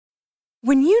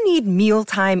When you need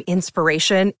mealtime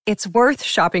inspiration, it's worth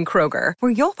shopping Kroger,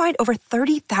 where you'll find over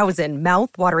 30,000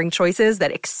 mouth-watering choices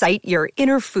that excite your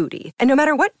inner foodie. And no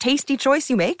matter what tasty choice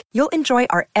you make, you'll enjoy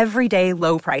our everyday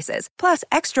low prices, plus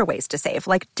extra ways to save,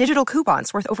 like digital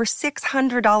coupons worth over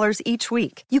 $600 each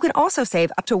week. You can also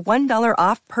save up to $1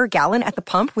 off per gallon at the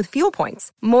pump with fuel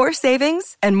points. More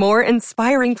savings and more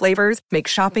inspiring flavors make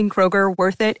shopping Kroger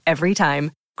worth it every time.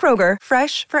 Kroger,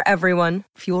 fresh for everyone.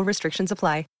 Fuel restrictions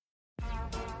apply.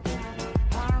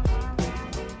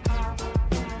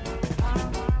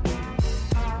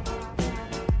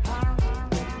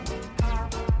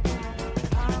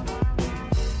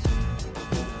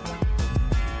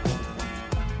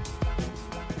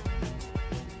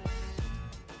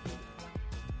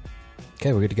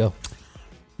 Okay, we're good to go.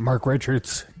 Mark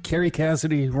Richards, Carrie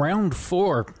Cassidy, round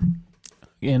 4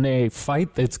 in a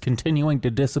fight that's continuing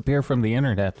to disappear from the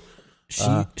internet.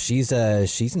 She's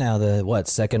now the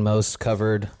second most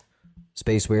covered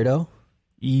space weirdo?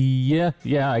 Yeah,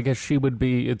 I guess she would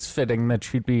be. It's fitting that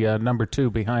she'd be number 2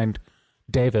 behind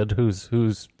David,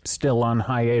 who's still on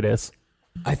hiatus.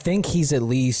 I think he's at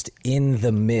least in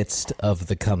the midst of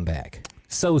the comeback.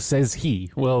 So says he.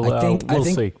 Well, I think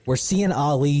see. We're seeing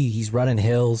Ali. He's running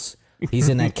hills. He's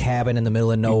in that cabin in the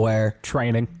middle of nowhere.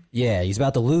 Training. Yeah, he's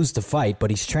about to lose the fight, but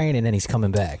he's training and he's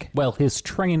coming back. Well, his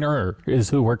trainer is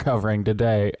who we're covering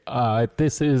today.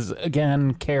 This is,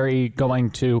 again, Carrie going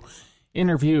to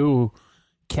interview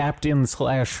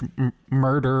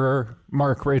Captain/murderer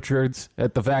Mark Richards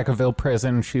at the Vacaville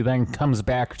prison. She then comes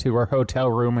back to her hotel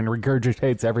room and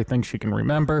regurgitates everything she can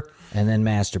remember. And then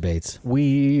masturbates.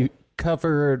 We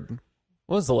covered,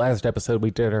 what was the last episode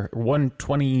we did?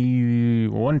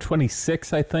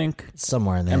 126, I think.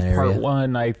 Somewhere in that and area. Part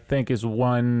 1, I think, is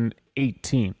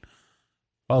 118.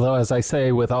 Although, as I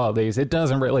say with all of these, it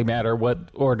doesn't really matter what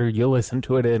order you listen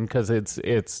to it in, because it's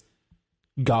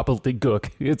gobbledygook.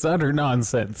 It's utter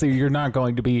nonsense. You're not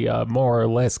going to be more or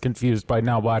less confused by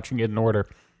not watching it in order.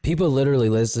 People literally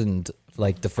listened,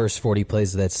 like, the first 40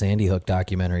 plays of that Sandy Hook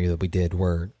documentary that we did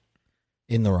were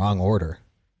in the wrong order.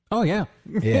 Oh, yeah.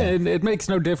 Yeah. It makes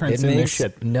no difference in this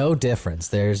shit. No difference.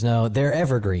 They're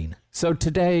evergreen. So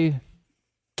today,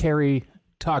 Carrie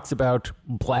talks about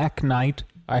Black Knight.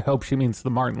 I hope she means the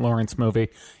Martin Lawrence movie.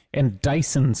 And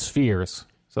Dyson Spheres.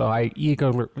 So I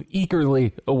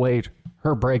eagerly await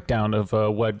her breakdown of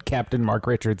what Captain Mark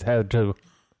Richards had to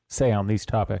say on these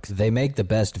topics. They make the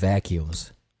best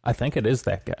vacuums. I think it is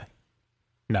that guy.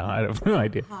 No, I have no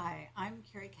idea. Hi, I'm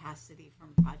Carrie Cassidy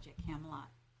from Project Camelot.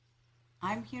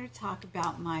 I'm here to talk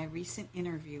about my recent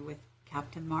interview with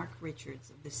Captain Mark Richards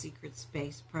of the Secret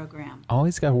Space Program.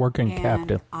 Always got working and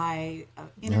captain. I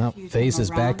interviewed face him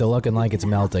is back to around looking like it's a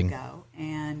week and a half melting. ago,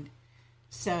 and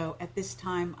so at this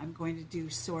time, I'm going to do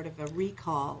sort of a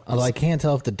recall. Although I can't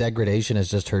tell if the degradation is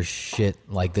just her shit,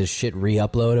 like the shit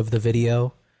re-upload of the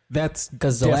video. That's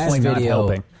because the last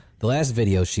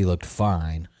video, she looked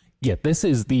fine. Yeah, this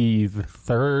is the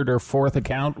 3rd or 4th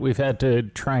account we've had to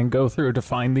try and go through to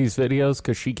find these videos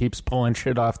because she keeps pulling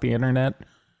shit off the internet.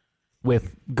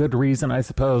 With good reason, I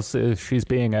suppose. She's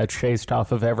being chased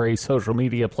off of every social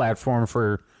media platform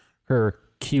for her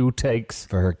Q takes.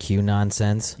 For her Q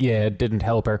nonsense? Yeah, it didn't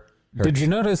help her. Did you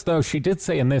notice, though, she did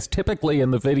say in this, typically in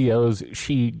the videos,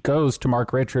 she goes to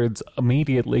Mark Richards,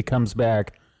 immediately comes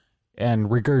back,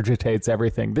 and regurgitates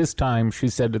everything. This time, she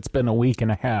said it's been a week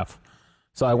and a half.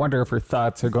 So I wonder if her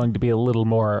thoughts are going to be a little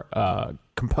more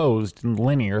composed and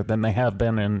linear than they have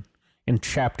been in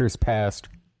chapters past.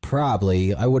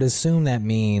 Probably. I would assume that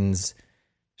means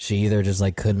she either just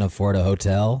couldn't afford a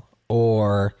hotel,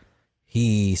 or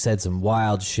he said some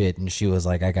wild shit and she was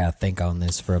like, I gotta think on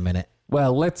this for a minute.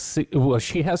 Well, let's see. Well,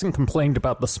 she hasn't complained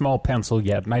about the small pencil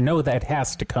yet, and I know that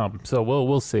has to come. So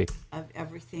we'll see. Of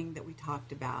everything that we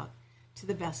talked about, to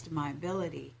the best of my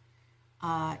ability.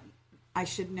 I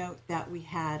should note that we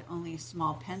had only a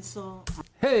small pencil.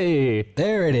 Hey!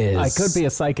 There it is. I could be a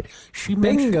psychic.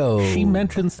 Bingo! She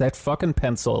mentions that fucking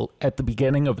pencil at the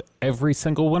beginning of every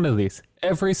single one of these.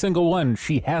 Every single one.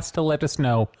 She has to let us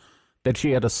know that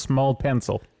she had a small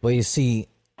pencil. Well, you see,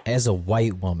 as a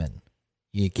white woman,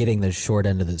 you getting the short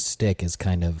end of the stick is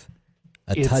kind of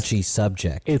a touchy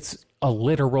subject. It's a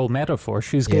literal metaphor.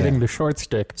 She's getting the short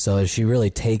stick. So she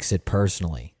really takes it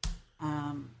personally.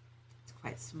 It's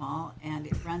quite small, and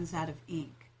it runs out of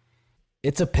ink.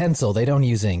 It's a pencil. They don't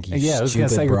use ink. Yeah, I was going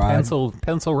to say,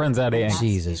 pencil runs out of ink.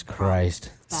 Jesus Christ.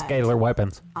 Scalar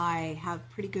weapons. I have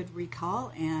pretty good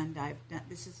recall, and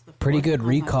this is the Pretty Good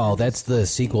Recall. That's the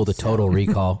sequel to Total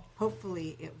Recall.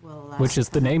 Hopefully it will... Which is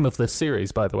the name of this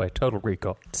series, by the way, Total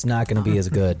Recall. It's not going to be as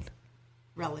good.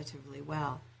 Relatively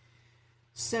well.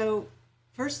 So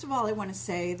First of all, I want to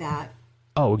say that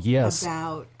Oh, yes.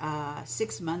 about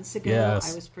 6 months ago,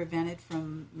 Yes. I was prevented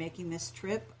from making this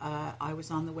trip. I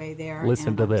was on the way there. Listen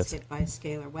and to I was this. hit by a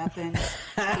scalar weapon.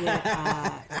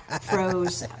 It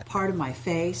froze part of my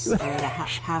face, or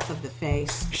half of the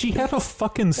face. She had a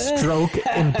fucking stroke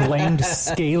and blamed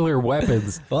scalar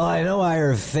weapons. Well, I know why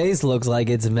her face looks like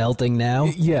it's melting now.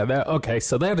 Yeah, okay,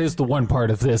 so that is the one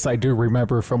part of this I do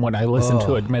remember from when I listened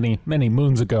to it many, many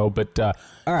moons ago. But All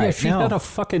right, yeah, she now- had a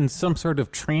fucking some sort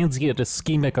of transient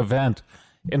ischemic event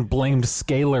and blamed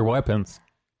scalar weapons.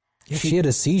 She had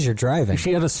a seizure driving.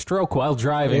 She had a stroke while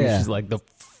driving. Yeah. She's like, the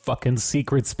fucking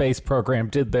secret space program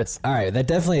did this. All right, that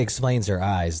definitely explains her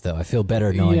eyes, though. I feel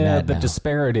better knowing Yeah, that the now.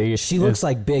 disparity. She looks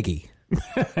like Biggie.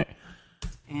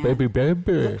 And Baby,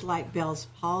 baby. looked like Bell's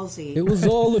palsy. It was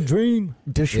all a dream.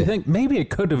 Does she think maybe it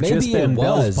could have Maybe just been it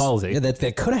was. Bell's palsy? Yeah,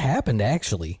 that could have happened,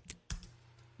 actually.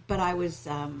 But I was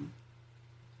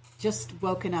just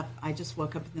woken up. I just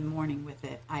woke up in the morning with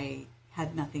it. I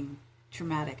had nothing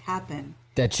traumatic happen.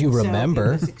 That you So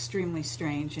remember. it was extremely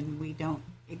strange, and we don't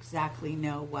exactly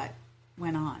know what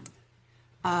went on.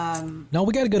 No,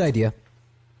 we got a good idea.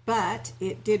 But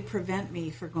it did prevent me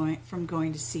from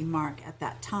going to see Mark at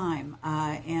that time,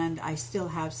 and I still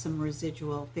have some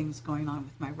residual things going on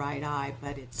with my right eye,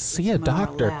 but it's See a more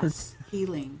doctor. or less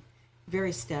healing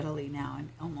very steadily now and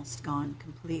almost gone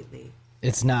completely.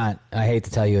 It's not. I hate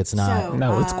to tell you, it's not. So,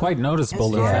 No, it's quite noticeable,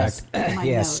 as in far fact. as my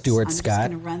Yeah, notes, Stuart I'm Scott. just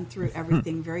going to run through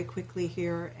everything very quickly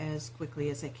here, as quickly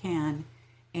as I can,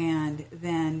 and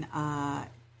then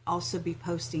also be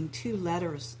posting 2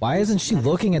 letters. Why isn't she letters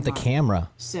looking from at the Mark. camera?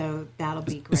 So that'll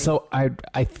be great. So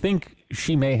I think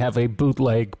she may have a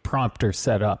bootleg prompter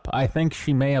set up. I think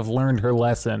she may have learned her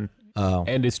lesson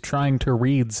and is trying to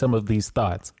read some of these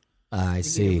thoughts. I for you to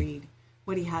see. read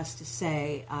what he has to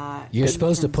say. You're in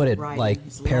supposed to terms put of it writing like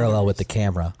his parallel with the letters.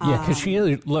 camera. Yeah, because she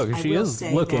is. Look, I she will is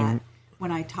say looking. that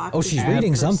when I talk Oh, to she's that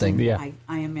reading person, something. Yeah.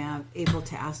 I am able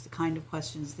to ask the kind of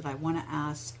questions that I want to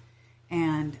ask,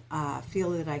 and feel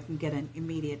that I can get an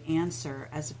immediate answer,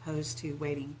 as opposed to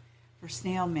waiting for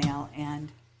snail mail.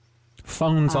 And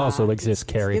Phones also exist,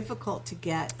 it's Carrie. difficult to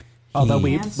get. Although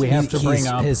we answers. have to bring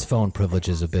up. His phone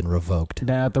privileges have been revoked.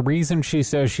 Now, the reason she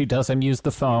says she doesn't use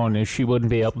the phone is she wouldn't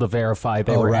be able to verify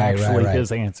they Oh, were right, actually right.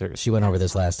 his answers. She went over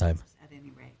this last time. At any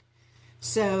rate.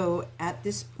 So at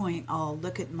this point, I'll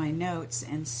look at my notes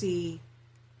and see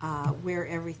where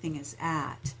everything is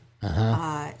at.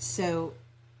 So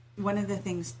one of the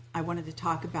things I wanted to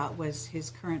talk about was his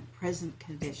current prison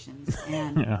conditions.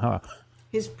 And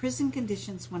his prison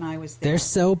conditions when I was there They're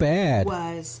so bad.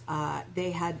 was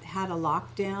they had a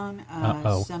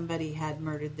lockdown. Somebody had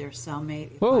murdered their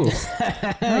cellmate. If Whoa.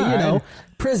 You know,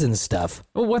 prison stuff.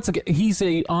 Well, once again, he's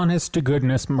a honest to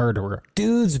goodness murderer.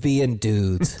 Dudes being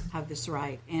dudes. have this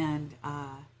right. And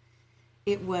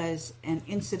it was an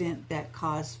incident that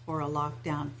caused for a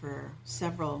lockdown for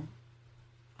several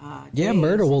Yeah, days,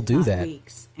 murder will if do not that.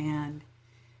 weeks. And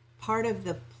part of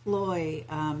the ploy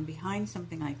behind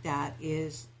something like that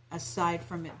is, aside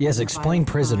from it Yes, being a explain violent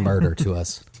prison crime, murder to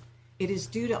us. it is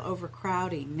due to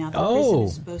overcrowding. Now, the Oh. prison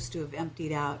is supposed to have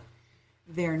emptied out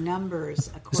their numbers.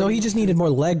 So he according just to- needed more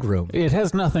leg room. It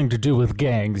has nothing to do with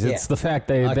gangs. It's Yeah. the fact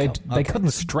they Okay.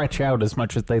 couldn't stretch out as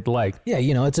much as they'd like. Yeah,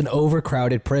 you know, it's an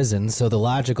overcrowded prison, so the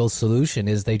logical solution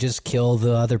is they just kill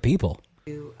the other people.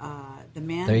 the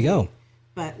mandate. There you go.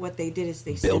 But what they did is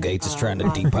they Bill sent, Gates is trying to a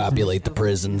lot of depopulate the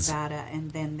prisoners prisons. over to Nevada,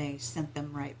 and then they sent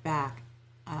them right back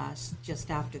just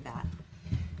after that.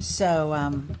 So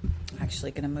I'm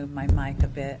actually going to move my mic a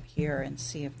bit here and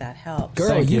see if that helps. Girl,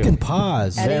 Thank you you. can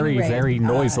pause. At any Very, rate, very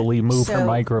noisily move her so-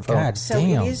 microphone. God So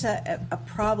damn. it is a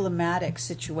problematic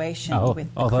situation Oh,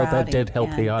 with the although that crowding, did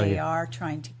help the and audio. They are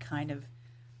trying to kind of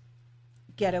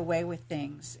get away with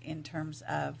things in terms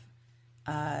of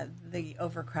the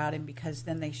overcrowding, because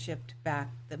then they shipped back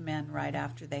the men right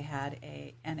after they had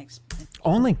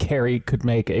Only Carrie could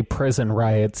make a prison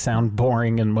riot sound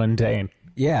boring and mundane.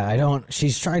 Yeah, I don't.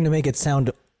 She's trying to make it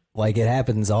sound like it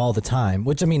happens all the time,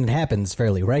 which I mean, it happens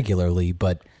fairly regularly,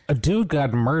 but A dude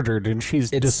got murdered, and she's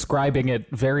describing it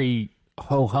very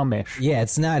ho-humish. yeah,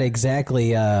 it's not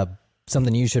exactly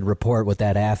something you should report with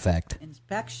that affect.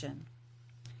 inspection.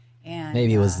 And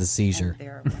Maybe it was the seizure. and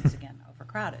they're once again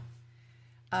overcrowded.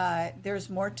 There's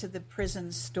more to the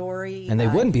prison story. And they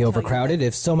I wouldn't be can tell you overcrowded that,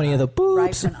 if so many of the right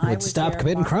boobs when I would was stop there,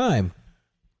 committing Mark- crime.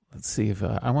 Let's see if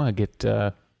I want to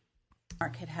get.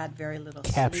 Mark had very little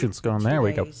Captions sleep going. for There 2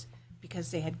 we go. days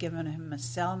because they had given him a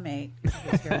cellmate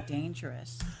who was very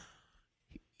dangerous.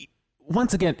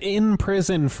 once again, in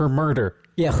prison for murder.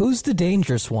 Yeah, who's the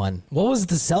dangerous one? What was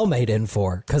the cellmate in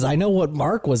for? Because I know what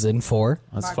Mark was in for.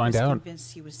 Let's Mark find was out.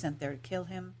 convinced he was sent there to kill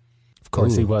him. Of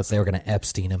course he Ooh, was. They were going to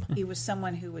Epstein him. He was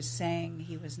someone who was saying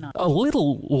he was not. A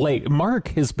little late. Mark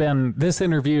has been, this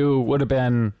interview would have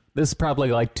been, this is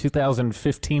probably like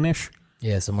 2015-ish.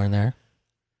 Yeah, somewhere in there.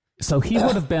 So he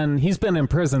would have been, he's been in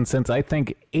prison since, I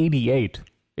think, 88.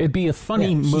 It'd be a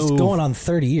funny move. He's going on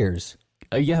 30 years.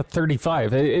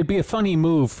 35. It'd be a funny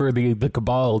move for the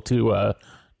cabal to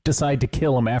decide to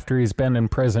kill him after he's been in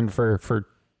prison for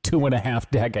 2.5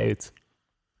 decades.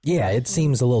 Yeah, it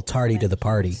seems a little tardy to the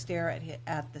party. Stare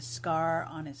at the scar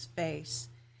on his face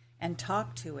and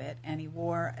talk to it, and he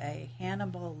wore a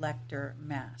Hannibal Lecter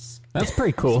mask. That's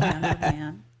pretty cool. Younger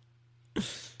man,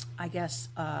 I guess,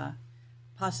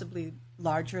 possibly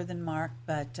larger than Mark,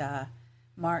 but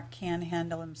Mark can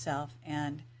handle himself,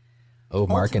 and Oh,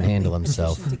 Mark can handle ultimately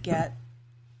himself. petitioned to get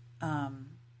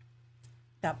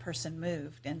that person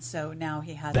moved, and so now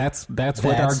he has. That's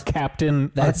what our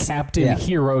captain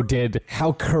hero did.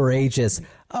 How courageous.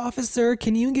 Officer,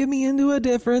 can you get me into a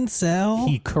different cell?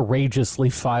 He courageously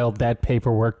filed that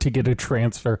paperwork to get a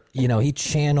transfer. You know, he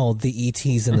channeled the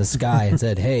ETs in the sky and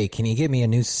said, hey, can you get me a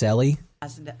new cellie?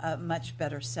 Has a much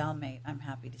better cellmate, I'm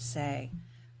happy to say,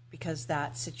 because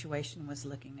that situation was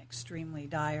looking extremely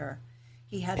dire.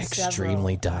 He had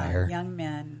Extremely several dire. young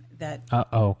men that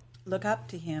look up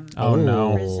to him Oh, in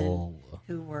no. prison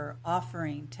who were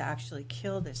offering to actually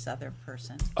kill this other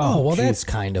person. Oh, well, geez. that's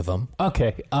kind of him.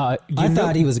 Okay. I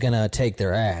thought he was going to take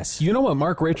their ass. You know what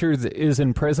Mark Richards is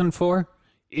in prison for?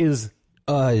 Is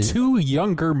 2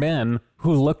 younger men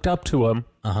who looked up to him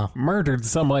murdered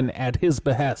someone at his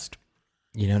behest.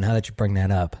 You know, now that you bring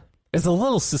that up. It's a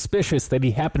little suspicious that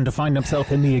he happened to find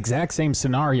himself in the exact same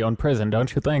scenario in prison,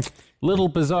 don't you think? Little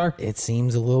bizarre. It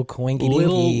seems a little coinky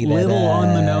Little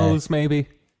on the nose, maybe.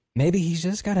 Maybe he's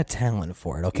just got a talent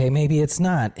for it, okay? Maybe it's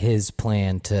not his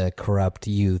plan to corrupt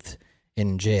youth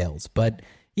in jails, but,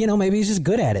 you know, maybe he's just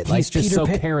good at it. He's just so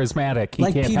charismatic, he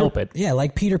can't help it. Yeah,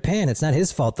 like Peter Pan. It's not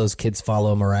his fault those kids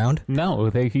follow him around. No,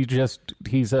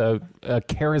 he's a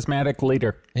charismatic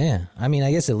leader. Yeah, I mean,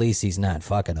 I guess at least he's not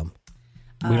fucking them.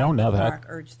 We don't know that. Mark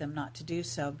urged them not to do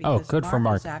so because good for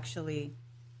Mark. was actually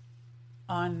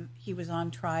he was on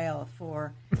trial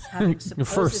for having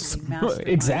supposedly masterminded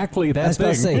exactly that I was about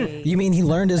to thing. say, you mean he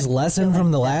learned his lesson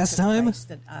from the last time?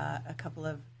 That a couple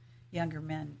of younger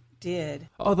men did.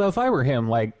 Although if I were him,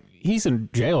 like, he's in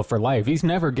jail for life. He's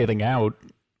never getting out.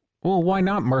 Well, why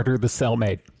not murder the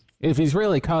cellmate? If he's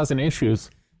really causing issues.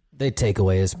 They take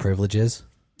away his privileges.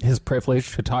 His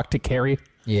privilege to talk to Carrie.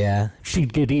 Yeah.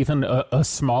 She'd get even a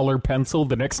smaller pencil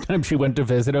the next time she went to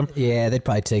visit him. Yeah, they'd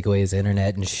probably take away his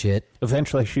internet and shit.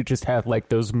 Eventually, she'd just have, like,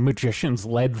 those magician's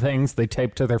lead things they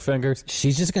tape to their fingers.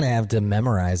 She's just going to have to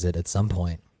memorize it at some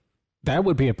point. That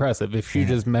would be impressive if she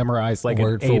just memorized, like,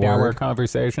 Word an for 8-hour word.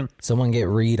 conversation. Someone get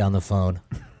Reed on the phone.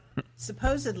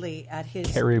 Supposedly at his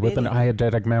Carrie with an bidding,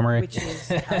 eidetic memory. which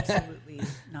is absolutely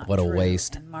not What a true.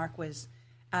 waste. And Mark was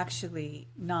actually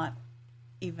not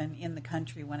even in the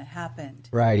country when it happened.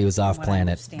 Right, he was from off what I planet.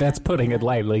 understand. That's putting it And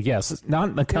lightly, yes. Not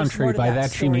in the there's country. more to By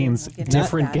that she story, and means we'll get to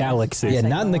different that as galaxies. Yeah, I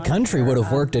not in go the on country here. would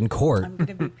have worked in court. I'm going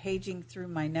to be paging through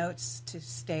my notes to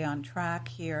stay on track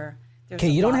here. There's Okay,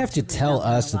 a you don't lot have to tell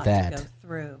remember, us a lot that. To go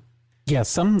through. Yeah,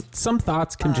 some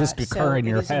thoughts can just So occur in it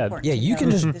your is head. important Yeah, to you know can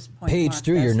that just at this point, page Mark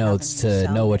through does your have a notes new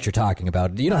to know what cellmate. you're talking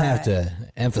about. You don't have to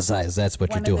emphasize that's what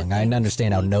you're One of the doing. I things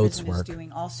understand how the notes prison is work.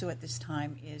 doing also at this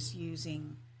time is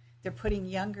they're putting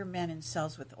younger men in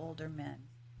cells with older men.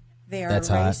 They are That's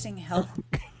hot. erasing health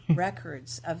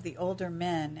records of the older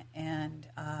men, and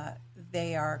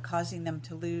they are causing them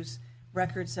to lose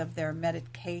records of their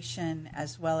medication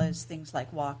as well as things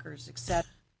like walkers, etc.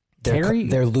 Carrie-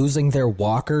 They're losing their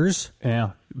walkers.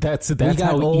 Yeah, that's got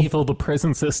how old- evil the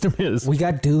prison system is. We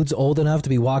got dudes old enough to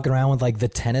be walking around with like the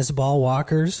tennis ball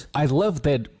walkers. I love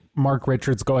that Mark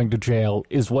Richards going to jail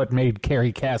is what made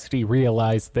Carrie Cassidy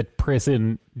realize that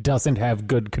prison doesn't have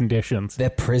good conditions.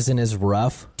 That prison is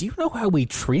rough. Do you know how we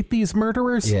treat these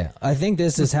murderers? Yeah, I think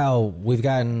this is how we've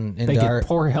gotten They into get our.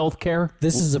 poor health care.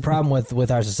 This is the problem with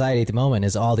our society at the moment.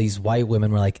 Is all these white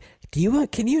women were like, do you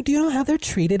know how they're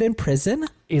treated in prison?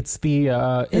 It's the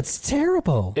It's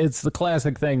terrible. it's the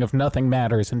classic thing of nothing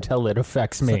matters until it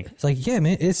affects me. It's like, yeah,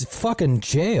 man, it's fucking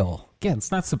jail. Yeah,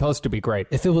 it's not supposed to be great.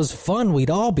 If it was fun,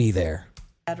 we'd all be there.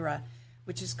 etc.,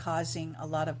 which is causing a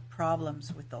lot of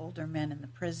problems with the older men in the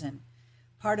prison.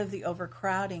 Part of the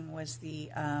overcrowding was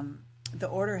the the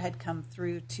order had come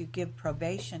through to give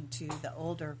probation to the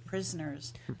older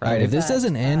prisoners. Right. If this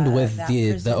doesn't end with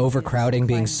the overcrowding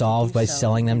being solved by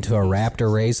selling them to a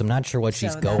raptor race, I'm not sure what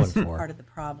she's going for. Part of the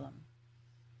problem.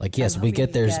 Like, yes, we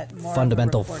get there's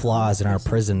fundamental flaws in our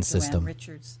prison system.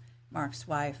 Richards, Mark's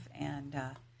wife, and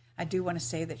I do want to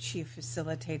say that she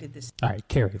facilitated this. All right,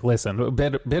 Carrie, listen, a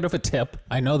bit of a tip.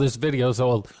 I know this video's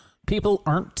old. People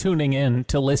aren't tuning in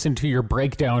to listen to your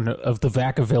breakdown of the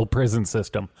Vacaville prison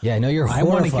system. Yeah, I know you're horrified. I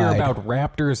want to hear about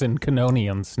raptors and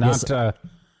Canonians,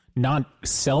 not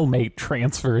cellmate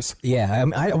transfers. Yeah,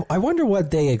 I wonder what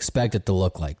they expect it to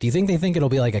look like. Do you think they think it'll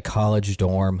be like a college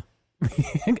dorm?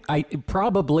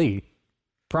 Probably.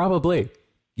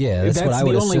 Yeah, that's what I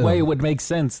would the only assume. way it would make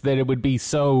sense that it would be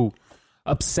so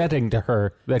upsetting to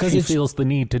her that she feels the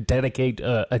need to dedicate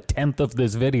a tenth of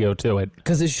this video to it.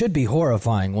 Because it should be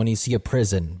horrifying when you see a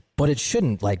prison, but it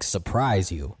shouldn't like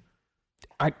surprise you.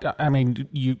 I mean,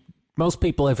 most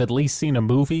people have at least seen a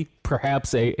movie,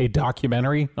 perhaps a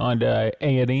documentary on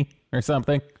A&E or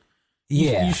something.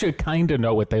 Yeah, you should kind of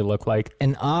know what they look like.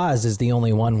 And Oz is the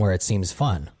only one where it seems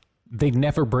fun. They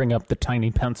never bring up the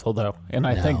tiny pencil though, and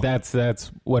I think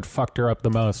that's what fucked her up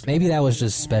the most. Maybe that was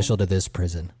just special to this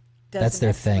prison. That's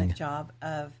their thing. Job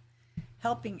of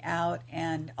helping out,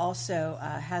 and also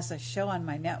has a show on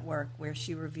my network where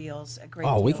she reveals a great.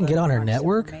 Oh, we can get on her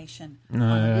network.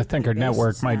 I think her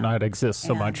network might not exist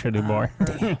so much anymore.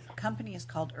 Her company is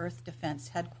called Earth Defense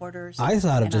Headquarters. I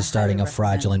thought of just starting a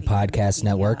fraudulent podcast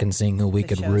network and seeing who we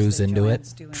could ruse into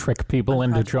it, trick people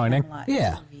into joining.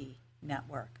 Yeah.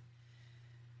 Network.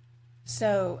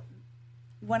 So.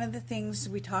 One of the things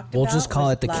we talked about. We'll just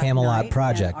call it the Camelot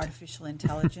Project. Artificial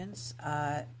intelligence.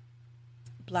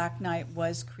 Black Knight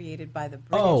was created by the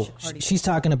British. Oh, she's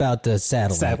talking about the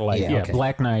satellite. Yeah, okay.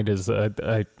 Black Knight is,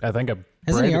 I think,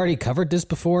 Hasn't he already covered this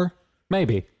before?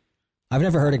 Maybe. I've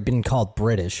never heard it been called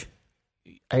British.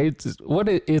 It's what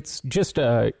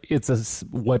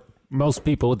most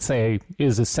people would say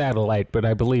is a satellite, but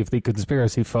I believe the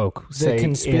conspiracy folk say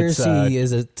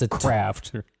it's a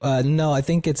craft. No, I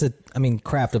think it's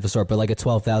craft of a sort, but like a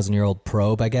 12,000-year-old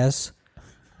probe, I guess.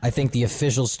 I think the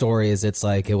official story is it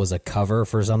was a cover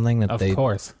for something that they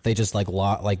just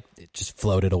it just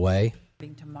floated away.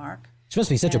 To Mark. It must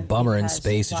be such a bummer in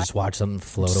space to just watch something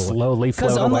float away. Slowly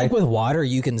float away. Because unlike with water,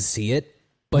 you can see it.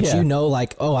 But you know,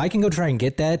 like, oh, I can go try and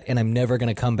get that, and I'm never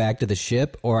going to come back to the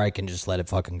ship, or I can just let it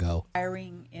fucking go.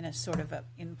 Wiring in a sort of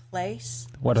in place.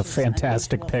 What a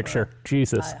fantastic picture.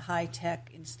 Jesus. High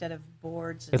tech instead of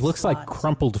boards. It looks like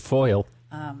crumpled foil.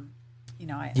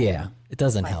 It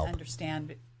doesn't help. I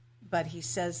understand, but he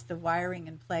says the wiring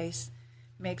in place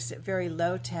makes it very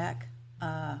low tech.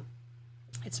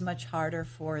 It's much harder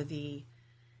for the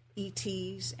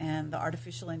ETs and the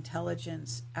artificial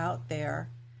intelligence out there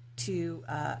to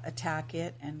attack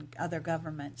it and other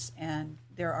governments. And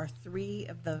there are 3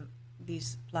 of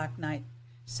these Black Knight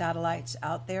satellites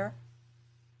out there.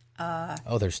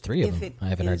 There's 3 of them. I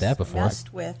haven't heard that before.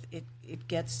 Messed with, it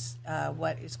gets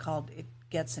what is called, it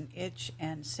gets an itch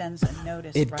and sends a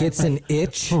notice. It gets an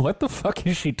itch? What the fuck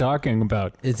is she talking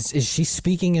about? Is she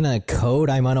speaking in a code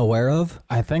I'm unaware of?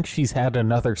 I think she's had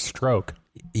another stroke.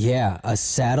 Yeah, a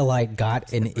satellite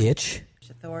got an itch?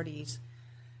 Authorities.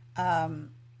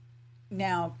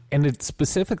 Now, and it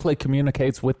specifically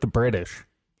communicates with the British.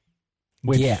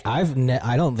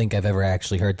 I don't think I've ever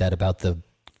actually heard that about the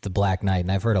Black Knight, and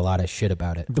I've heard a lot of shit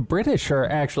about it. The British are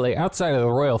actually, outside of the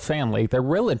royal family, they're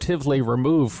relatively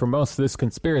removed from most of this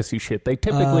conspiracy shit. They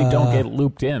typically don't get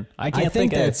looped in. I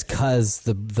think that's because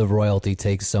the royalty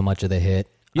takes so much of the hit.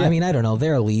 Yeah. I mean, I don't know.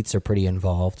 Their elites are pretty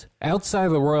involved. Outside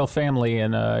of the royal family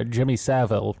and Jimmy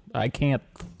Savile, I can't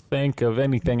think of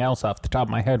anything else off the top of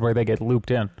my head where they get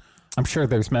looped in. I'm sure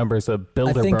there's members of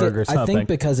Bilderberg or something. I think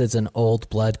because it's an old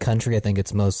blood country, I think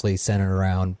it's mostly centered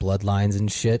around bloodlines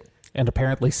and shit. And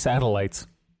apparently satellites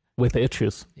with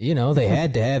itches. You know, they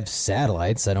had to have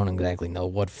satellites. I don't exactly know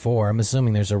what for. I'm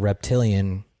assuming there's a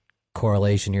reptilian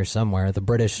correlation here somewhere. The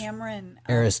British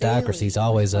aristocracy is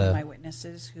always a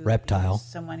reptile.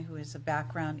 Someone who has a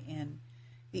background in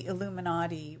the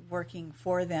Illuminati, working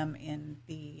for them in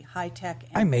the high-tech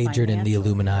and I majored in the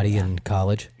Illuminati in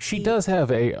college. She does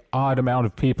have a odd amount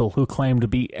of people who claim to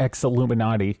be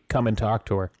ex-Illuminati come and talk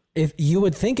to her. If you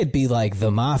would think it'd be like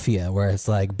the mafia, where it's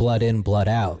like blood in, blood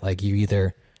out. Like you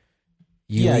either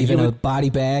leave in a body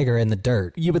bag or in the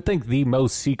dirt. You would think the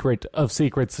most secret of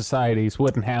secret societies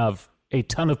wouldn't have a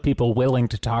ton of people willing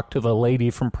to talk to the lady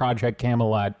from Project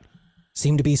Camelot.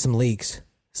 Seem to be some leaks.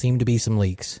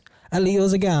 Alio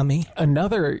Zagami.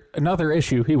 Another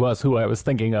issue who I was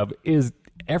thinking of is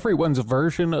everyone's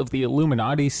version of the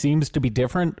Illuminati seems to be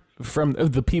different from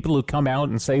the people who come out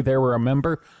and say they were a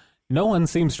member. No one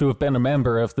seems to have been a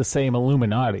member of the same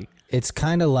Illuminati. It's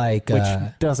kind of like... which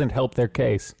doesn't help their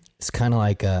case. It's kind of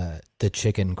like the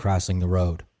chicken crossing the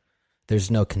road.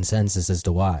 There's no consensus as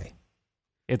to why.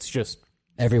 It's just...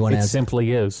 It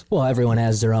simply is. Well, everyone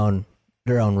has their own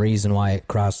reason why it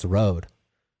crossed the road.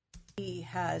 He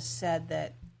has said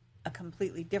that a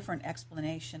completely different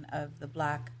explanation of the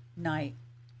Black Knight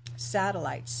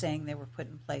satellites, saying they were put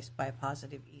in place by a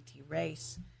positive ET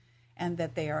race and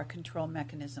that they are a control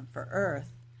mechanism for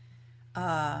Earth.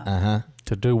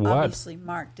 To do what? Obviously,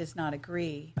 Mark does not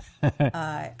agree.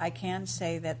 I can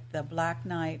say that the Black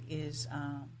Knight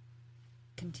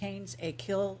contains a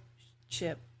kill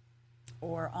chip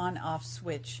or on-off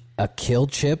switch. A kill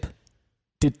chip?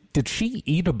 Did she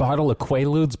eat a bottle of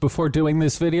Quaaludes before doing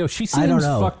this video? She seems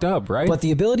fucked up, right? But the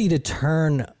ability to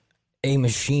turn a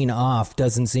machine off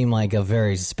doesn't seem like a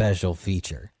very special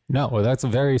feature. No, that's a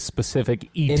very specific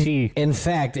ET. In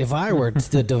fact, if I were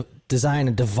to design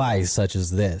a device such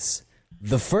as this,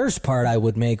 the first part I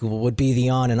would make would be the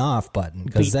on and off button,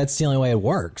 because that's the only way it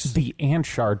works. The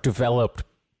Anshar developed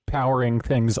powering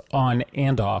things on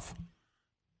and off.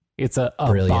 It's a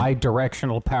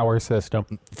bi-directional power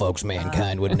system. Folks,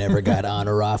 mankind would have never got on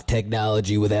or off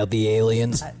technology without the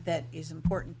aliens. That is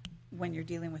important when you're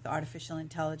dealing with artificial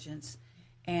intelligence.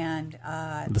 And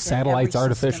the satellite's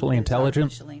artificially intelligent?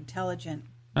 Artificially intelligent.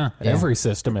 Every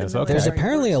system is. Okay. There's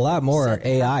apparently a lot more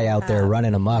AI out there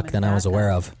running amok than I was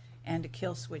aware of. And a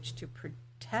kill switch to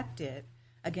protect it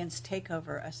against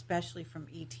takeover, especially from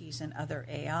ETs and other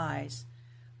AIs.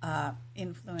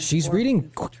 Influence. She's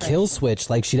reading kill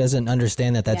switch like she doesn't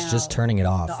understand that that's just turning it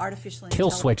off. The artificial kill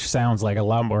switch sounds like a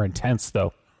lot more intense,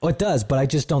 though. Oh, it does, but I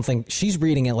just don't think she's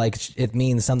reading it like it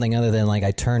means something other than like I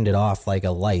turned it off like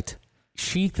a light.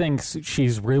 She thinks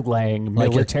she's relaying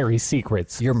military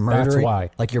secrets. You're murdering. That's why.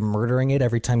 Like you're murdering it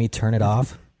every time you turn it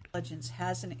off. Intelligence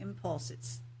has an impulse,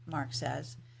 Mark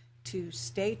says, to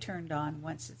stay turned on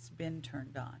once it's been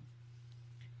turned on.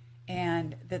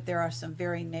 And that there are some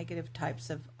very negative types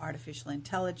of artificial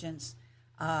intelligence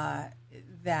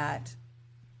that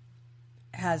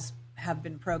have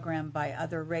been programmed by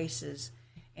other races,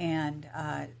 and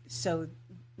so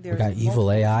there's got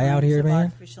evil AI out here, man.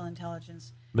 Artificial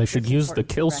intelligence. They should use the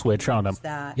kill switch on them.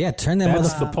 Yeah, turn that.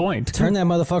 That's the point. Turn that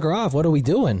motherfucker off. What are we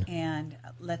doing? And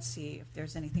let's see if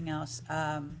there's anything else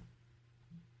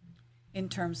in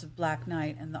terms of Black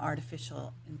Knight and the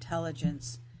artificial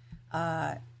intelligence.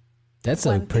 That's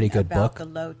a pretty good book. The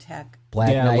low tech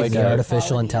Black Knight and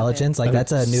Artificial Intelligence. Like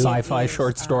that's a new sci-fi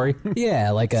short story.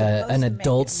 Yeah, like an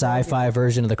adult sci-fi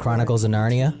version of the Chronicles of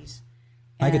Narnia.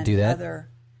 I could do that.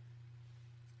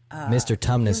 Mr.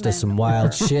 Tumnus does some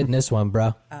wild shit in this one,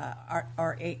 bro.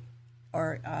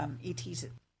 ETs.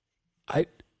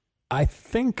 I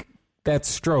think that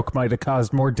stroke might have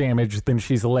caused more damage than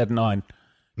she's letting on.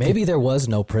 Maybe there was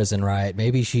no prison riot.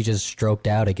 Maybe she just stroked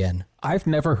out again. I've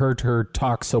never heard her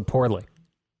talk so poorly.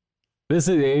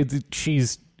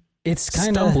 She's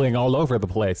stumbling all over the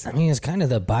place. I mean, it's kind of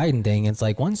the Biden thing. It's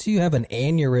like once you have an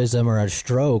aneurysm or a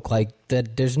stroke, like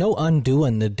that, there's no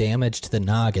undoing the damage to the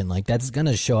noggin. Like that's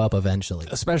gonna show up eventually.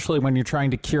 Especially when you're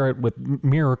trying to cure it with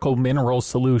miracle mineral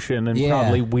solution and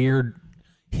probably weird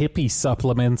hippie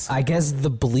supplements. I guess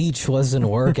the bleach wasn't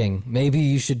working. Maybe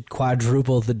you should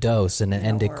quadruple the dose and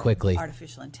end it quickly.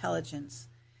 Artificial intelligence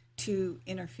to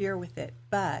interfere with it.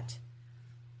 But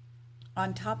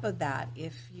on top of that,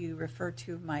 if you refer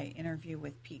to my interview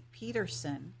with Pete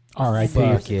Peterson,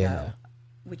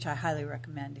 which I highly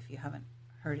recommend if you haven't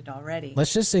heard it already.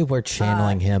 Let's just say we're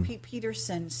channeling him. Pete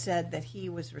Peterson said that he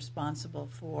was responsible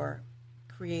for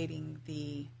creating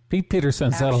the... Pete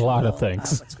Peterson said a lot of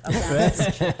things.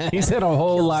 He said a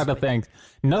whole lot of things.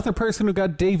 Another person who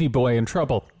got Davy Boy in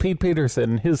trouble, Pete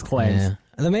Peterson, his claims. Yeah.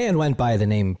 The man went by the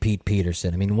name Pete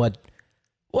Peterson. I mean, what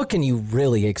can you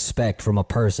really expect from a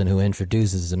person who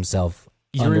introduces himself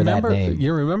under that name?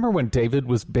 You remember when David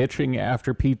was bitching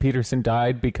after Pete Peterson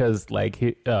died because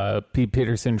Pete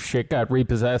Peterson's shit got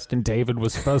repossessed and David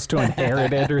was supposed to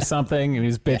inherit it or something, and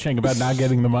he's bitching about not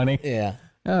getting the money? Yeah.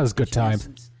 That was good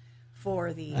times.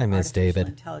 For the I miss artificial David.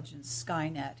 intelligence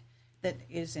Skynet that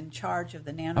is in charge of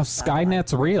the nano. Oh,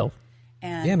 Skynet's real.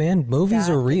 And yeah, man, movies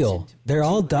are real. They're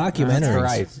all documentaries.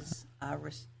 Right.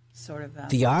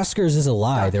 The Oscars is a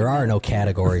lie. There are no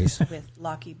categories. With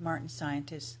Lockheed Martin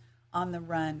scientists on the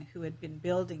run who had been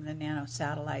building the nano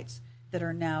satellites that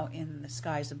are now in the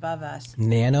skies above us.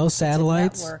 Nano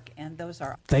satellites? Network, and those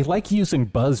are. They like using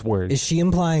buzzwords. Is she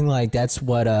implying like that's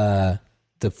what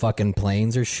the fucking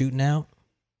planes are shooting out?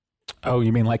 Oh,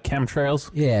 you mean like chemtrails?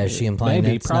 Yeah, is she implying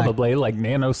maybe, probably, like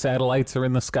nanosatellites are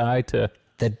in the sky to...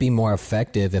 That'd be more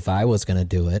effective if I was going to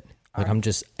do it. Like,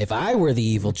 if I were the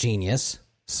evil genius...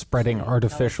 Spreading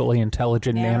artificially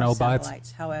intelligent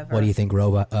nanobots. However, what do you think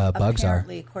bugs are?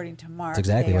 Apparently, according to Mark, that's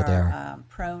exactly what they are.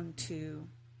 Prone to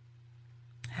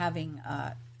having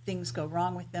things go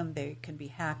wrong with them. They can be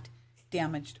hacked,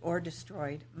 damaged, or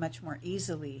destroyed much more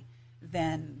easily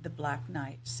than the Black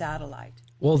Knight satellite.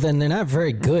 Well, then they're not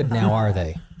very good now, are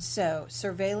they? So,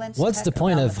 surveillance... What's the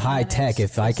point of high tech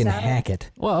if I can hack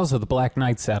it? Well, also, the Black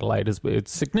Knight satellite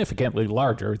it's significantly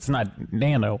larger. It's not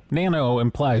nano. Nano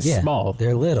implies small.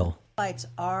 They're little. Satellites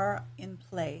are in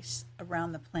place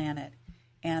around the planet,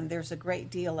 and there's a great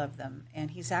deal of them.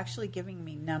 And he's actually giving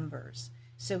me numbers.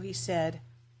 So he said...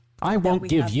 I won't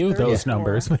give you those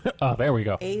numbers. Oh, there we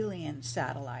go. Alien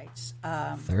satellites.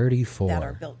 34. That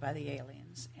are built by the aliens.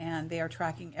 And they are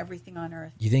tracking everything on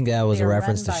Earth. You think that was a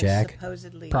reference to Shaq?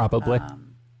 Supposedly, probably.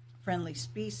 Friendly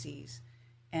species.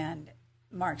 And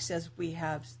Mark says we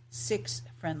have 6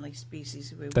 friendly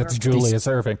species. That's Julius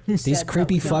Irving. These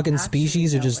creepy fucking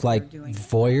species are just like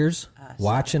voyeurs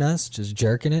watching us, just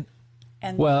jerking it.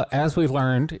 And well, as we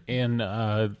learned in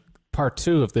part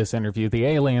 2 of this interview, the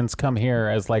aliens come here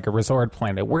as like a resort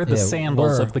planet. We're the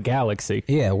sandals of the galaxy.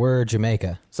 Yeah, we're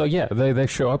Jamaica. So yeah, they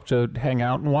show up to hang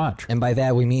out and watch. And by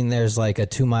that we mean there's like a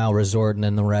 2-mile resort and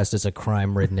then the rest is a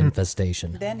crime-ridden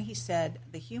infestation. Then he said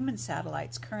the human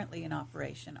satellites currently in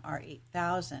operation are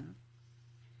 8,000.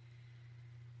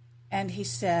 And he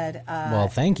said... well,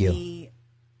 thank you.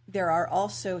 There are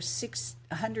also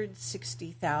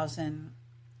 160,000...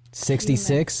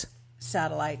 66?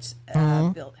 Satellites,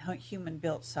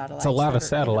 human-built satellites. It's a lot of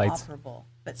satellites. Inoperable,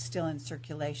 but still in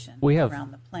circulation We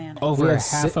around the planet. have over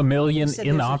 500,000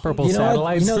 inoperable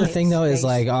satellites. You know the thing, though, is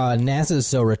like NASA is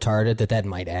so retarded that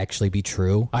might actually be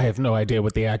true. I have no idea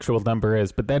what the actual number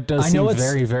is, but that does seem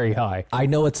very, very high. I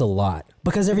know it's a lot.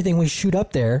 Because everything we shoot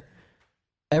up there,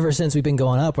 ever since we've been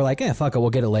going up, we're like, fuck it,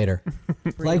 we'll get it later.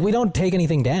 Like, we don't take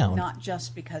anything down. Not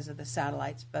just because of the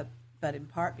satellites, but in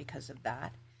part because of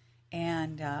that.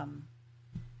 And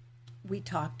we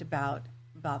talked about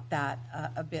that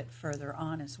a bit further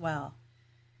on as well.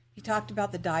 He talked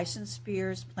about the Dyson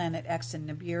Spheres, Planet X, and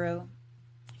Nibiru.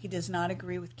 He does not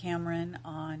agree with Cameron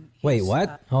on... Wait,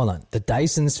 what? Hold on. The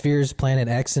Dyson Spheres, Planet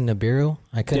X, and Nibiru?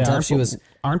 I couldn't tell if she was...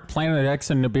 Aren't Planet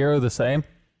X and Nibiru the same?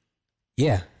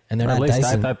 Yeah, and they're not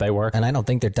Dyson. I thought they were. And I don't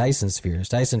think they're Dyson Spheres.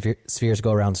 Dyson Spheres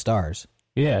go around stars.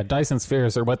 Yeah, Dyson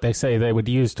Spheres are what they say they would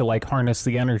use to, like, harness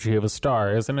the energy of a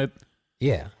star, isn't it?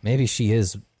 Yeah, maybe she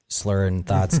is slurring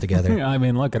thoughts together. I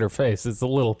mean, look at her face. It's a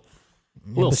little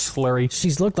slurry.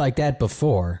 She's looked like that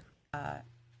before.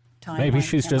 Maybe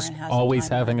she's just always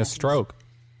having a stroke.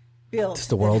 It's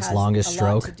the world's longest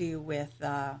stroke. A lot to do with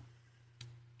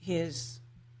his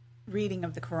reading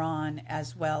of the Quran,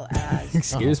 as well as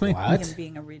excuse me, him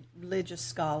being a religious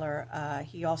scholar.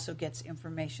 He also gets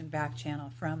information back channel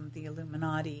from the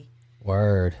Illuminati.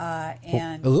 Word.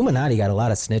 And Illuminati got a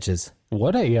lot of snitches.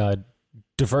 What a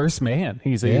diverse man.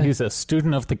 He's a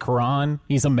student of the Quran.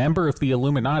 He's a member of the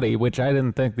Illuminati, which I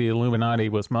didn't think the Illuminati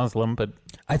was Muslim, but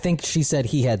I think she said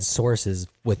he had sources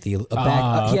with he had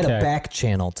a back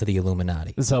channel to the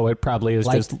Illuminati. So it probably is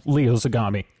just Leo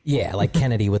Zagami. Yeah, like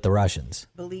Kennedy with the Russians.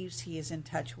 Believes he is in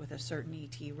touch with a certain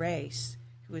ET race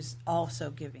who is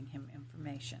also giving him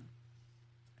information.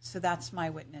 So that's my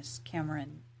witness,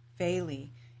 Cameron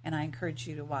Bailey, and I encourage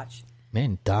you to watch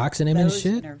Man, doxing him and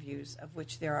shit. Interviews, of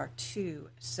which there are 2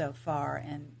 so far,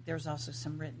 and there's also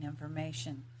some written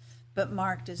information. But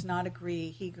Mark does not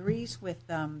agree. He agrees with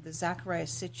the Zecharia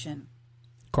Sitchin.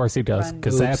 Of course he does,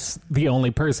 because that's the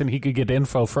only person he could get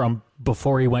info from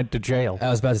before he went to jail. I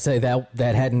was about to say that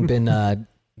hadn't been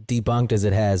debunked as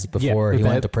it has before he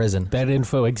went to prison. That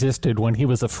info existed when he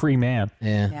was a free man.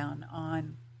 Yeah. Down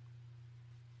on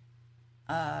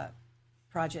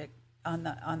project on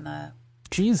the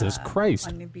Jesus Christ.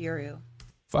 On Nibiru.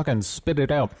 Fucking spit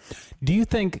it out. Do you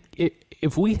think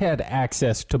if we had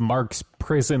access to Mark's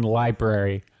prison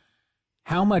library,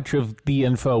 how much of the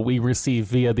info we receive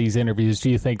via these interviews do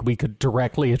you think we could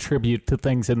directly attribute to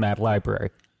things in that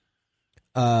library?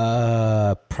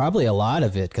 Probably a lot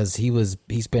of it, because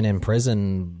he's been in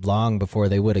prison long before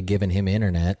they would have given him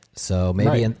internet. So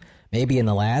maybe in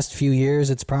the last few years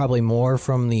it's probably more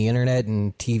from the internet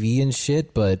and TV and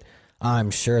shit, but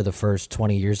I'm sure the first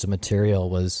 20 years of material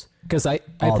was because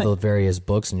the various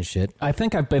books and shit. I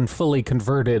think I've been fully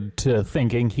converted to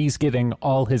thinking he's getting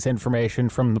all his information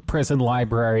from the prison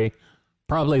library,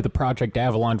 probably the Project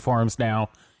Avalon forums now,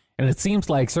 and it seems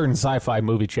like certain sci-fi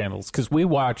movie channels, because we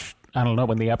watch I don't know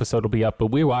when the episode will be up, but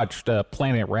we watched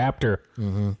Planet Raptor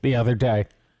the other day.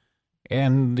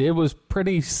 And it was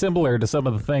pretty similar to some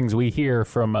of the things we hear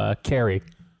from Carrie.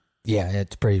 Yeah,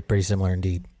 it's pretty similar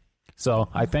indeed. So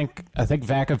I think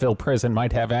Vacaville Prison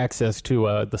might have access to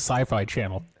the Sci-Fi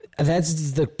Channel.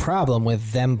 That's the problem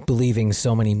with them believing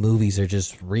so many movies are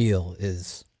just real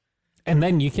is... And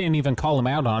then you can't even call them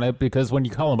out on it, because when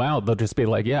you call them out, they'll just be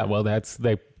like, yeah, well, that's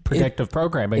the predictive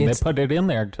programming. They put it in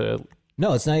there to...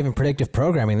 No, it's not even predictive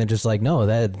programming. They're just like, no,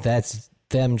 that's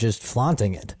them just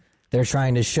flaunting it. They're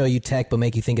trying to show you tech, but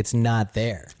make you think it's not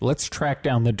there. Let's track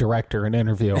down the director and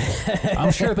interview him.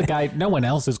 I'm sure the guy, no one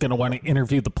else is going to want to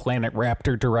interview the Planet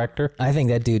Raptor director. I think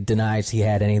that dude denies he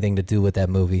had anything to do with that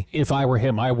movie. If I were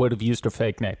him, I would have used a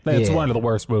fake name. That's one of the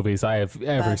worst movies I have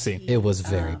ever seen. It was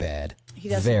very bad.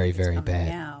 Very, very bad.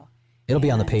 Now. It'll be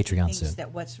on the Patreon soon.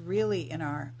 That what's really in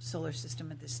our solar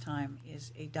system at this time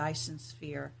is a Dyson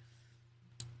sphere,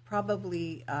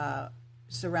 probably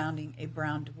surrounding a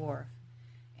brown dwarf.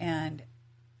 And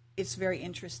it's very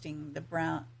interesting.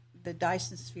 The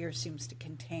Dyson sphere seems to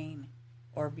contain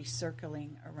or be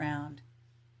circling around.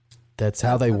 That's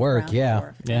how they work, yeah.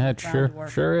 Dwarf. Yeah, it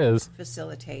sure is.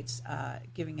 Facilitates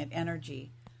giving it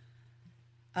energy.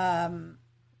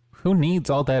 Who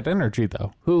needs all that energy,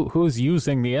 though? Who's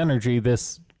using the energy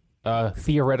this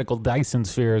theoretical Dyson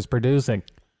sphere is producing?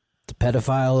 The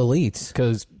pedophile elites.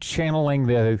 Because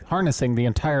harnessing the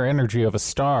entire energy of a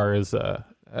star is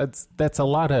that's a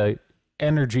lot of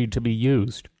energy to be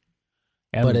used.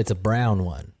 But it's a brown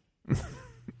one.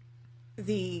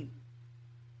 The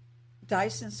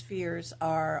Dyson spheres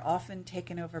are often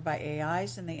taken over by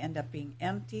AIs, and they end up being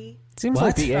empty. Seems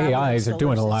like the AIs are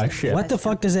doing a lot of shit. What the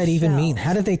fuck does that even mean?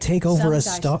 How did they take over a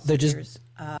star? They're just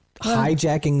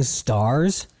hijacking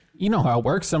stars? You know how it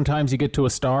works. Sometimes you get to a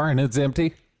star and it's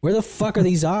empty. Where the fuck are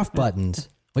these off buttons?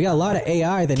 We got a lot of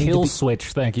AI that Kill switch,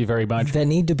 thank you very much. That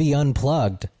need to be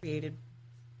unplugged. Created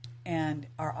and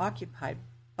are occupied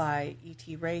by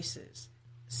ET races.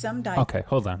 Okay,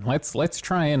 hold on. Let's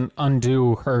try and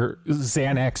undo her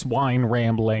Xanax wine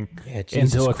rambling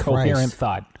into a coherent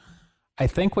thought. I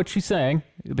think what she's saying,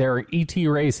 there are ET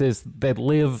races that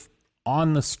live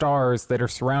on the stars that are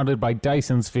surrounded by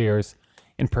Dyson spheres,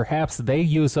 and perhaps they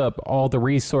use up all the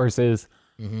resources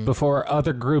before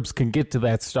other groups can get to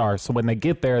that star. So when they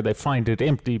get there, they find it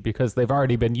empty because they've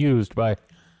already been used by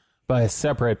a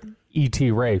separate ET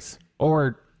race.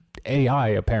 Or AI,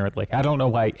 apparently. I don't know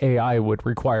why AI would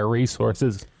require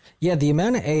resources. Yeah, the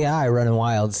amount of AI running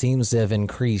wild seems to have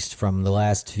increased from the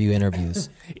last few interviews.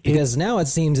 Because now it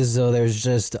seems as though there's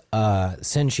just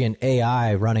sentient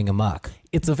AI running amok.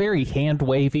 It's a very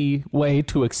hand-wavy way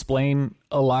to explain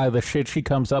a lot of the shit she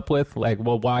comes up with. Like,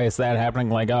 well, why is that happening?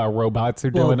 Like, robots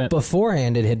are doing it.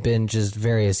 Beforehand, it had been just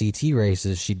various ET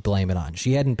races she'd blame it on.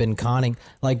 She hadn't been conning.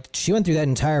 Like, she went through that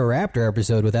entire Raptor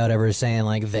episode without ever saying,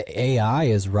 like, the AI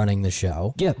is running the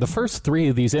show. Yeah, the first three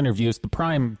of these interviews, the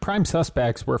prime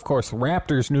suspects were, of course,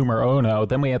 Raptors numero uno.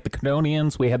 Then we had the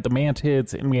Canonians, we had the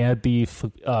Mantids, and we had the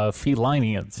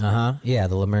Felinians. Yeah,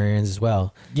 the Lemurians as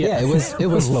well. Yeah, it was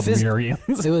Lemurians.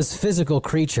 It was physical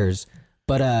creatures,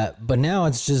 but now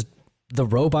it's just the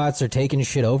robots are taking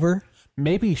shit over.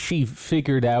 Maybe she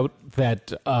figured out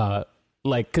that,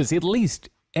 because at least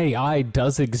AI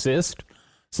does exist.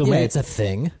 So yeah, it's a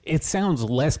thing. It sounds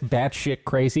less batshit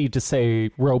crazy to say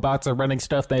robots are running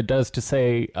stuff than it does to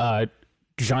say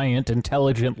giant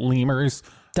intelligent lemurs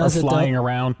are flying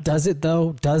around. Does it,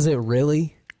 though? Does it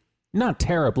really? Not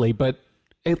terribly, but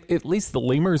at least the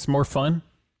lemur's more fun.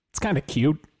 It's kind of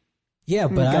cute. Yeah,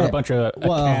 but got a bunch of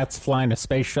cats flying a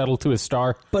space shuttle to a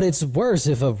star. But it's worse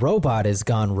if a robot has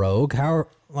gone rogue. How,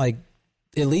 at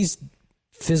least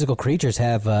physical creatures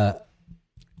have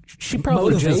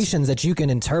motivations that you can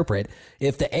interpret.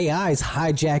 If the AI's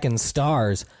hijacking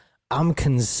stars, I'm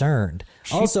concerned.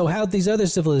 Also, how'd these other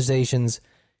civilizations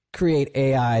create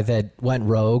AI that went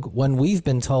rogue when we've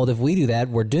been told if we do that,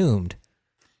 we're doomed?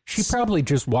 She probably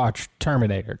just watched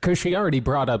Terminator, because she already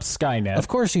brought up Skynet. Of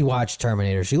course she watched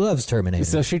Terminator. She loves Terminator.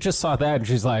 So she just saw that, and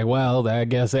she's like, well, I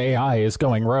guess AI is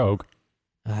going rogue.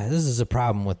 This is a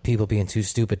problem with people being too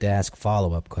stupid to ask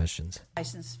follow-up questions.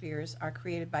 Dyson spheres are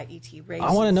created by ET races.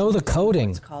 I want to know the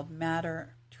coding. It's called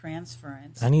matter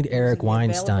transference. I need Eric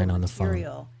Weinstein on the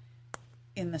phone.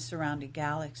 In the surrounding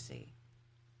galaxy.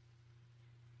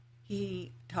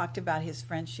 He talked about his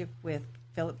friendship with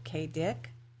Philip K.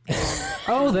 Dick.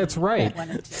 Oh, that's right.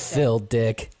 Phil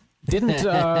Dick. Didn't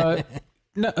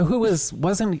no,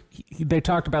 wasn't they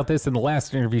talked about this in the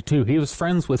last interview too. He was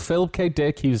friends with Philip K.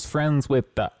 Dick. He was friends with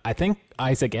I think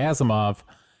Isaac Asimov,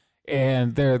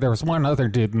 and there was one other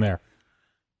dude in there.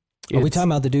 Are we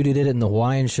talking about the dude who did it in the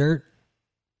Hawaiian shirt?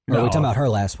 Or are we talking about her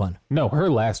last one? No, her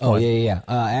last one. Oh, yeah.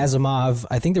 Asimov.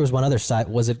 I think there was one other site.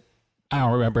 Was it? I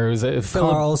don't remember. Was it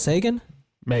Carl Sagan?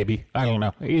 Maybe. I don't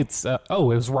know. It's it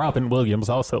was Robin Williams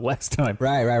also last time.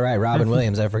 Right. Robin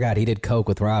Williams. I forgot. He did coke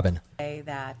with Robin.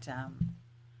 That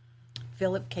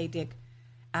Philip K. Dick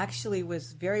actually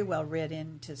was very well read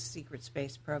into the secret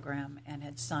space program and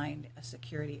had signed a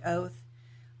security oath,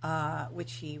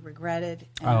 which he regretted.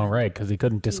 Oh, right, because he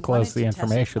couldn't disclose the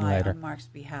information later. On Mark's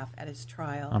behalf at his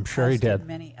trial. I'm sure he did.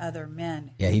 Many other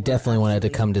men. Yeah, he definitely wanted to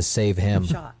come to save him.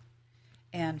 Shot.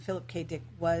 And Philip K. Dick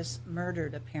was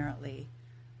murdered, apparently.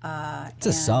 It's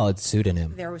a solid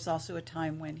pseudonym. There was also a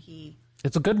time when he...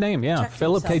 It's a good name, yeah.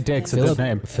 Philip K. Dick's a good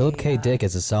name. Philip K. Dick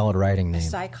is a solid writing name.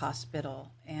 Psych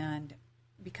hospital, and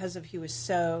because he was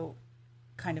so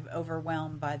kind of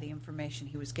overwhelmed by the information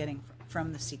he was getting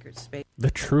from the secret space. The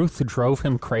truth drove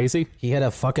him crazy? He had a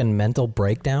fucking mental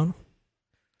breakdown?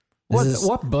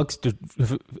 What books did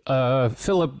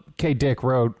Philip K. Dick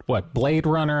wrote? What, Blade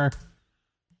Runner?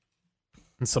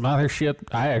 And some other shit?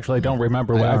 I actually don't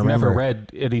remember. I've never read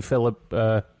any Philip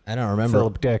I don't remember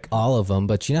Philip Dick. All of them,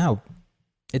 but you know how...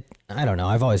 I don't know.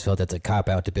 I've always felt that's a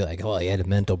cop-out to be like, oh, he had a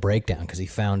mental breakdown because he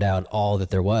found out all that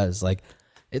there was. Like,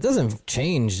 it doesn't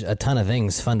change a ton of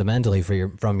things fundamentally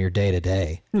from your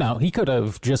day-to-day. No, he could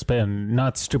have just been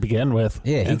nuts to begin with.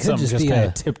 Yeah, he could just kind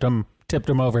of tipped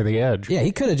him over the edge. Yeah,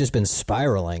 he could have just been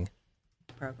spiraling.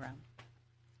 Program.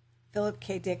 Philip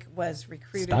K. Dick was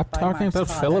recruited Stop by talking Mark's about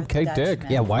father, Philip K. Dick.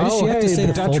 Yeah, why does she have to say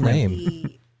the full name?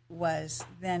 He was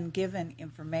then given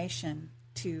information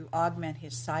to augment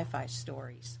his sci-fi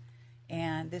stories,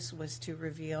 and this was to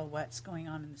reveal what's going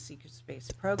on in the secret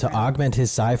space program. To augment his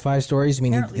sci-fi stories? You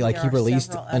mean he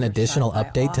released an additional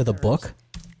update to the book?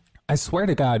 I swear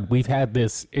to God, we've had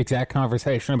this exact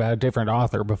conversation about a different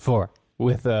author before,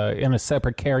 with in a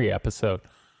separate Carrie episode,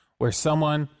 where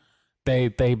someone they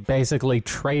basically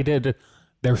traded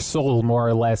their soul more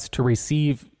or less to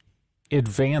receive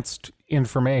advanced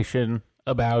information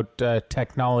about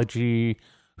technology.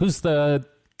 Who's the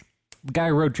guy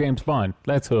who wrote James Bond?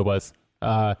 That's who it was.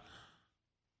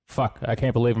 Fuck, I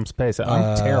can't believe I'm spacing.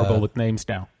 I'm terrible with names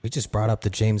now. We just brought up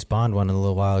the James Bond one a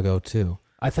little while ago, too.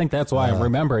 I think that's why I'm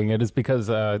remembering it, is because...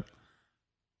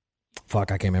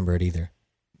 fuck, I can't remember it either.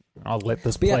 I'll let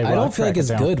this play. I don't feel like it's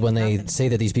good when they say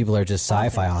that these people are just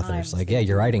sci-fi authors. Like, yeah,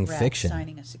 you're writing fiction.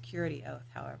 Signing a security oath,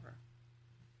 however.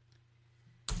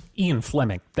 Ian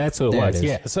Fleming, that's who it was.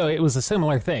 Yeah, so it was a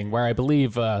similar thing where I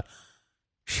believe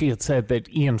she had said that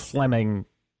Ian Fleming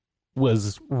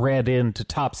was read into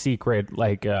top secret,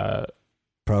 like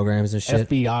programs and shit,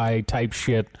 FBI type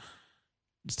shit,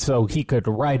 so he could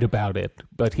write about it,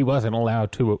 but he wasn't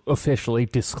allowed to officially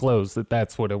disclose that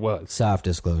that's what it was. Soft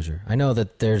disclosure. I know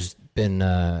that there's been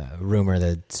a rumor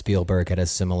that Spielberg had a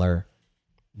similar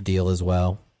deal as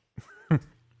well.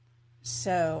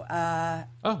 So,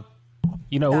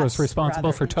 you know who was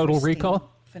responsible for Total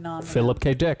Recall? Philip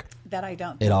K. Dick. That I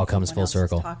don't. It all comes full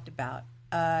circle. Talked about.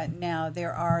 Now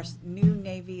there are new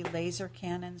Navy laser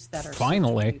cannons that are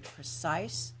finally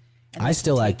precise. I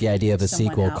still like the idea of a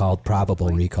sequel called Probable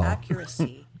Recall.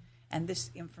 Accuracy, and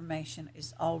this information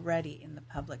is already in the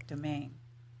public domain.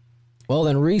 Well,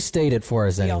 then restate it for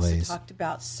us, anyways. We also talked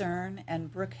about CERN and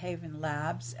Brookhaven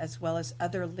Labs, as well as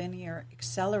other linear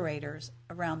accelerators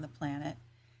around the planet,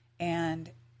 and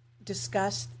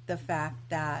discussed the fact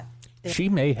that she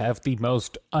may have the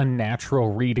most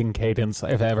unnatural reading cadence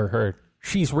I've ever heard.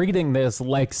 She's reading this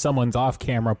like someone's off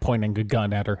camera pointing a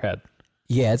gun at her head.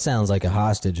 Yeah, it sounds like a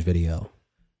hostage video,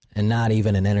 and not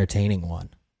even an entertaining one.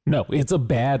 No, it's a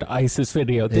bad ISIS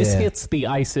video. This hits the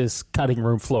ISIS cutting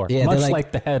room floor, much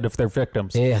like the head of their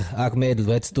victims. Yeah, Ahmed,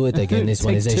 let's do it again. This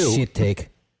one is a shit take.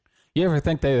 You ever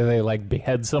think they like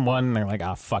behead someone and they're like,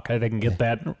 oh, fuck, I didn't get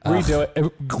that. Redo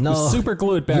it. No. Super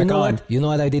glue it back on. What? You know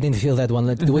what? I didn't feel that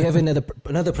one. Do we have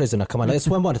another prisoner? Come on, let's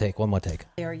one more take.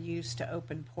 They are used to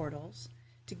open portals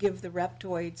to give the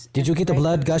reptoids. Did you get the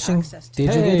blood gushing?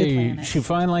 Did you get it? She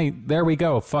finally, there we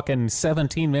go. Fucking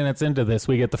 17 minutes into this,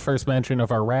 we get the first mention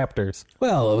of our raptors.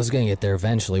 Well, it was going to get there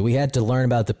eventually. We had to learn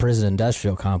about the prison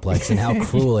industrial complex and how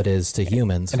cruel it is to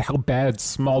humans. And how bad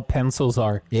small pencils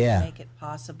are. Yeah. Make it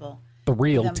possible. The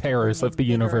real terrors of the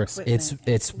universe.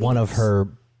 It's one of her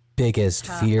biggest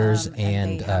fears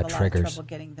and they have triggers. A lot of trouble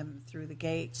getting them through the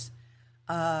gates.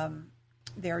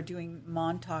 They're doing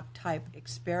Montauk-type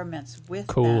experiments with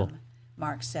them,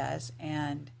 Mark says,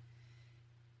 and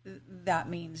that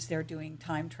means they're doing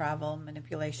time travel,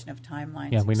 manipulation of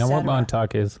timelines, yeah, we know what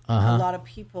Montauk is. A lot of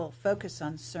people focus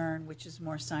on CERN, which is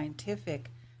more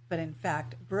scientific, but in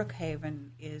fact,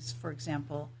 Brookhaven is, for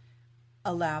example,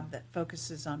 a lab that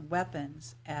focuses on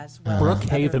weapons as well.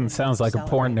 Brookhaven sounds like a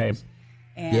porn name.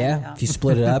 And, if you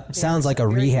split it up, sounds like a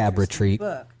rehab retreat.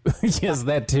 Yes,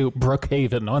 that too.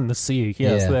 Brookhaven on the sea.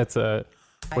 Yes, that's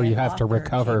where you have to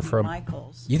recover from.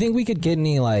 Michaels. You think we could get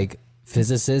any like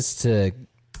physicists to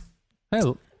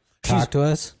talk to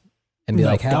us and be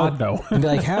like, how? God, no. And be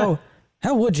like, how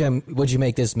would you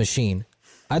make this machine?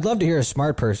 I'd love to hear a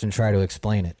smart person try to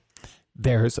explain it.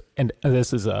 And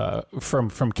this is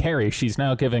from Carrie. She's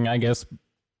now giving, I guess,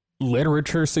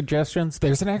 literature suggestions.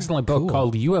 There's an excellent book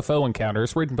called UFO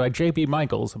Encounters written by J.B.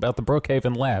 Michaels about the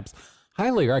Brookhaven Labs.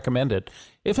 Highly recommended.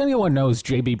 If anyone knows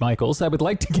J.B. Michaels, I would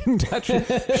like to get in touch.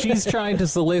 She's trying to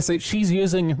solicit. She's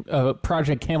using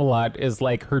Project Camelot as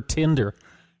like her Tinder.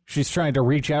 She's trying to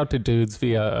reach out to dudes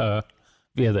via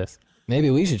this.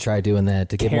 Maybe we should try doing that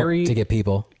to get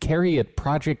people. Carrie at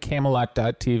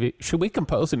projectcamelot.tv. Should we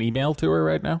compose an email to her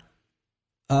right now?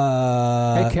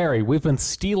 Hey, Carrie, we've been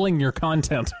stealing your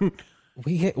content.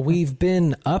 We've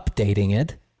been updating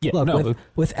it. Yeah, look,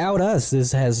 without us,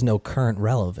 this has no current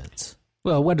relevance.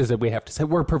 Well, what is it we have to say?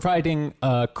 We're providing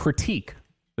critique.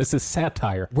 This is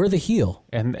satire. We're the heel.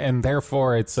 And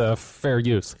therefore, it's fair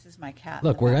use. This is my cat.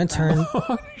 Look, we're going to turn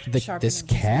this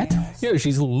cat? Yeah,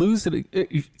 she's losing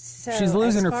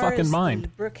her fucking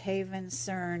mind. The Brookhaven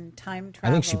CERN time travel.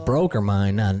 I think she broke her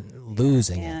mind on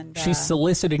losing it. She's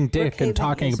soliciting Dick and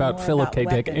talking about Philip K.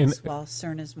 Dick. While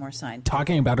CERN is more scientific.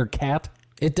 Talking about her cat?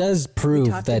 It does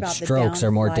prove that strokes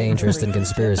are more dangerous than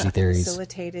conspiracy theories.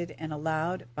 Facilitated and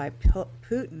allowed by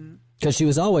Putin. Because she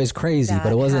was always crazy,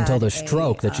 but it wasn't until the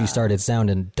stroke that she started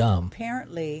sounding dumb.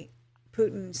 Apparently,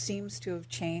 Putin seems to have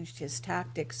changed his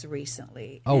tactics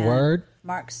recently. Oh, word?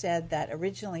 Mark said that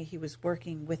originally he was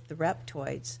working with the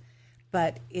Reptoids,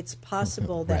 but it's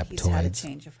possible that he's had a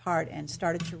change of heart and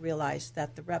started to realize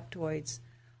that the Reptoids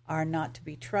are not to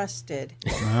be trusted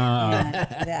and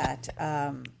that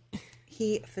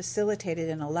he facilitated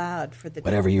and allowed for the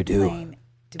whatever you do, plane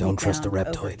to don't be trust the down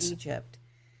Reptoids. over Egypt.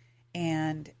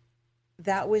 And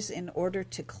that was in order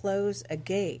to close a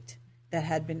gate that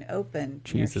had been opened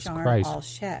near Sharm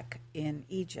el-Sheikh in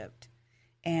Egypt.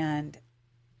 And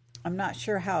I'm not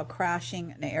sure how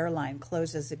crashing an airline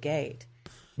closes a gate.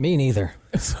 Me neither.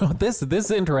 So this is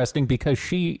interesting because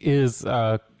she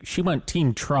went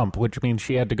Team Trump, which means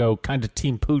she had to go kind of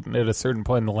Team Putin at a certain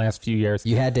point in the last few years.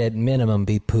 You had to, at minimum,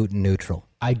 be Putin neutral.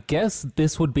 I guess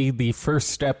this would be the first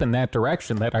step in that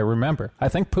direction that I remember. I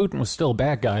think Putin was still a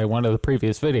bad guy in one of the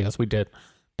previous videos we did.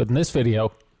 But in this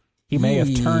video, he may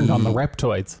have turned on the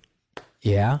Reptoids.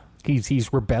 Yeah?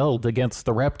 He's rebelled against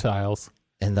the reptiles.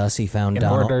 And thus he found in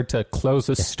order to close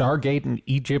a Stargate in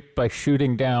Egypt by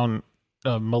shooting down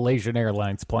a Malaysian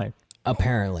Airlines plane.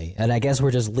 Apparently. And I guess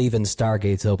we're just leaving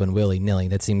Stargates open willy-nilly.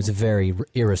 That seems very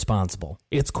irresponsible.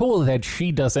 It's cool that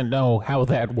she doesn't know how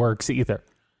that works either.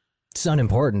 It's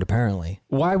unimportant, apparently.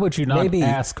 Why would you not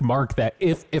ask Mark that?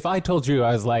 If I told you,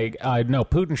 I was like, no,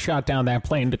 Putin shot down that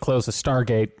plane to close a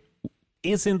Stargate,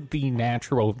 isn't the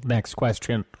natural next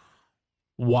question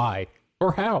why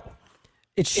or how?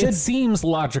 It seems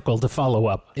logical to follow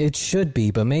up. It should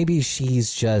be, but maybe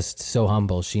she's just so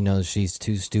humble she knows she's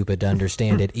too stupid to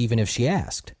understand it, even if she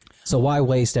asked. So why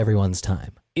waste everyone's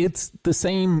time? It's the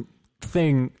same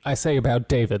thing I say about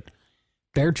David.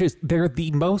 They're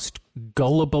the most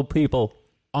gullible people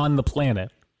on the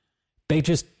planet. They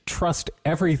just trust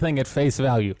everything at face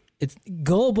value. It's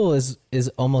gullible is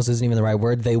almost isn't even the right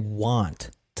word. They want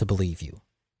to believe you.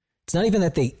 It's not even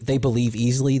that they believe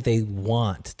easily. They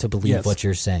want to believe what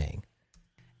you're saying.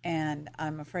 And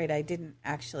I'm afraid I didn't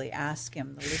actually ask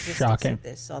him the logistics of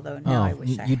this, although now I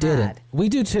wish I had. You didn't. We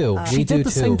do too. She did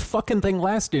the same fucking thing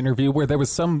last interview where there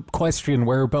was some question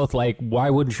where we're both like,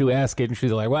 why wouldn't you ask it? And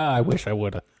she's like, well, I wish I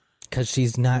would have. Because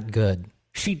she's not good.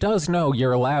 She does know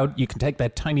you're allowed. You can take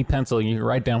that tiny pencil and you can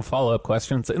write down follow-up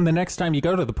questions. And the next time you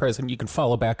go to the prison, you can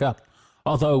follow back up.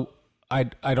 Although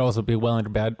I'd also be willing to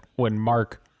bet when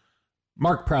Mark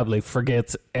probably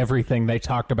forgets everything they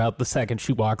talked about the second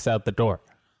she walks out the door.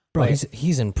 Bro,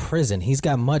 he's in prison. He's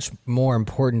got much more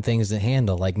important things to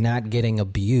handle, like not getting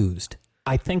abused.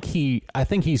 I think he's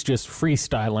just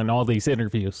freestyling all these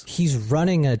interviews. He's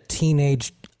running a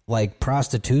teenage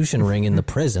prostitution ring in the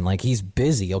prison. Like, he's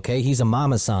busy, okay? He's a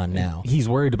mama-san now. He's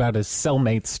worried about his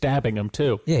cellmates stabbing him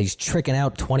too. Yeah, he's tricking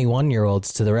out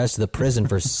 21-year-olds to the rest of the prison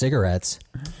for cigarettes.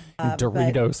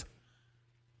 Doritos.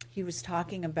 he was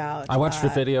talking about. I watched a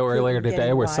video earlier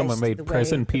today where someone made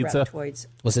prison pizza.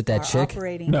 Was it that chick?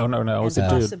 No. It was a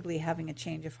dude. Possibly having a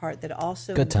change of heart that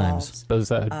also good times. Those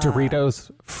Doritos,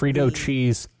 Frito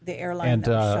cheese, the airline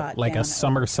and like a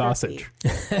summer sausage.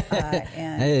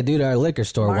 Hey, dude, our liquor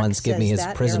store Mark once gave me his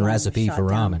prison recipe for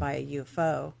ramen. By a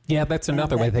UFO. Yeah, that's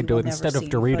another way they do it. Instead of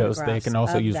Doritos, they can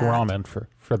also use ramen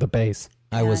for the base.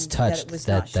 I was touched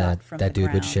that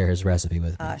dude would share his recipe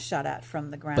with me. Shot at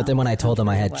from the ground. But then when I told him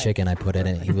I had chicken, I put it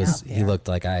in. He looked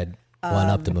like I had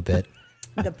one-upped him a bit.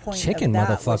 The point chicken, of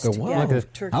that motherfucker!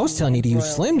 What? I was telling you to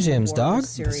use Slim Jims, dog.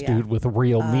 This dude with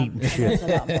real meat and shit. There's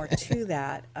a lot more to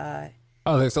that.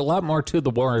 There's a lot more to the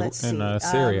war in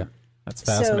Syria. That's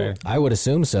fascinating. I would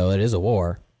assume so. It is a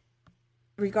war.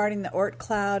 Regarding the Oort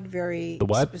cloud, very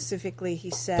specifically,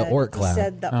 he said the Oort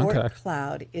cloud. Oort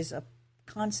cloud is a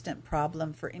constant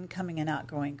problem for incoming and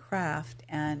outgoing craft,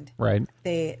 and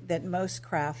that most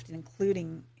craft,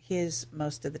 including his,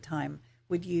 most of the time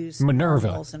would use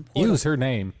Minerva. Use her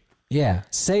name. Yeah,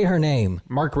 say her name.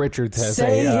 Mark Richards has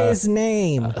his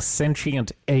name. A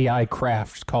sentient AI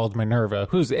craft called Minerva.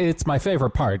 It's my favorite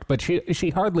part, but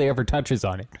she hardly ever touches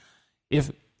on it.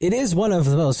 It is one of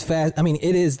the most fast. I mean,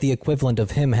 it is the equivalent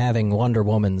of him having Wonder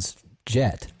Woman's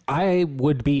jet. I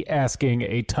would be asking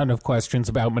a ton of questions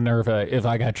about Minerva if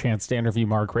I got a chance to interview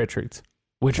Mark Richards,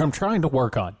 which I'm trying to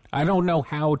work on. I don't know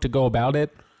how to go about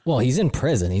it. Well, he's in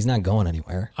prison. He's not going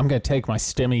anywhere. I'm going to take my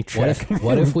STEMI check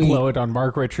what if we blow it on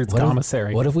Mark Richards'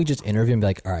 commissary. What if we just interview him and be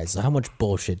like, all right, so how much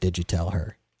bullshit did you tell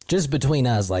her? Just between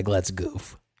us, like, let's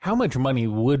goof. How much money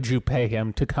would you pay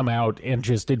him to come out and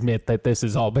just admit that this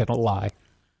has all been a lie?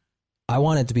 I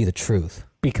want it to be the truth.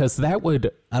 Because that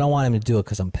would... I don't want him to do it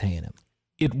because I'm paying him.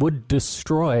 It would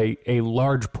destroy a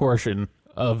large portion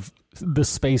of the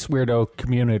Space Weirdo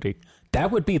community.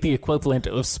 That would be the equivalent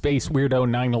of Space Weirdo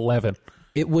 9/11.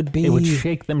 It would be. It would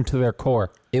shake them to their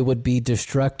core. It would be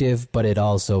destructive, but it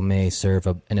also may serve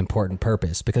an important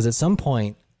purpose. Because at some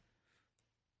point,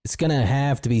 it's going to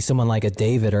have to be someone like a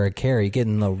David or a Carrie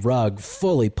getting the rug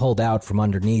fully pulled out from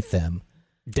underneath them.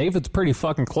 David's pretty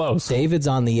fucking close. David's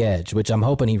on the edge, which I'm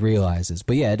hoping he realizes.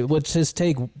 But yeah, it would just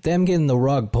take them getting the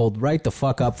rug pulled right the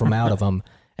fuck up from out of them,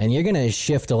 and you're going to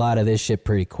shift a lot of this shit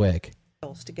pretty quick.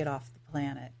 To get off the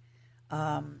planet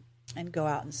and go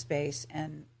out in space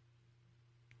and,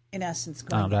 in essence,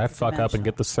 go I fuck up and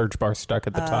get the search bar stuck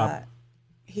at the top.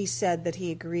 He said that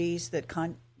he agrees that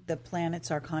the planets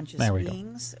are conscious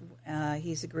beings.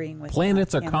 He's agreeing with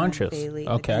planets are Cameron conscious. Bailey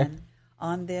okay.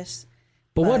 On this.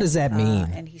 But what does that mean?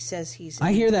 And he says he's.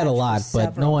 I hear that a lot,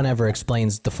 but no one ever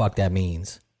explains the fuck that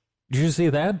means. Did you see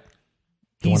that?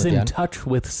 He's in touch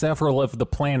with several of the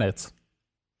planets.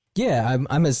 Yeah,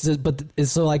 but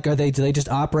so like, do they just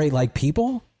operate like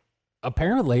people?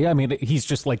 Apparently, I mean, he's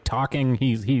just like talking.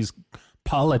 He's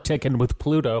politicking with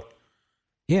Pluto.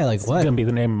 Yeah, like what? It's gonna be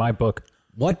the name of my book.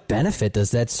 What benefit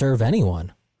does that serve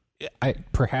anyone?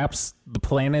 Perhaps the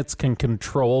planets can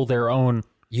control their own.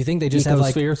 You think they just have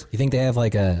like? You think they have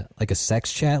like a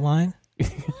sex chat line?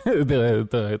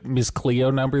 the Miss Cleo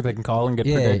number they can call and get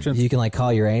predictions. You can like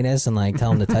call Uranus and like tell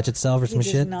them to touch itself or some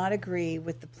shit. He does not agree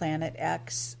with the Planet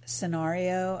X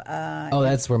scenario.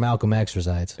 That's where Malcolm X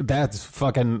resides. That's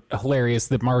fucking hilarious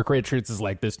that Mark Richards is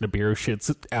like, this Nibiru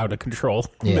shit's out of control.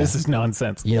 Yeah. This is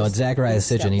nonsense. You know, Zachariah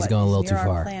Sitchin, he's going a little too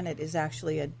far. Our planet is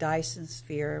actually a Dyson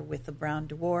sphere with a brown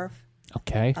dwarf.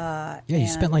 Okay. You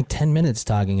spent like 10 minutes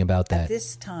talking about that. At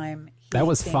this time, that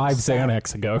was 5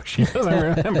 Xanax ago. She doesn't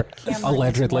remember.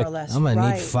 Allegedly. I'm going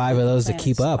to need 5 of those to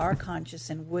keep up. Are conscious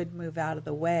and would move out of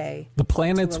the way. The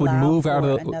planets would move out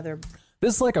of the...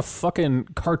 This is like a fucking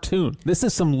cartoon. This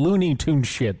is some Looney Tune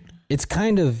shit. It's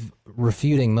kind of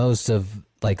refuting most of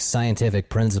like scientific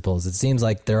principles. It seems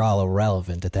like they're all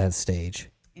irrelevant at that stage.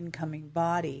 Incoming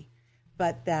body.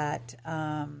 But that...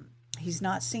 he's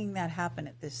not seeing that happen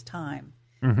at this time.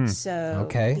 Mm-hmm. So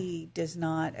he does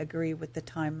not agree with the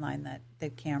timeline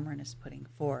that Cameron is putting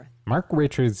forth. Mark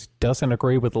Richards doesn't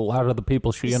agree with a lot of the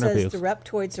people she interviews. Says the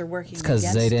Reptoids are working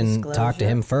because they didn't talk to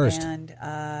him first. And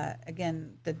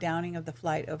again, the downing of the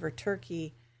flight over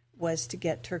Turkey was to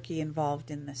get Turkey involved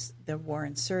in the war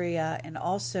in Syria, and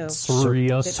also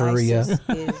Syria ISIS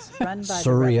is run by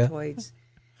the Reptoids.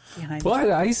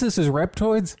 What? ISIS is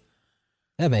Reptoids?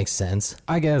 That makes sense.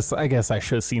 I guess I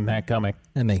should have seen that coming.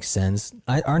 That makes sense.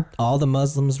 Aren't all the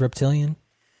Muslims reptilian?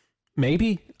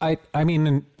 Maybe. I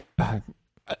mean,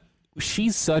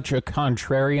 she's such a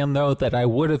contrarian, though, that I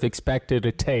would have expected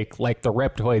a take like the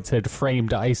Reptoids had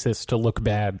framed ISIS to look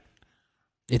bad.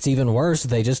 It's even worse.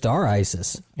 They just are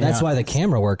ISIS. That's why the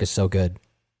camera work is so good.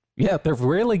 Yeah, they're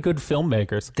really good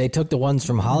filmmakers. They took the ones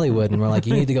from Hollywood and were like,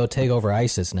 you need to go take over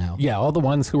ISIS now. Yeah, all the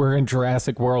ones who were in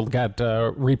Jurassic World got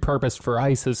repurposed for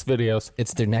ISIS videos.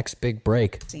 It's their next big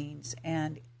break. Scenes,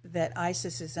 and that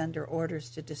ISIS is under orders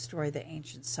to destroy the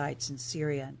ancient sites in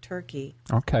Syria and Turkey.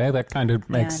 Okay, that kind of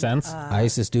makes sense.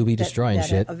 ISIS do be destroying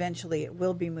shit. Eventually it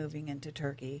will be moving into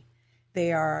Turkey.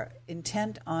 They are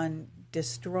intent on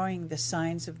destroying the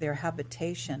signs of their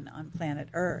habitation on planet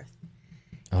Earth.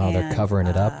 Oh, they're covering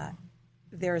it up.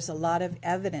 There's a lot of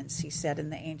evidence, he said, in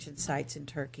the ancient sites in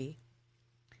Turkey,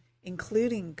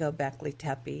 including Göbekli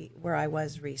Tepe, where I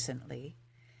was recently,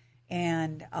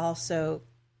 and also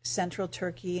central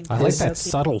Turkey. And I like that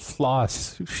subtle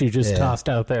floss she just tossed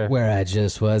out there. Where I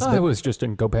just was. I was just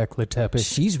in Göbekli Tepe.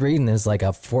 She's reading this like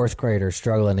a fourth grader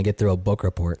struggling to get through a book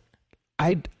report.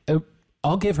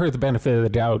 I'll give her the benefit of the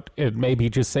doubt and maybe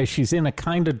just say she's in a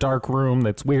kind of dark room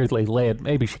that's weirdly lit.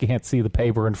 Maybe she can't see the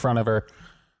paper in front of her.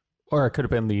 Or it could have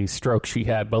been the stroke she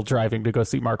had while driving to go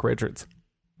see Mark Richards.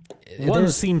 One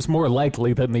seems more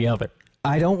likely than the other.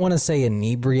 I don't want to say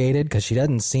inebriated because she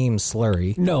doesn't seem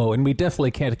slurry. No, and we definitely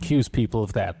can't accuse people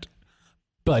of that.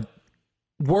 But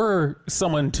were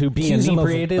someone to be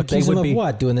inebriated, they would be... of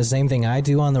what? Doing the same thing I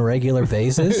do on the regular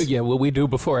basis? Yeah, what we do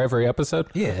before every episode?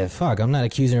 Yeah, fuck, I'm not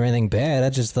accusing her of anything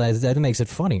bad. That makes it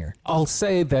funnier. I'll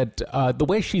say that the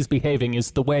way she's behaving is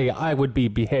the way I would be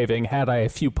behaving had I a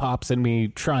few pops in me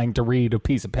trying to read a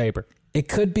piece of paper. It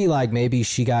could be like maybe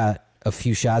she got a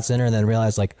few shots in her and then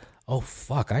realized like, oh,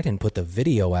 fuck, I didn't put the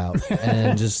video out.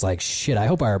 And just like, shit, I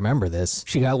hope I remember this.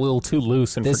 She got a little too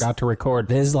loose and forgot to record.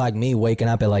 This is like me waking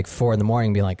up at like 4 a.m.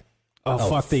 and being like, oh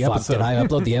fuck the episode. Did I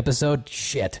upload the episode?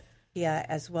 Shit. Yeah,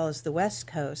 as well as the West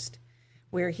Coast,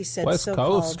 where he said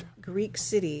so-called Greek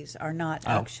cities are not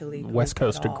actually Greek West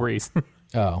Coast at all. of Greece.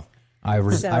 Oh. I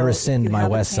rescind my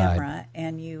west side.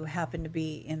 And you happen to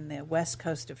be in the west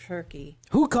coast of Turkey.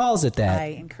 Who calls it that? I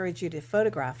encourage you to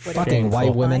photograph what fucking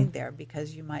white women find there,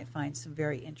 because you might find some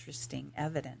very interesting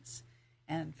evidence.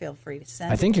 And feel free to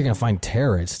send. I think you're going to find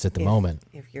terrorists at the moment.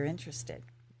 If you're interested.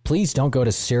 Please don't go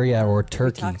to Syria or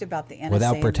Turkey. We talked about the NSA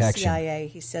without protection. And the CIA.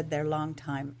 He said they're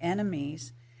longtime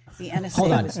enemies. The NSA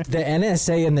Hold on. The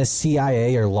NSA and the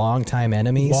CIA are longtime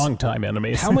enemies? Longtime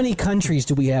enemies. How many countries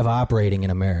do we have operating in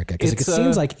America? Because it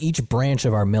seems like each branch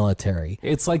of our military.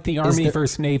 It's like the Army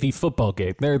versus Navy football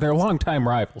game. They're longtime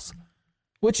rivals.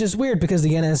 Which is weird because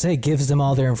the NSA gives them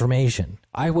all their information.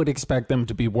 I would expect them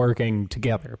to be working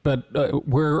together. But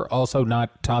we're also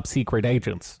not top secret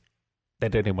agents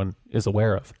that anyone is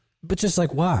aware of. But just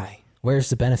like, why? Where's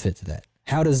the benefit to that?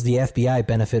 How does the FBI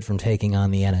benefit from taking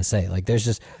on the NSA? Like,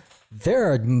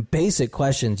 there are basic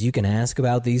questions you can ask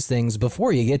about these things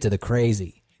before you get to the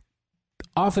crazy.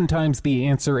 Oftentimes the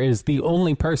answer is the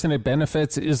only person it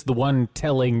benefits is the one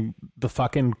telling the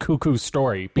fucking cuckoo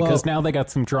story, because now they got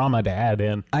some drama to add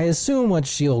in. I assume what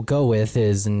she'll go with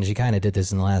is, and she kind of did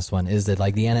this in the last one, is that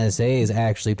like the NSA is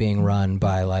actually being run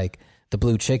by like the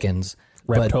blue chickens.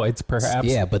 Reptoids, perhaps.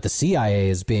 Yeah, but the CIA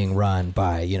is being run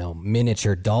by,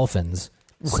 miniature dolphins.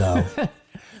 So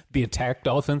the attack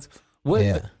dolphins? What?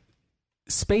 Yeah.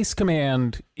 Space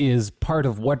Command is part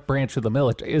of what branch of the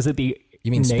military? Is it the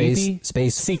You mean Navy?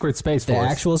 space Secret Space the Force?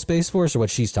 The actual Space Force, or what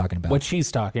she's talking about? What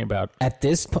she's talking about. At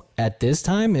this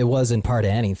time, it wasn't part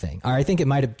of anything. Or I think it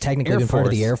might have technically been part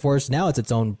of the Air Force. Now it's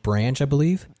its own branch, I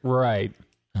believe. Right.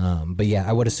 But yeah,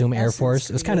 I would assume Air Force.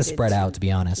 It was kind of spread out, to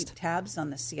be honest. Keep tabs on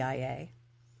the CIA.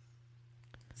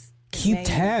 Keep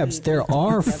tabs. There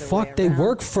are. Fuck, they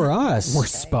work for us. We're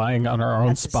spying on our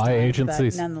own spy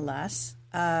agencies. But nonetheless,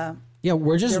 yeah,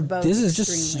 we're just. This is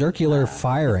just circular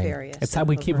firing. It's how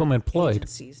we keep them employed.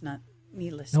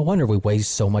 No wonder we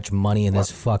waste so much money in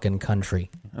this fucking country.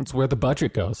 That's where the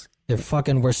budget goes.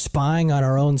 We're spying on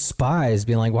our own spies,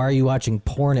 being like, "Why are you watching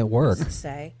porn at work?"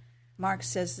 Mark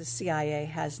says the CIA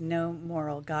has no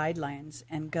moral guidelines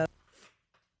and go.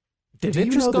 Did it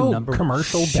just go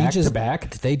commercial back to back?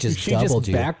 They just doubled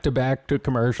you. Back to back to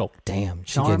commercial. Damn,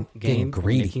 she's getting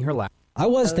greedy. I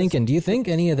was thinking, do you think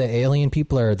any of the alien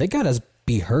people they got us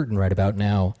be hurting right about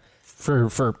now?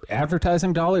 For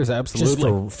advertising dollars,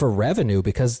 absolutely. Just for revenue,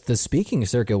 because the speaking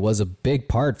circuit was a big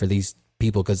part for these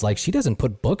people, because like she doesn't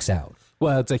put books out.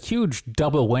 Well, it's a huge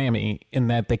double whammy in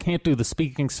that they can't do the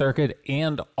speaking circuit,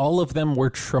 and all of them were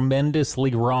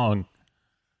tremendously wrong.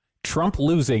 Trump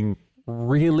losing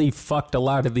really fucked a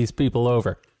lot of these people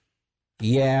over.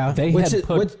 Yeah,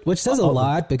 which says a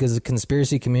lot, because the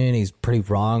conspiracy community is pretty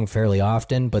wrong fairly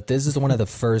often, but this is one of the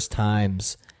first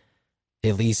times,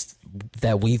 at least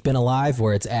that we've been alive,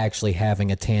 where it's actually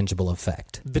having a tangible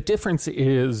effect. The difference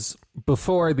is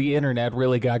before the internet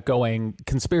really got going,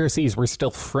 conspiracies were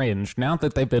still fringe. Now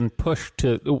that they've been pushed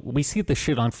to, we see this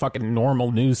shit on fucking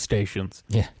normal news stations.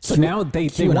 Yeah. So now they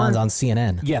weren't on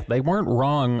CNN. Yeah, they weren't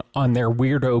wrong on their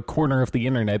weirdo corner of the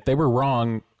internet. They were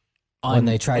wrong on when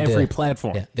they tried every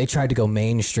platform. Yeah, they tried to go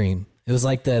mainstream. It was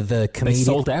like the comedian. They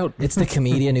sold out. It's the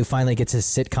comedian who finally gets his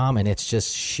sitcom, and it's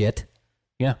just shit.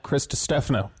 Yeah, Chris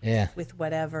Stefano. Yeah. With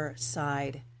whatever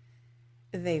side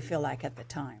they feel like at the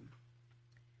time.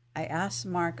 I asked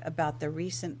Mark about the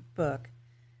recent book,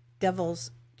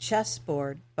 Devil's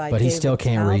Chessboard by David he still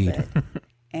can't Talbot, read.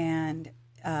 and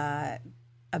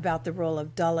about the role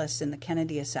of Dulles in the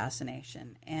Kennedy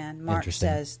assassination. And Mark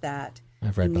says that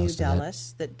he knew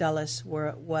Dulles, that Dulles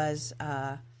was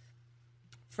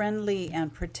friendly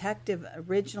and protective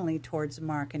originally towards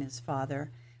Mark and his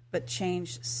father, but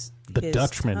changed his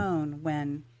Dutchman tone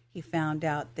when he found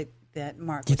out that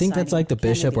Mark. Do you think that's like the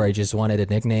Kennedy. Bishop, where he just wanted a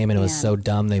nickname and it was so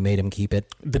dumb they made him keep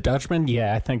it? The Dutchman?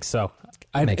 Yeah, I think so.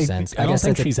 Makes sense. I don't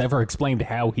think she's ever explained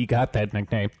how he got that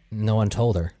nickname. No one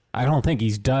told her. I don't think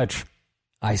he's Dutch.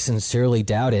 I sincerely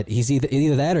doubt it. He's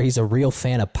either that or he's a real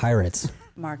fan of pirates.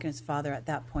 Mark and his father at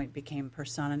that point became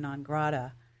persona non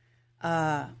grata.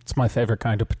 It's my favorite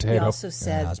kind of potato. He also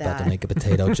said I was that, about to make a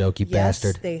potato joke, you yes,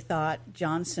 bastard. They thought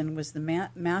Johnson was the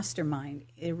mastermind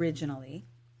originally.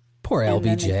 Poor LBJ. And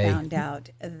then they found out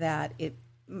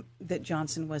that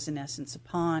Johnson was in essence a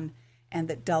pawn, and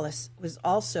that Dulles was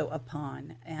also a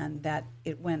pawn, and that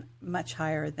it went much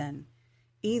higher than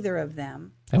either of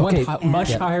them. It went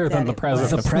much higher than the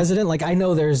president. The president? Like, I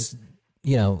know there's,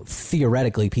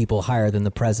 theoretically people higher than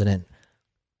the president,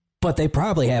 but they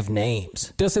probably have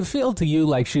names. Does it feel to you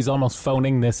like she's almost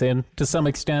phoning this in to some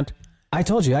extent? I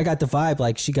told you, I got the vibe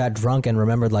like she got drunk and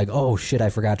remembered like, oh shit, I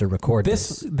forgot to record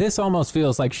this. This almost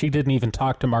feels like she didn't even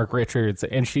talk to Mark Richards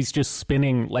and she's just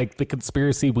spinning like the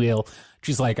conspiracy wheel.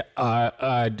 She's like,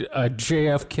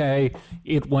 JFK,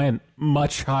 it went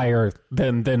much higher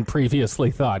than previously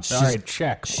thought. All right,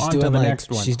 check. On to the next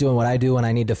one. She's doing what I do when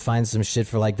I need to find some shit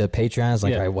for like the Patreons.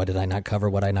 Like, all right, what did I not cover?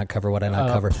 What did I not cover? What did I not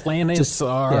cover? Planets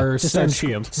are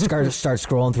sentient. Start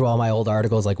scrolling through all my old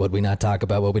articles. Like, what we not talk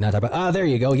about? What we not talk about? There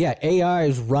you go. Yeah, AI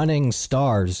is running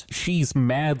stars. She's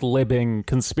mad-libbing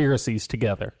conspiracies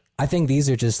together. I think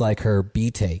these are just like her B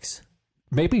takes.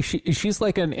 Maybe she's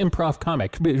like an improv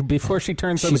comic. Before she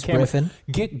turns on the camera,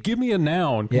 give me a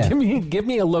noun. Yeah. Give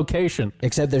me a location.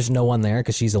 Except there's no one there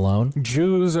because she's alone.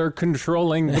 Jews are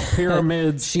controlling the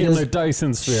pyramids in the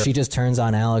Dyson sphere. She just turns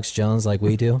on Alex Jones like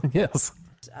we do. Yes.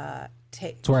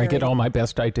 That's where I get all my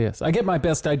best ideas. I get my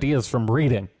best ideas from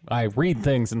reading. I read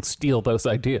things and steal those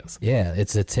ideas. Yeah,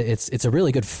 it's a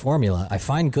really good formula. I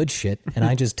find good shit and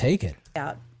I just take it.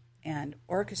 Out and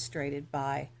orchestrated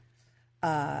by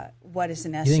what is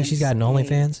in essence. You think she's got an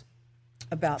OnlyFans?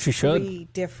 About she three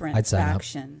different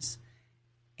factions,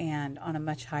 and on a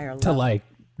much higher level. To like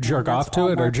jerk off to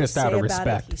it, or just out of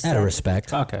respect? Out of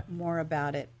respect. Okay. More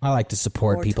about it. I like to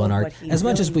support people in art. As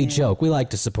much as we joke, we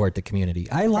like to support the community.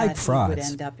 I like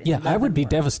frauds. Yeah, I would be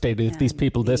devastated if these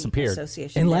people disappeared.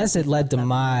 Unless it led to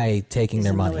my taking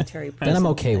their money. Then I'm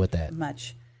okay with that.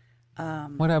 Much.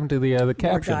 What happened to the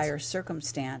captions? More dire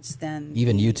circumstance than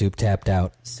even YouTube tapped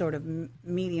out. Sort of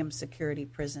medium security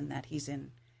prison that he's in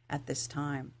at this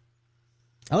time.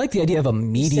 I like the idea of a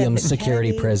medium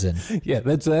security prison. Yeah,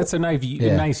 that's a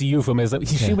nice euphemism.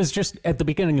 She was just at the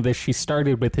beginning of this. She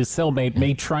started with his cellmate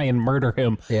may try and murder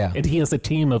him. Yeah, and he has a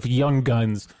team of young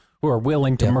guns who are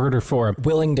willing to murder for him.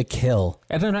 Willing to kill.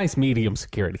 At a nice medium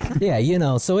security.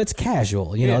 Yeah, so it's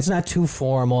casual. You know, it's not too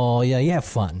formal. Yeah, you have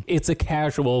fun. It's a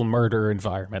casual murder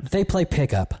environment. They play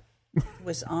pickup.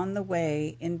 Was on the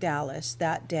way in Dallas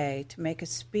that day to make a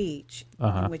speech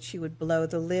in which he would blow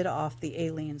the lid off the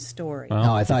alien story.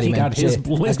 Oh, I thought he meant got his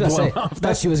lid blown off. I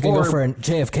thought she was going to go for a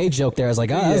JFK joke there. I was like,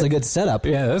 that was a good setup.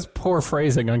 Yeah, that's poor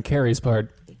phrasing on Carrie's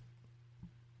part.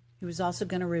 He was also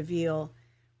going to reveal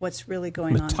what's really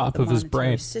going on top with of his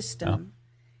brain system,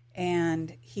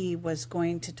 and he was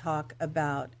going to talk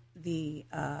about the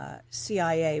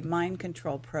CIA mind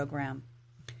control program,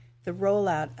 the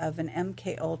rollout of an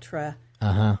MK Ultra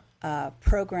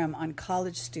program on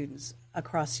college students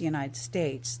across the United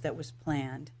States that was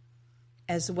planned,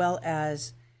 as well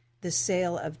as the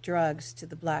sale of drugs to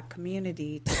the black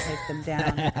community to take them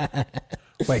down.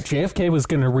 Wait, JFK was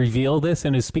going to reveal this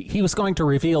in his speech? He was going to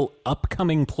reveal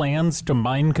upcoming plans to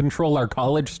mind control our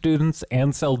college students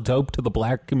and sell dope to the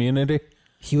black community?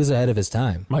 He was ahead of his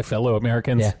time. My fellow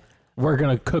Americans, we're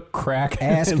going to cook crack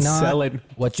Ask and not sell it.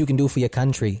 What you can do for your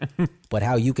country, but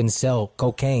how you can sell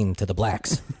cocaine to the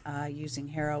blacks. Using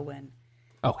heroin.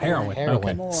 Oh, heroin.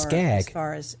 Heroin. More Skag. as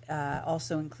far as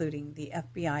also including the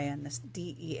FBI and the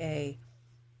DEA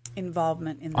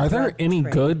involvement in the Are there drug any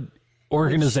trade, good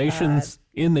organizations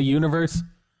in the universe?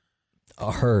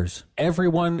 Hers.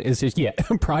 Everyone is just,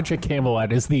 Project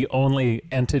Camelot is the only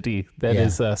entity that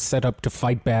is set up to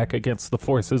fight back against the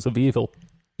forces of evil.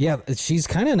 Yeah, she's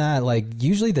kind of not like,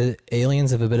 usually the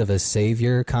aliens have a bit of a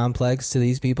savior complex to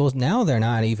these people. Now they're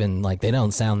not even like, they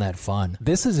don't sound that fun.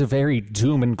 This is a very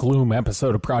doom and gloom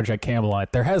episode of Project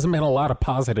Camelot. There hasn't been a lot of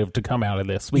positive to come out of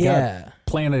this. We got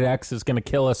Planet X is going to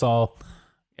kill us all,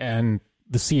 and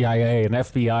the CIA and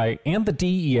FBI and the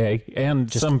DEA and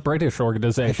just some British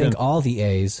organization. I think all the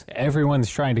A's.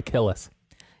 Everyone's trying to kill us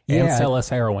and sell us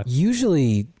heroin.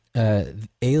 Usually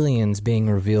aliens being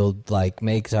revealed like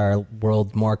makes our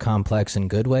world more complex in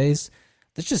good ways.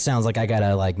 This just sounds like I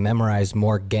gotta like memorize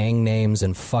more gang names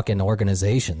and fucking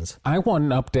organizations. I want an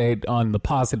update on the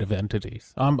positive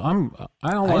entities. I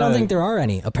don't think there are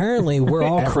any. Apparently we're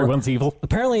all everyone's evil.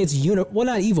 Apparently it's well,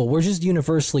 not evil. We're just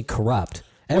universally corrupt.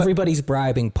 Everybody's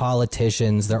bribing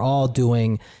politicians. They're all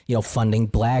doing, funding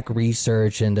black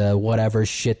research and whatever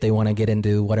shit they want to get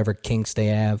into, whatever kinks they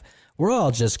have. We're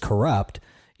all just corrupt.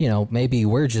 Maybe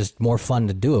we're just more fun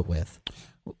to do it with.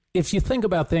 If you think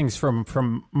about things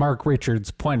from Mark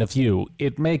Richards' point of view,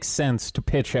 it makes sense to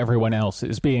pitch everyone else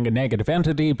as being a negative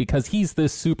entity because he's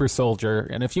this super soldier.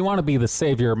 And if you want to be the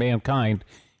savior of mankind,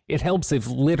 it helps if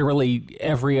literally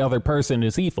every other person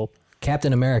is evil.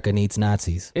 Captain America needs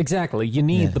Nazis. Exactly. You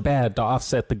need the bad to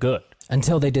offset the good.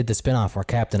 Until they did the spinoff where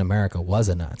Captain America was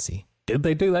a Nazi. Did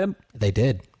they do that? They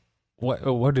did.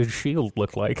 What did S.H.I.E.L.D.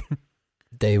 look like?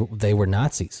 They were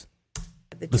Nazis.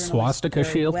 The swastika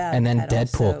shield? And then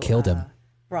Deadpool killed him.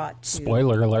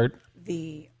 Spoiler alert.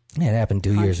 It happened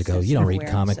 2 years ago. You don't read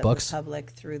comic books.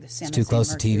 Through the it's too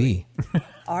close to TV.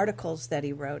 Articles that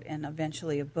he wrote, and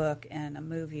eventually a book and a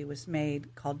movie was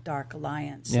made called Dark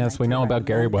Alliance. Yes, we know about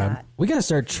Gary Webb. We got to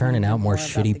start churning out more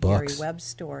shitty books. Gary Webb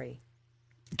story.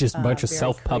 Just a bunch of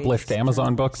self-published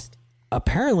Amazon books.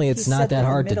 Apparently, it's not that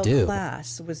hard to do. The middle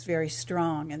class was very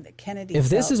strong, and that Kennedy. If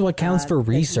this is what counts for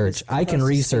research, I can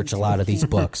research a lot of these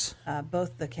books.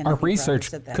 Both the Kennedy Our research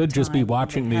could just be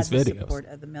watching these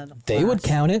videos. They would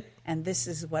count it. And this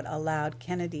is what allowed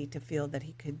Kennedy to feel that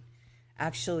he could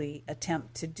actually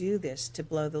attempt to do this, to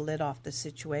blow the lid off the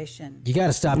situation. You got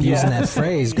to stop using that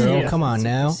phrase, girl. Come on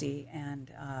now.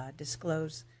 And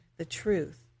disclose the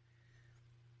truth.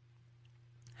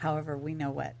 However, we know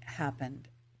what happened.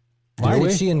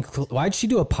 Why'd she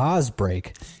do a pause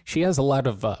break? She has a lot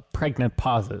of pregnant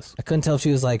pauses. I couldn't tell if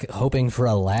she was like hoping for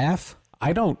a laugh.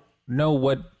 I don't know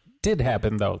what did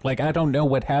happen though. Like I don't know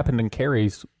what happened in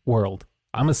Carrie's world.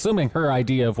 I'm assuming her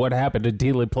idea of what happened at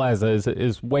Dealey Plaza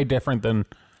is way different than.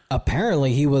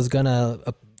 Apparently, he was gonna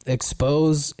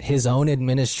expose his own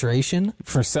administration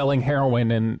for selling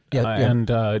heroin and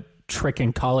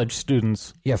tricking college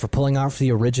students. Yeah, for pulling off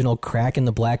the original crack in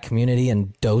the black community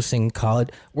and dosing college.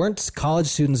 Weren't college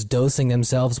students dosing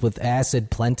themselves with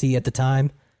acid plenty at the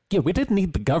time? Yeah, we didn't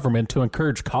need the government to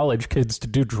encourage college kids to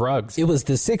do drugs. It was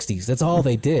the 60s. That's all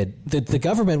they did. The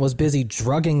government was busy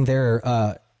drugging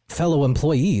their fellow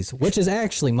employees, which is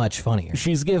actually much funnier.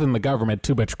 She's given the government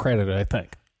too much credit, I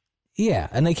think. Yeah,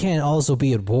 and they can't also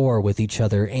be at war with each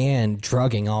other and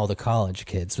drugging all the college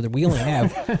kids. We only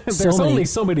have only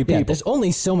so many people. Yeah, there's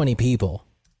only so many people.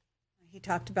 He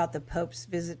talked about the Pope's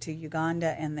visit to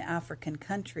Uganda and the African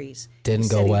countries. Didn't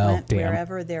go well.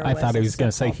 Wherever there I thought he was going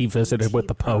to say he visited with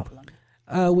the Pope.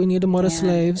 We need more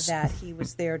slaves. That he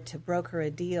was there to broker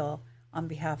a deal on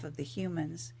behalf of the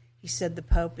humans. He said the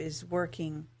Pope is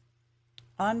working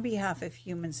on behalf of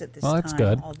humans at this time. Well, that's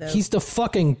good. He's the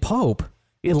fucking Pope.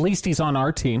 At least he's on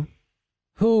our team.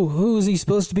 Who's he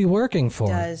supposed to be working for?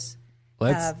 Does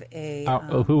have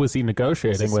a who was he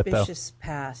negotiating with, though? Suspicious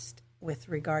past with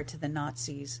regard to the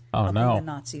Nazis. Oh, no. The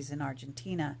Nazis in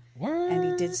Argentina. What? And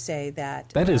he did say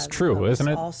that is true, isn't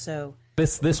it? Also,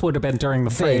 this would have been during the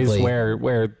phase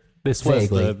where this was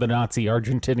the Nazi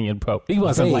Argentinian Pope. He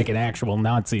wasn't like an actual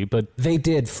Nazi, but they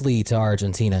did flee to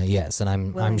Argentina, yes, and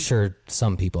I'm sure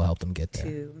some people helped them get there.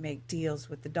 To make deals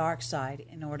with the dark side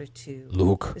in order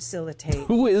to facilitate.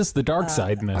 Who is the dark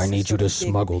side in this? I need you to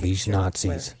smuggle these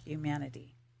Nazis.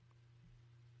 Humanity.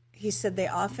 He said they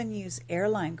often use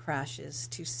airline crashes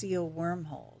to seal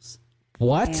wormholes.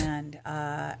 What? And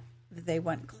they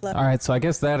went clever. All right, so I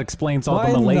guess that explains all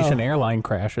the Malaysian airline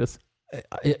crashes.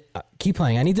 Keep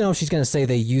playing. I need to know if she's going to say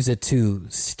they use it to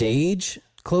stage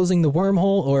closing the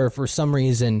wormhole, or if for some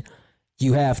reason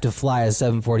you have to fly a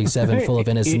 747 full of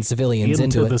innocent civilians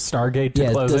into the Stargate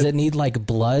to close does it need like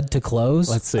blood to close?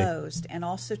 Let's see. Closed, and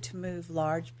also to move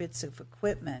large bits of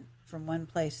equipment from one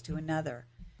place to another.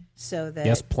 So that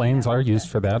yes, planes are used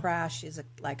for that. Crash is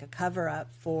like a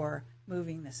cover-up for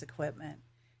moving this equipment.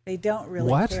 They don't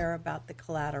really care about the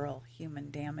collateral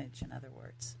human damage, in other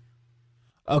words.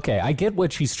 Okay, I get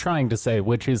what she's trying to say,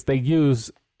 which is they use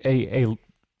a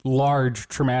large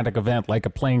traumatic event like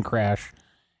a plane crash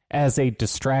as a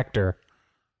distractor,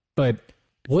 but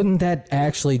wouldn't that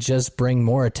actually just bring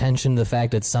more attention to the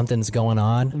fact that something's going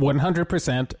on?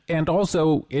 100%, and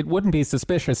also it wouldn't be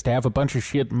suspicious to have a bunch of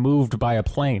shit moved by a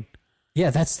plane. Yeah,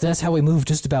 that's how we move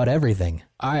just about everything.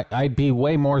 I'd be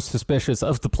way more suspicious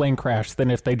of the plane crash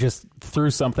than if they just threw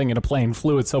something in a plane,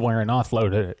 flew it somewhere, and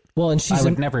offloaded it. Well, and I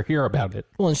would never hear about it.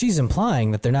 Well, and she's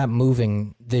implying that they're not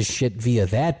moving this shit via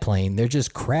that plane. They're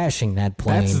just crashing that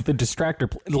plane. That's the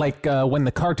distractor. Like when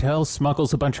the cartel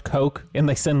smuggles a bunch of coke and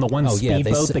they send the one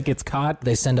speedboat that gets caught.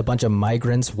 They send a bunch of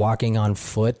migrants walking on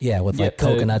foot, with like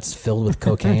coconuts filled with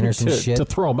cocaine or some shit. To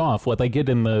throw them off, what they get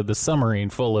in the submarine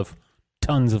full of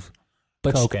tons of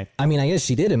cocaine. I guess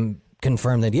she did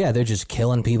confirm that, they're just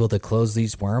killing people to close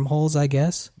these wormholes, I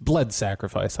guess. Blood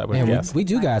sacrifice, I would guess. We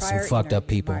do got some fucked up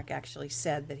people. Mark actually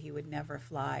said that he would never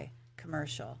fly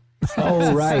commercial.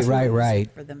 Oh,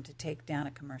 right. For them to take down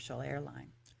a commercial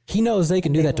airline. He knows they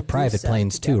can do that to private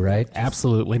planes too, right?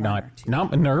 Absolutely not.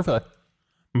 Not Minerva.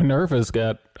 Minerva's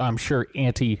got, I'm sure,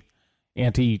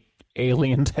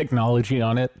 anti-alien technology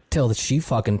on it. Till she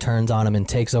fucking turns on him and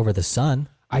takes over the sun.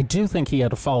 I do think he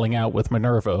had a falling out with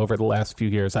Minerva over the last few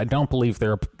years. I don't believe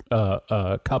they're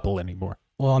a couple anymore.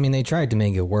 Well, they tried to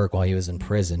make it work while he was in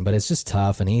prison, but it's just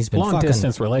tough, and he's been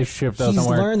long-distance relationship doesn't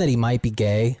work. He's learned that he might be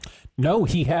gay. No,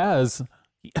 he has.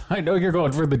 I know you're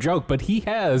going for the joke, but he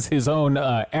has his own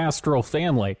astral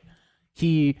family.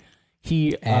 He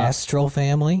astral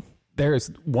family? There's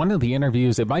one of the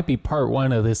interviews, it might be part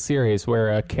one of this series,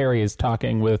 where Carrie is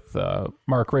talking with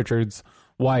Mark Richards'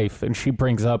 wife, and she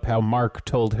brings up how Mark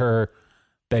told her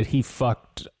that he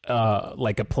fucked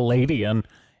like a Palladian,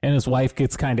 and his wife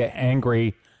gets kind of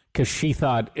angry because she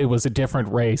thought it was a different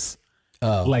race.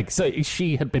 Oh. Like, so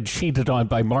she had been cheated on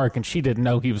by Mark, and she didn't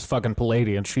know he was fucking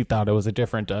Palladian. She thought it was a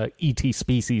different ET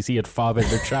species he had fathered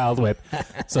their child with.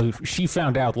 So she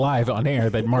found out live on air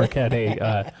that Mark had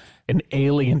an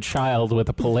alien child with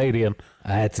a Palladian.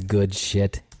 That's good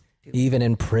shit. Even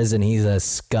in prison, he's a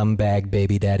scumbag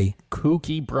baby daddy.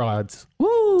 Kooky broads.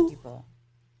 Woo! People.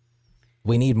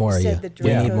 We need more of you.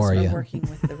 We need more of you. Working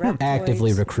with the reptoids.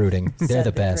 Actively recruiting. They're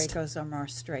the best. Dracos are more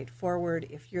straightforward.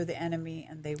 If you're the enemy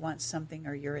and they want something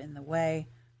or you're in the way,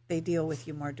 they deal with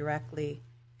you more directly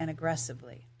and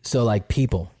aggressively. So like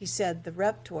people. He said the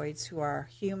reptoids, who are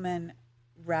human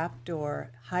raptor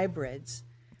hybrids,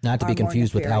 not to be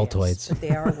confused with Altoids, but they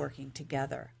are working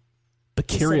together. The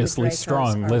curiously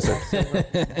strong lizard.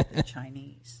 The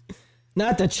Chinese.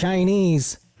 Not the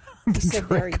Chinese. The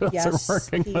Dracos are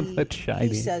working on the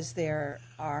Chinese. He says there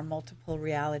are multiple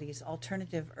realities,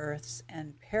 alternative Earths,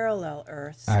 and parallel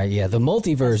Earths. All right, the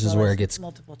multiverse is where it gets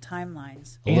multiple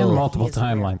timelines. And multiple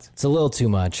timelines. It's a little too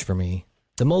much for me.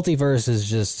 The multiverse is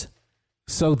just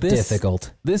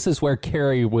difficult. This is where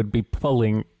Carrie would be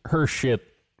pulling her shit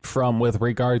from with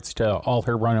regards to all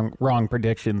her wrong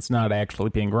predictions not actually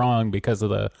being wrong because of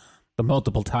the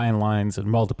multiple timelines and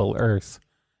multiple Earths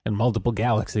and multiple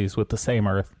galaxies with the same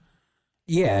Earth.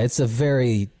 Yeah, it's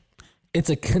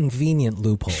a convenient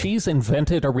loophole. She's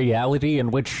invented a reality in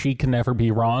which she can never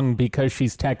be wrong because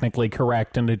she's technically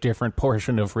correct in a different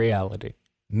portion of reality.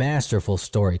 Masterful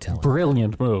storytelling.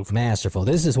 Brilliant move. Masterful.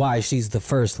 This is why she's the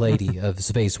first lady of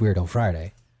Space Weirdo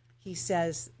Friday. He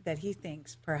says that he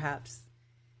thinks perhaps,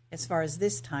 as far as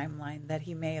this timeline, that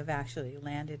he may have actually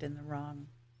landed in the wrong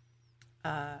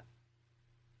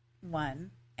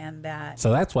one. And that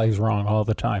so that's why he's wrong all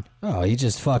the time. Oh, he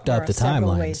just fucked up the timeline. There are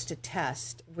several ways to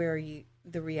test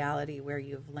the reality where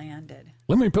you've landed.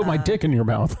 Let me put my dick in your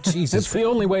mouth. Jesus, it's the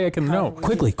only way I can know.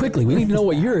 Quickly, we need to know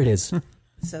what year it is.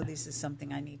 So this is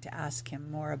something I need to ask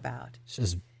him more about. It's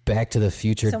just Back to the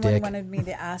Future. Someone dick. wanted me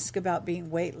to ask about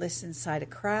being weightless inside a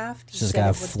craft. Just got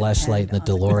a fleshlight in the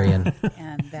DeLorean,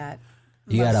 and that.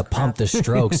 You got to pump the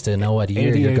strokes to know what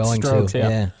year you're going strokes, to.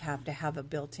 Yeah. You have to have a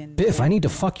built-in... Biff, I need to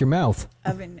fuck your mouth.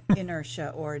 ...of an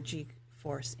inertia or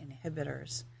G-force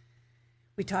inhibitors.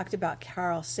 We talked about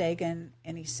Carl Sagan,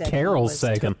 and he said... Carl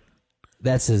Sagan.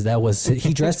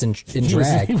 He dressed in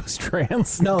drag. He was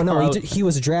trans? No, he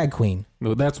was a drag queen.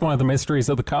 That's one of the mysteries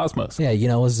of the cosmos. Yeah,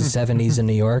 it was the 70s in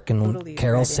New York, and totally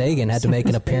Carl Sagan had to make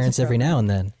an appearance every now and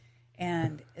then.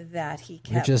 And that he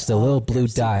kept... You're just a little blue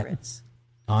dot.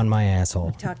 On my asshole.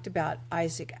 We talked about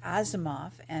Isaac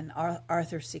Asimov and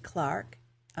Arthur C. Clarke.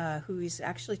 who he's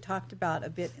actually talked about a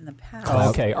bit in the past. Oh,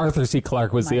 okay. Arthur C.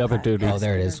 Clarke was the other dude. Oh,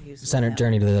 there it is. Senate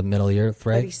Journey to the Middle Earth,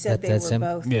 right? But he said they were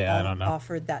both I don't know.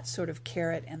 offered that sort of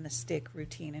carrot and the stick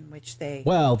routine in which they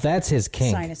that's his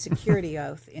kink. sign a security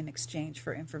oath in exchange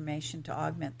for information to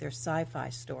augment their sci-fi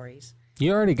stories.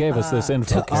 You already gave us this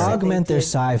info. To augment their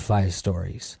sci-fi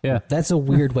stories. Yeah. That's a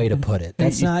weird way to put it.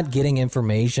 That's not getting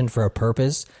information for a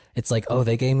purpose. It's like, oh,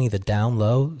 they gave me the down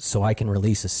low so I can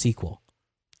release a sequel.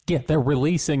 Yeah, they're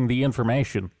releasing the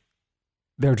information.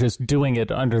 They're just doing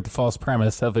it under the false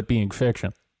premise of it being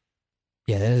fiction.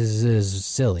 Yeah, this is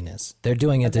silliness. They're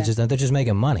doing it they're just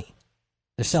making money.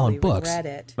 They're selling books. Read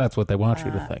it, That's what they want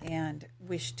you to think. and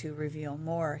wished to reveal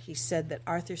more. He said that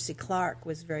Arthur C. Clarke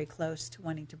was very close to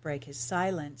wanting to break his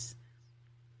silence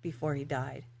before he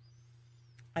died.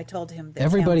 I told him that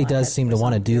Everybody Pamela does seem to was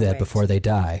want to on do their that way before they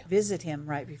die. visit him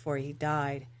right before he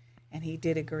died, and he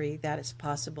did agree that it's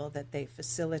possible that they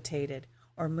facilitated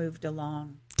or moved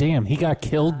along. Damn, he got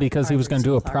killed because he was going to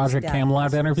do a Project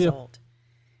Camelot interview?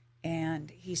 And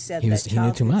he said He that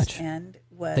knew too much. End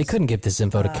was, They couldn't give this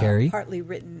info to Carrie. partly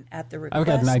written at the request I've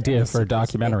got an idea of for a the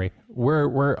documentary.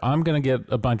 I'm going to get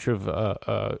a bunch of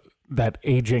that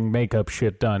aging makeup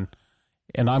shit done,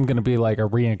 and I'm going to be like a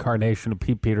reincarnation of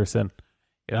Pete Peterson,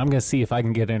 and I'm going to see if I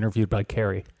can get interviewed by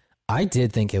Carrie. I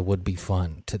did think it would be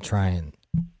fun to try and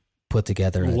put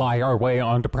together Lie our way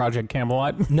onto Project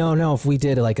Camelot. No, if we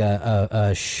did like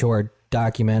a short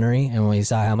documentary and we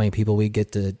saw how many people we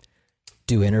get to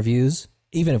do interviews,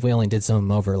 even if we only did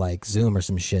some over like Zoom or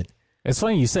some shit. It's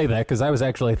funny you say that because I was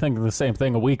actually thinking the same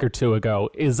thing a week or two ago.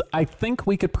 I think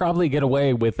we could probably get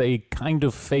away with a kind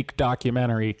of fake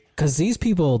documentary. Because these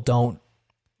people don't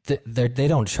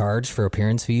charge for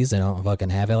appearance fees. They don't fucking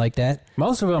have it like that.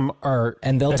 Most of them are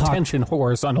they'll attention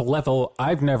whores on a level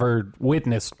I've never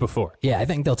witnessed before. Yeah, I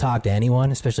think they'll talk to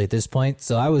anyone, especially at this point.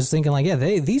 So I was thinking like, yeah,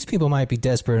 these people might be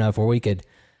desperate enough where we could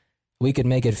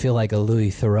make it feel like a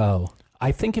Louis Theroux.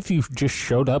 I think if you just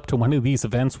showed up to one of these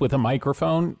events with a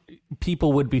microphone,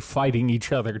 people would be fighting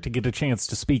each other to get a chance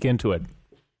to speak into it.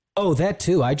 Oh, that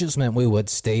too. I just meant we would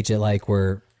stage it like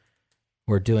we're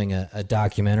doing a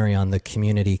documentary on the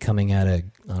community coming out of,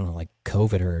 I don't know, like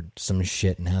COVID or some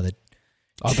shit, and how that.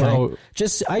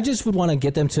 I just would want to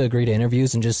get them to agree to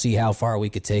interviews and just see how far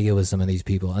we could take it with some of these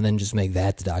people, and then just make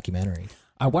that the documentary.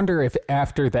 I wonder if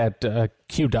after that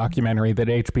Q documentary that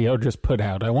HBO just put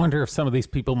out, I wonder if some of these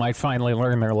people might finally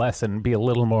learn their lesson and be a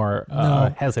little more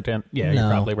hesitant. Yeah, you're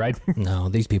probably right. No,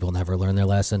 these people never learn their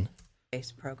lesson.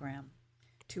 Program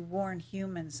to warn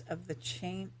humans of the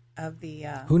chain of the.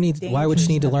 Why would she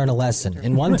need to learn a lesson?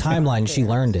 In one timeline, she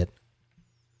learned it.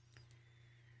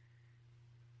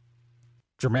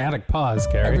 Dramatic pause,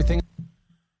 Carrie.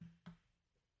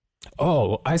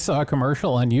 Oh, I saw a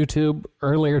commercial on YouTube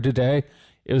earlier today.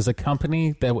 It was a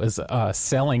company that was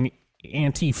selling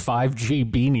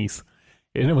anti-5G beanies.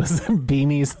 And it was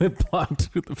beanies that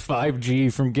blocked the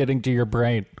 5G from getting to your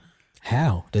brain.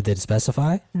 How? Did they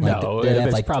specify? No,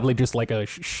 it's probably just like a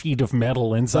sheet of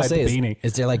metal inside the beanie.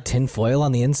 Is there like tin foil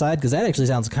on the inside? Because that actually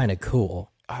sounds kind of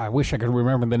cool. I wish I could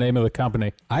remember the name of the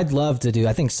company. I'd love to do,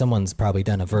 I think someone's probably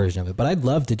done a version of it, but I'd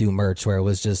love to do merch where it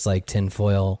was just like tin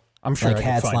foil. I'm sure like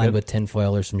hats lined with tin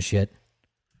foil or some shit.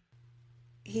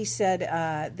 He said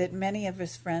that many of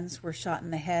his friends were shot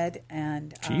in the head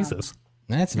and Jesus,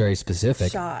 that's very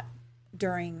specific. Shot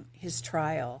during his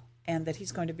trial, and that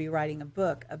he's going to be writing a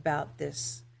book about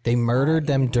this. They murdered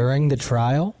them during the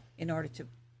trial? In order to,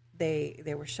 they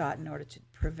were shot in order to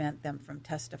prevent them from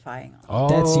testifying.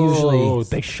 That's usually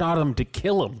they shot him to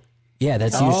kill him. Yeah,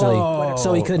 that's usually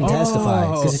so he couldn't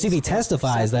testify. Because if he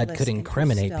testifies, that could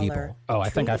incriminate people. Oh, I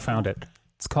think I found it.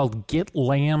 It's called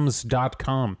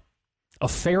GetLambs.com. A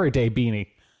Faraday beanie.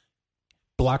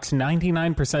 Blocks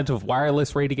 99% of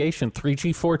wireless radiation,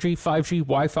 3G, 4G, 5G,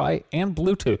 Wi-Fi, and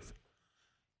Bluetooth.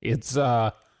 It's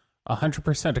 100%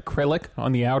 acrylic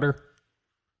on the outer.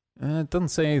 It doesn't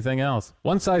say anything else.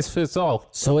 One size fits all.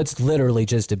 So it's literally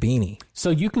just a beanie.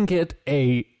 So you can get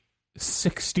a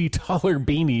 $60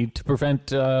 beanie to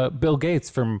prevent Bill Gates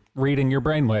from reading your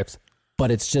brainwaves. But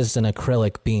it's just an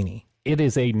acrylic beanie. It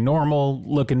is a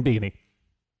normal-looking beanie.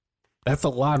 That's a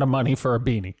lot of money for a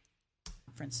beanie.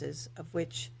 Conferences of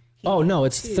which. Oh no,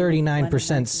 it's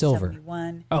 39% silver.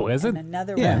 Oh, is it? Yeah,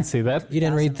 I didn't see that. You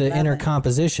didn't read the inner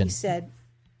composition. He said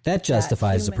that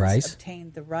justifies the price.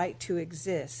 Obtained the right to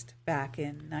exist back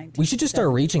in 1971. We should just start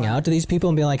reaching out to these people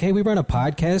and be like, "Hey, we run a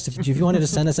podcast. If you wanted to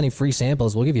send us any free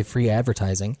samples, we'll give you free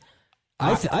advertising."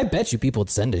 I bet you people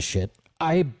would send us shit.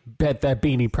 I bet that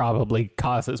beanie probably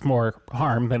causes more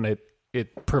harm than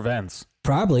it prevents.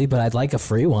 Probably, but I'd like a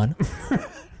free one.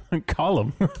 Call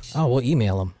him. Oh, we'll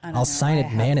email him. I'll sign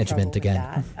it management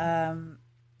again.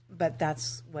 But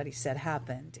that's what he said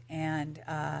happened. And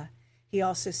he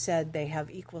also said they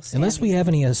have equal standing. Unless we have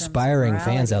any aspiring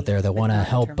fans out there that want to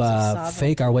help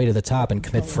fake our way to the top and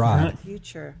commit fraud.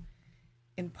 Future,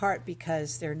 in part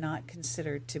because they're not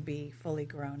considered to be fully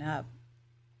grown up.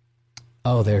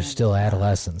 Oh, they're still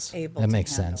adolescents. That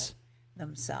makes sense.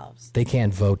 Themselves. They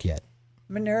can't vote yet.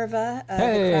 Minerva, the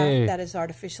craft that is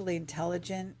artificially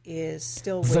intelligent, is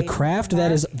still waiting. The craft that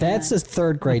is, that's a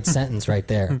third grade sentence right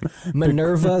there.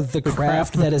 Minerva, the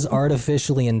craft that is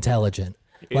artificially intelligent.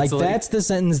 Like, that's the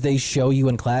sentence they show you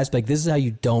in class. Like, this is how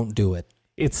you don't do it.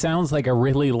 It sounds like a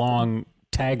really long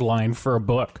tagline for a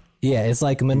book. Yeah, it's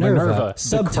like Minerva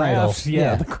subtitle.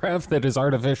 The craft that is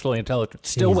artificially intelligent.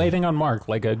 Still waiting on Mark,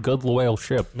 like a good, loyal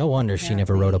ship. No wonder she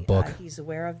never wrote a book. He's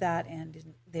aware of that, and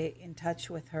in touch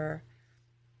with her.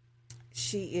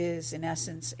 She is, in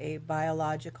essence, a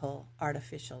biological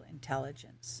artificial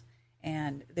intelligence.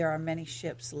 And there are many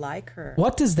ships like her.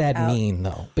 What does that mean,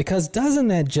 though? Because doesn't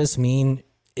that just mean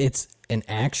it's an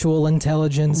actual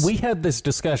intelligence? We had this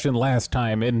discussion last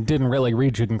time and didn't really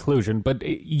reach a conclusion. But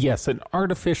yes, an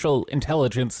artificial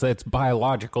intelligence that's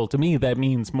biological, to me, that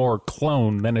means more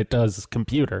clone than it does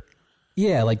computer.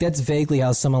 Yeah, like that's vaguely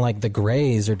how someone like the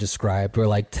Greys are described, where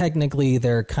like technically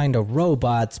they're kind of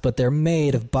robots, but they're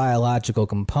made of biological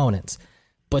components.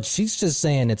 But she's just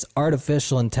saying it's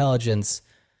artificial intelligence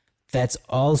that's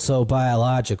also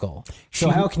biological. So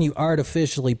how can you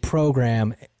artificially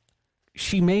program?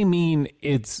 She may mean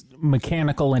it's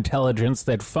mechanical intelligence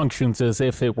that functions as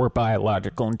if it were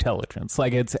biological intelligence.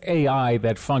 Like it's AI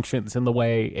that functions in the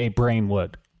way a brain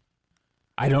would.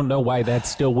 I don't know why that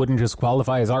still wouldn't just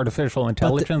qualify as artificial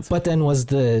intelligence. But then was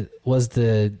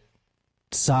the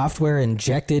software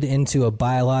injected into a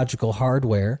biological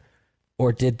hardware,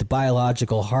 or did the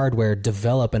biological hardware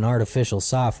develop an artificial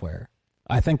software?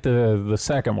 I think the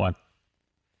second one.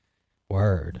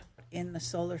 Word. In the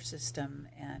solar system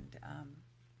and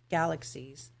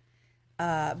galaxies.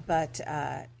 But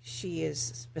she is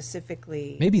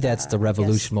specifically... Maybe that's the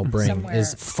revolution we'll bring,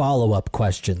 is follow-up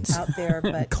questions. Out there,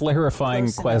 but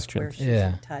clarifying questions. She's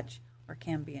in touch or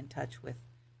can be in touch with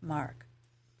Mark.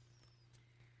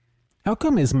 How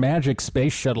come his magic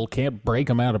space shuttle can't break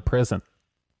him out of prison?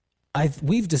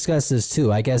 We've discussed this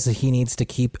too. I guess he needs to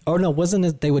keep... Oh, no, wasn't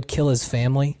it they would kill his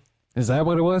family? Is that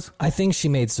what it was? I think she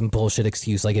made some bullshit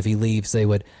excuse. Like if he leaves, they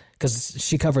would... Because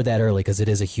she covered that early, because it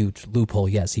is a huge loophole.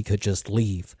 Yes, he could just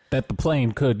leave. That the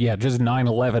plane could, just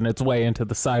 9/11 its way into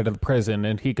the side of the prison,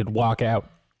 and he could walk out.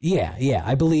 Yeah.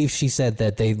 I believe she said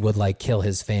that they would, like, kill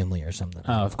his family or something.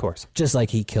 Oh, of course. Just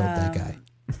like he killed that guy.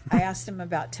 I asked him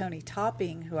about Tony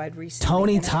Topping, who I'd recently...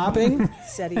 Tony Topping?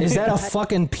 Is that a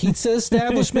fucking pizza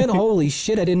establishment? Holy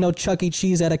shit, I didn't know Chuck E.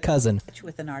 Cheese had a cousin.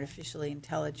 With an artificially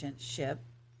intelligent ship.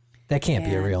 That can't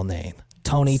be a real name.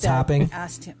 Tony Topping?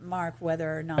 Asked him, Mark,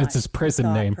 whether or not it's his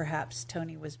prison name. Perhaps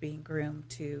Tony was being groomed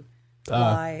to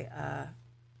pilot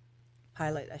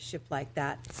a ship like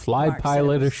that.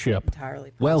 Pilot a ship.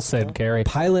 Entirely possible. Well said, Gary.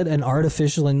 Pilot an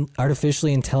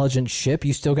artificially intelligent ship?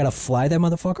 You still got to fly that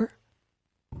motherfucker?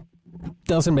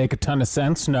 Doesn't make a ton of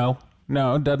sense. No,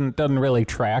 it doesn't really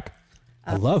track.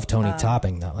 I love Tony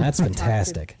Topping, though. That's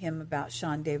fantastic. I talked to him about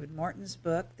Sean David Morton's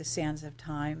book, The Sands of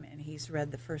Time, and he's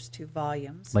read the first 2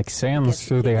 volumes. Like sands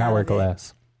through the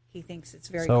hourglass. He thinks it's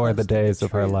very So are the days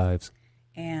of our lives.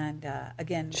 And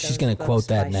again, she's going to quote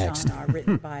that next. Sean are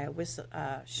written by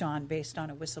Sean based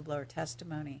on a whistleblower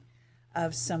testimony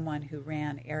of someone who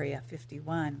ran Area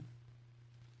 51.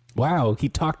 Wow, he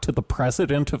talked to the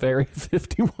president of Area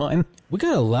 51? We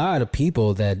got a lot of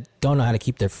people that don't know how to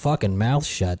keep their fucking mouths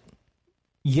shut.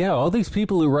 Yeah, all these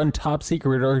people who run top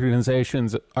secret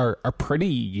organizations are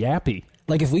pretty yappy.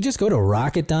 Like if we just go to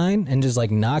Rocketdyne and just like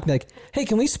knock, like, hey,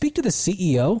 can we speak to the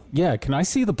CEO? Yeah, can I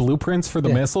see the blueprints for the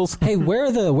missiles? Hey, where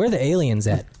are the aliens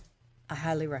at? I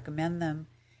highly recommend them.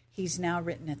 He's now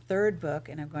written a 3rd book,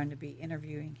 and I'm going to be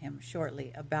interviewing him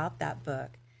shortly about that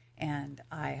book, and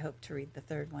I hope to read the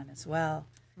 3rd one as well.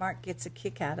 Mark gets a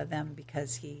kick out of them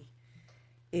because he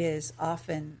is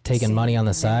often taking money on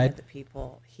the side. The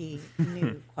people he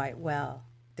knew quite well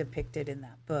depicted in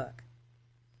that book.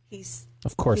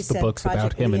 Of course, the book's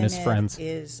about him and his friends.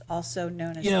 Is also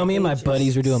known as me and my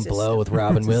buddies were doing Blow with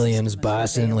Robin Williams,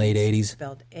 Boston, late 80s.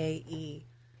 Spelled A-E.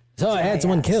 So I had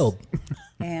someone killed.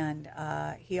 And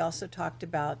he also talked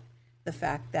about the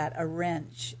fact that a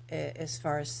wrench, as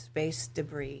far as space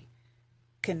debris,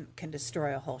 can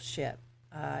destroy a whole ship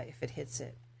if it hits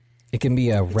it. It can be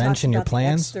a wrench in your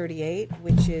plans? X-38,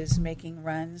 which is making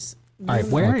runs. All right,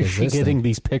 where is she getting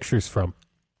these pictures from?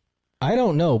 I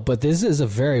don't know, but this is a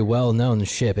very well-known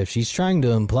ship. If she's trying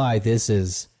to imply this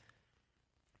is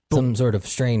some sort of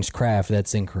strange craft,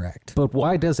 that's incorrect. But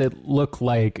why does it look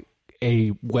like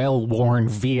a well-worn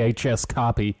VHS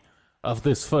copy of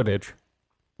this footage?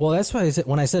 Well, that's why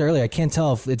when I said earlier, I can't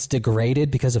tell if it's degraded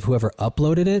because of whoever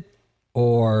uploaded it,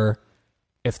 or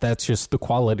if that's just the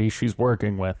quality she's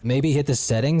working with. Maybe hit the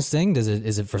settings thing.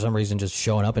 Is it for some reason just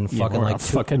showing up in fucking like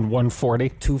fucking 140,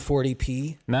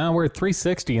 240p? No, we're at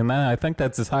 360, and I think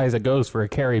that's as high as it goes for a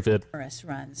carry vid.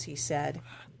 Runs, he said.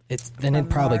 Then it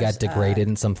probably got degraded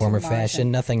in some form or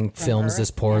fashion. Nothing films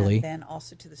this poorly. And then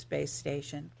also to the space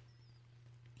station.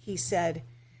 He said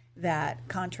that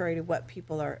contrary to what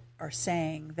people are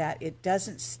saying, that it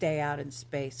doesn't stay out in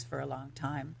space for a long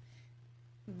time.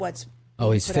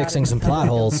 He's fixing some plot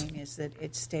holes. Is that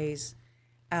it stays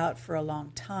out for a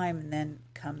long time and then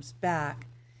comes back,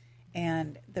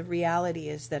 and the reality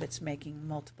is that it's making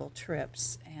multiple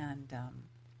trips, and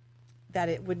that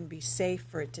it wouldn't be safe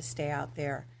for it to stay out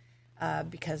there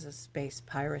because of space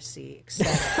piracy,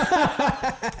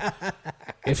 etc.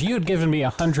 If you had given me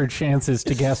 100 chances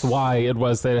to guess why it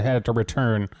was that it had to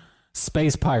return,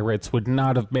 space pirates would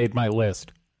not have made my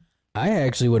list. I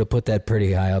actually would have put that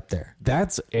pretty high up there.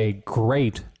 That's a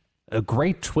great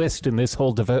twist in this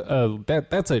whole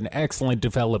that's an excellent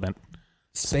development.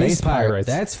 Space pirates.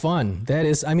 That's fun. That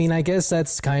is, I mean, I guess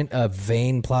that's kind of a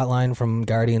vain plotline from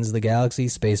Guardians of the Galaxy.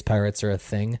 Space pirates are a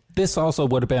thing. This also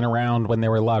would have been around when there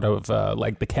were a lot of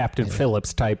like the Captain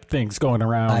Phillips type things going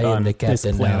around on this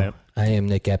planet. I am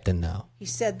the captain now. He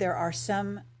said there are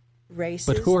some races,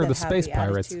 but who are the space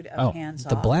pirates?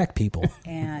 The black people.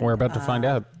 And we're about to find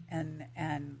out.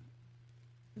 And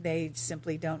they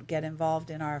simply don't get involved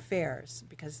in our affairs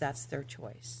because that's their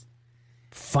choice.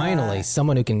 Finally,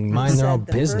 someone who can mind their own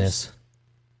business. First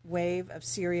wave of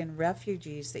Syrian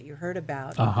refugees that you heard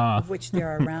about, of which there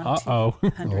are around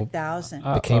 200,000,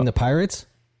 became the pirates?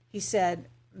 He said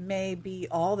maybe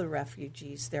all the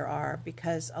refugees there are,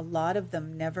 because a lot of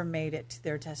them never made it to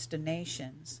their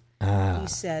destinations. He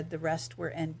said the rest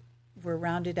were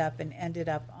rounded up and ended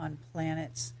up on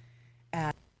planets.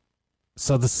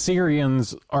 So the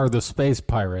Syrians are the space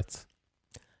pirates.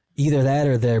 Either that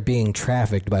or they're being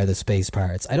trafficked by the space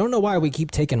pirates. I don't know why we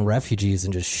keep taking refugees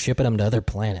and just shipping them to other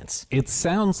planets. It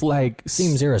sounds like...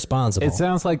 Seems irresponsible. It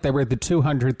sounds like there were the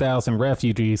 200,000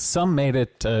 refugees. Some made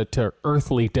it to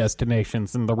earthly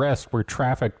destinations, and the rest were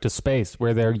trafficked to space,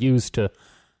 where they're used to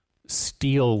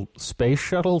steal space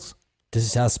shuttles. This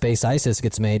is how Space ISIS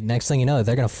gets made. Next thing you know,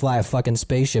 they're going to fly a fucking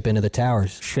spaceship into the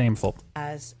towers. Shameful.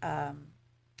 As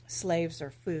slaves or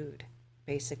food,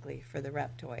 basically, for the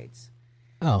reptoids.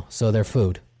 Oh, so they're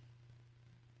food.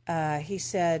 He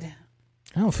said...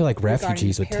 I don't feel like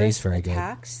refugees would taste very good.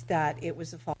 That it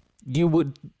was a fault. You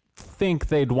would think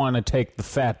they'd want to take the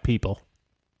fat people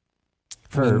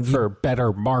for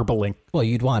better marbling. Well,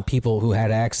 you'd want people who had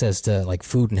access to like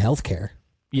food and health care.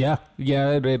 Yeah,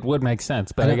 it would make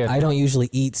sense. But I don't usually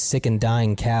eat sick and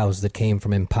dying cows that came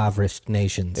from impoverished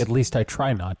nations. At least I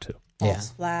try not to. False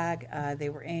flag. They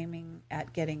were aiming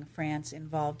at getting France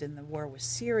involved in the war with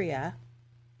Syria.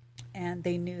 And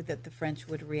they knew that the French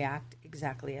would react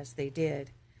exactly as they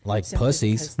did. Like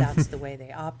pussies. Because that's the way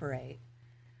they operate.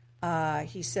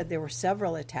 He said there were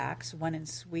several attacks, one in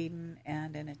Sweden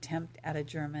and an attempt at a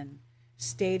German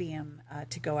stadium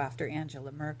to go after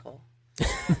Angela Merkel.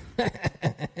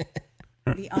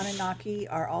 The Anunnaki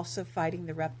are also fighting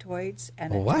the reptoids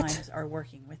and at times are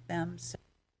working with them.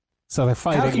 So they're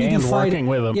fighting and working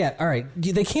with them. Yeah, all right.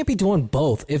 They can't be doing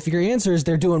both. If your answer is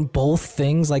they're doing both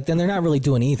things, like then they're not really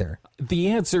doing either. The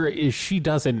answer is she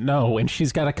doesn't know, and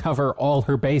she's got to cover all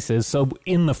her bases. So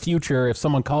in the future, if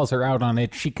someone calls her out on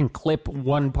it, she can clip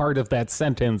one part of that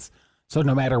sentence. So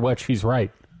no matter what, she's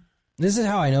right. This is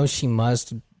how I know she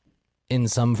must, in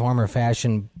some form or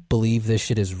fashion, believe this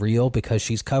shit is real, because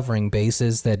she's covering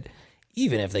bases that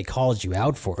even if they called you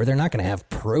out for, they're not going to have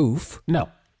proof. No.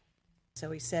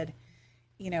 So he said,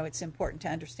 it's important to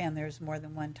understand there's more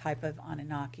than one type of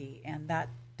Anunnaki, and that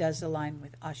does align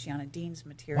with Ashiana Dean's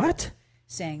material. What?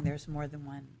 Saying there's more than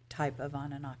one type of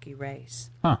Anunnaki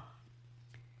race. Huh.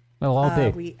 Well,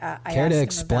 I'll be. Care to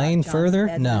explain further?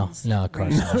 Edmonds no, of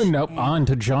course not. Nope, on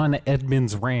to John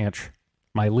Edmonds Ranch.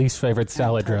 My least favorite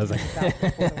salad dressing.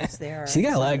 She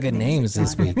got a lot of good names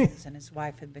this week. And his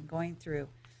wife had been going through.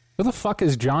 Who the fuck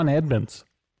is John Edmonds?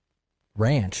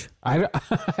 Ranch. I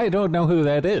don't know who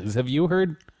that is. Have you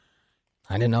heard?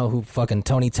 I didn't know who fucking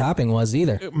Tony Topping was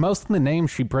either. Most of the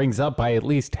names she brings up, I at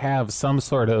least have some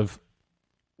sort of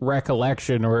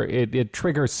recollection, or it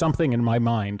triggers something in my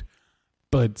mind.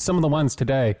 But some of the ones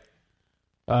today,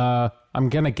 I'm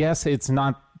going to guess it's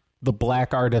not the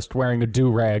black artist wearing a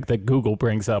do-rag that Google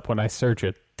brings up when I search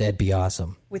it. That'd be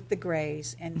awesome. With the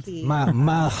Greys, and he my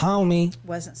homie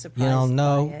wasn't surprised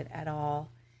by it at all.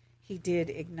 He did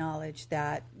acknowledge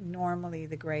that normally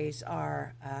the Greys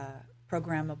are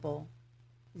programmable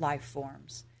life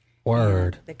forms.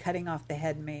 Word. And the cutting off the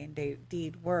head may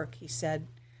indeed work, he said,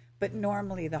 but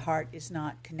normally the heart is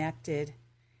not connected.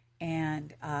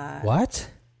 And what?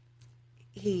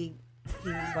 He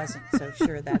wasn't so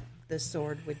sure that the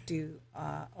sword would do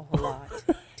a whole lot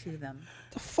to them.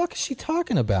 The fuck is she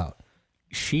talking about?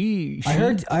 She I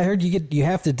heard you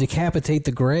have to decapitate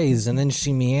the Greys, and then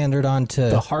she meandered onto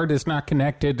the heart is not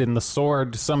connected, and the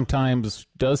sword sometimes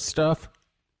does stuff.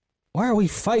 Why are we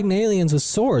fighting aliens with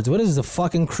swords? What is the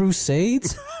fucking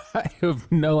Crusades? I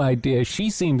have no idea. She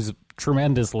seems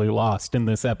tremendously lost in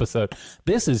this episode.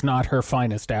 This is not her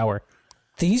finest hour.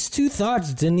 These two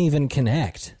thoughts didn't even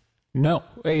connect. No,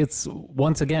 it's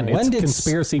once again, it's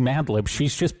conspiracy Mad Lib.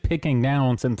 She's just picking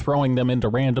nouns and throwing them into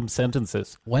random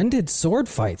sentences. When did sword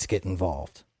fights get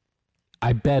involved?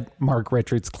 I bet Mark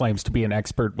Richards claims to be an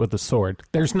expert with a sword.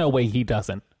 There's no way he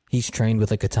doesn't. He's trained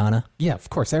with a katana? Yeah, of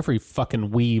course. Every fucking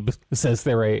weeb says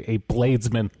they're a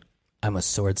bladesman. I'm a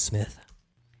swordsmith.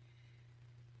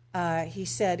 He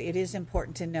said it is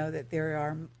important to know that there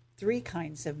are 3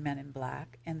 kinds of men in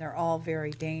black, and they're all very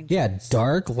dangerous. Yeah,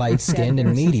 dark, light-skinned,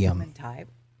 and medium. Human type.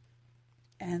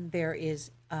 And there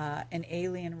is an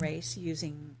alien race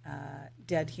using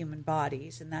dead human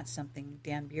bodies, and that's something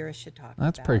Dan Burish should talk about.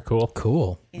 That's pretty cool.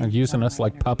 Cool. Are using us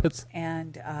like puppets?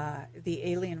 And the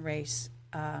alien race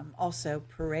also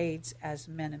parades as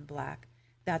men in black.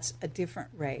 That's a different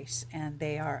race, and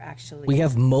they are actually... We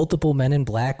have multiple Men in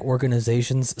Black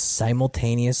organizations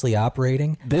simultaneously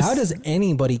operating? How does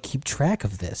anybody keep track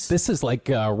of this? This is like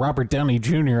Robert Downey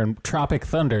Jr. in Tropic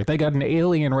Thunder. They got an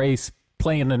alien race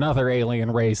playing another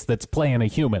alien race that's playing a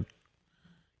human.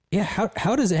 Yeah,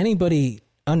 how does anybody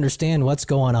understand what's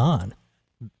going on?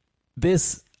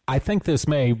 I think this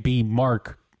may be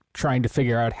Mark trying to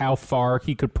figure out how far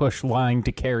he could push lying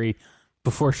to Carrie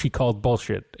before she called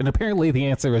bullshit. And apparently the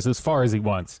answer is as far as he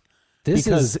wants.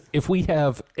 Because if we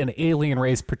have an alien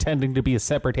race pretending to be a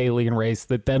separate alien race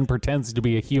that then pretends to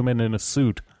be a human in a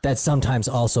suit. That sometimes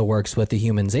also works with the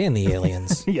humans and the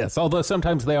aliens. Yes, although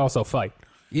sometimes they also fight.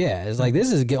 Yeah, it's like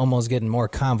this is almost getting more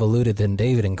convoluted than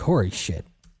David and Corey shit.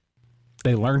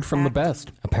 They learned from the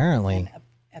best. Apparently.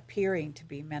 Appearing to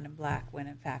be Men in Black when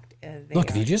in fact they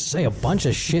Look, if you just say a bunch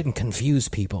of shit and confuse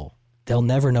people, they'll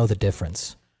never know the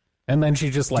difference. And then she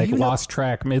just lost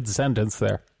track mid-sentence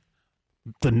there.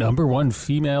 The #1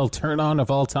 female turn-on of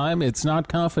all time, it's not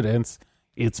confidence.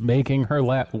 It's making her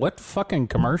laugh. What fucking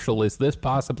commercial is this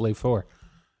possibly for?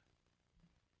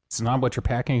 It's not what you're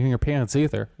packing in your pants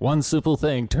either. One simple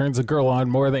thing turns a girl on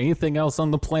more than anything else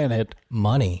on the planet.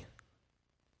 Money.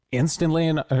 Instantly,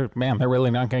 and man, they're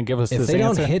really not going to give us this answer. If they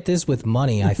don't hit this with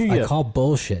money, I call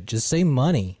bullshit. Just say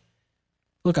money.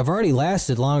 Look, I've already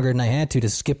lasted longer than I had to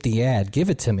skip the ad. Give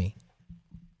it to me.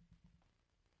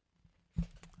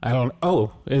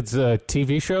 It's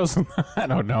TV shows? I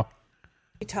don't know.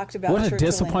 We talked about what a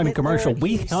disappointing commercial.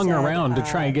 We hung around to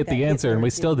try and get the answer, and we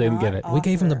still didn't get it. We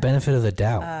gave him the benefit of the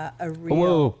doubt.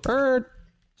 Whoa,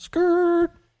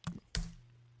 skirt.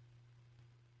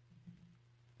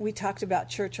 We talked about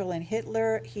Churchill and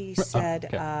Hitler. He said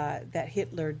that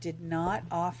Hitler did not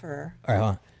offer... All right,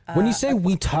 hold on. When you say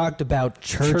we talked about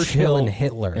Churchill and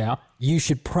Hitler, you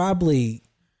should probably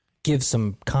give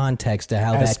some context to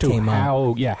how that came up.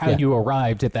 How you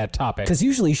arrived at that topic. Because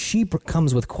usually she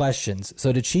comes with questions.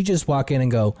 So did she just walk in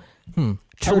and go,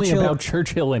 Tell me about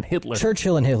Churchill and Hitler.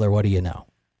 Churchill and Hitler, what do you know?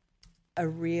 A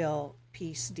real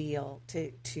peace deal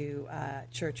to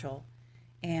Churchill.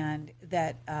 And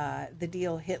that the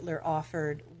deal Hitler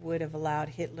offered would have allowed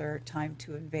Hitler time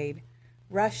to invade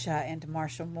Russia and to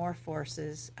marshal more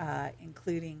forces,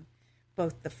 including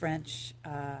both the French,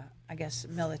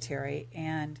 military,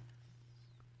 and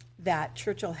that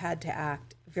Churchill had to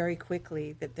act very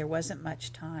quickly, that there wasn't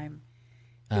much time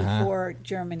before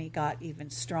Germany got even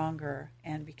stronger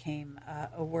and became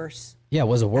a worse it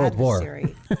was a world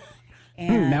adversary. war.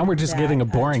 And now we're just getting a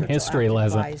boring Churchill history acted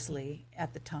lesson. Wisely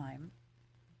at the time.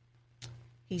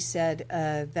 He said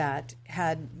that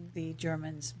had the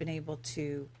Germans been able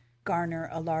to garner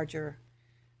a larger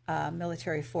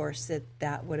military force,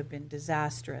 that would have been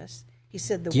disastrous. He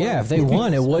said if they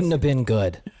won, it wouldn't have been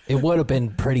good. It would have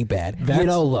been pretty bad.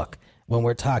 Look, when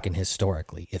we're talking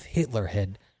historically, if Hitler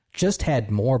had just had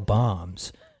more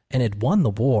bombs and had won the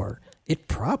war, it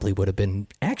probably would have been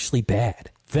actually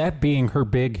bad. That being her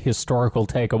big historical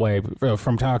takeaway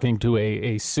from talking to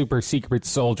a super secret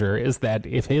soldier is that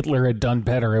if Hitler had done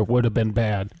better, it would have been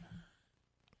bad.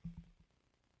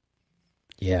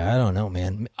 Yeah, I don't know,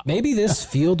 man. Maybe this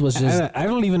field was just... I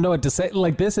don't even know what to say.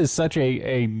 Like, this is such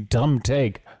a dumb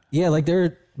take. Yeah, like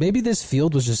maybe this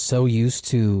field was just so used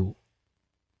to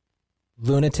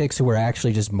lunatics who were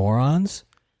actually just morons,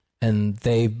 and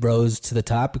they rose to the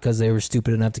top because they were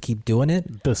stupid enough to keep doing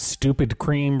it. The stupid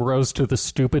cream rose to the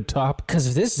stupid top. Because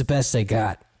if this is the best they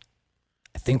got,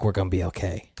 I think we're going to be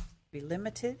okay. Be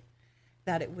limited,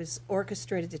 that it was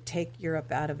orchestrated to take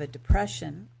Europe out of a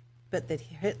depression, but that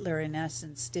Hitler, in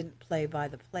essence, didn't play by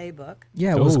the playbook.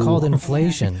 Yeah, it was called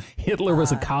inflation. Hitler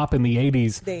was a cop in the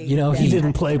 80s. He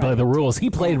didn't play by the rules. He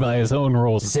played by his own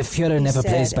rules. The Führer never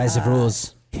plays by the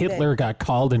rules. Hitler got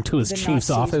called into his chief's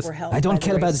office. I don't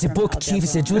care about the book, Chief.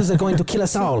 The Jews are going to kill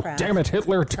us all. Damn it,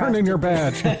 Hitler, turn in your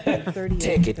badge.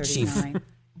 Take it, Chief.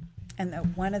 And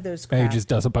that one of those he just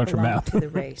does a bunch of math. to the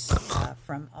race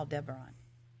from Aldebaran.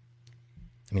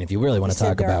 I mean, if you really want to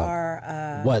talk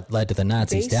about what led to the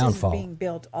Nazis' downfall, being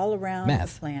built all around the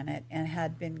planet and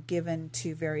had been given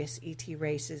to various ET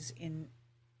races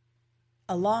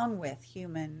along with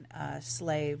human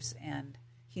slaves and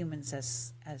humans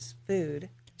as food.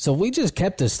 So we just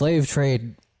kept the slave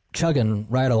trade chugging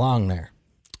right along there.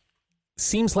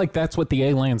 Seems like that's what the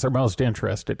aliens are most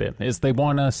interested in, is they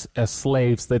want us as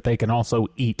slaves that they can also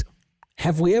eat.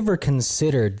 Have we ever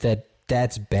considered that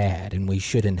that's bad and we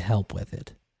shouldn't help with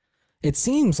it? It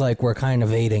seems like we're kind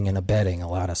of aiding and abetting a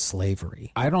lot of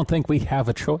slavery. I don't think we have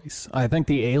a choice. I think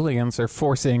the aliens are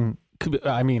forcing...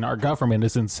 I mean, our government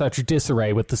is in such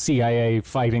disarray with the CIA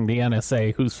fighting the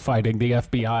NSA, who's fighting the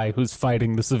FBI, who's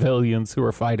fighting the civilians, who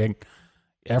are fighting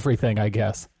everything, I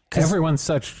guess. Everyone's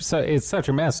it's such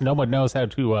a mess. No one knows how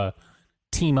to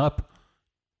team up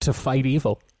to fight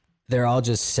evil. They're all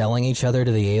just selling each other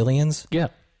to the aliens? Yeah.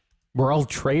 We're all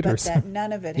traitors. But that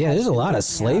none of it yeah, there's a lot of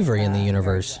slavery in the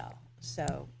universe. Well,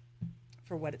 so,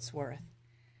 for what it's worth.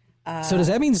 So does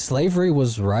that mean slavery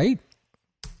was right?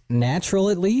 Natural,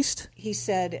 at least? He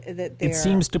said that it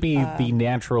seems to be the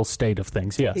natural state of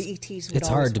things, yes. The ETs would it's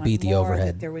hard to beat the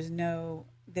overhead. That there was no...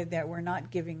 That we're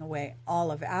not giving away all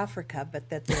of Africa, but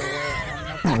that there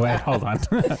were... Wait, hold on.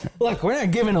 Look, we're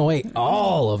not giving away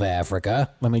all of Africa.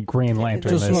 Let me Green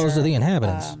Lantern just most of the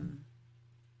inhabitants.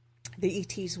 The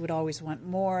ETs would always want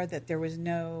more, that there was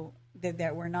no...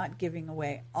 That we're not giving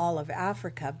away all of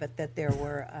Africa, but that there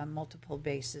were multiple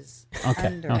bases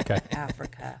under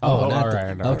Africa. All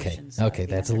right. Okay,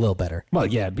 that's a little better. Well,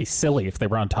 yeah, it'd be silly if they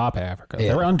were on top of Africa.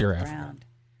 Yeah. They're under Africa.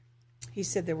 He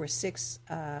said there were 6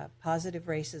 positive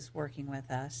races working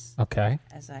with us. Okay.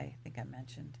 As I think I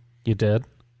mentioned. You did?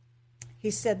 He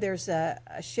said there's a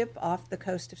ship off the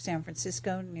coast of San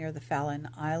Francisco near the Fallon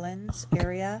Islands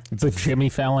area. The Jimmy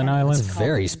Fallon Islands? It's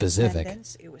very specific.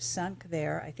 It was sunk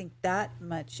there. I think that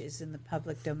much is in the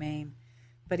public domain.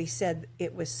 But he said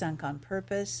it was sunk on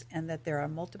purpose and that there are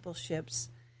multiple ships,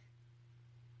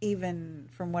 even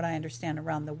from what I understand,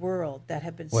 around the world that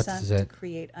have been sunk to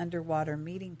create underwater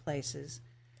meeting places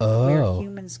where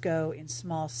humans go in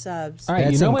small subs. All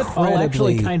right, you know what? I'll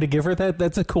actually kind of give her that.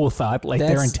 That's a cool thought. Like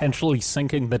they're intentionally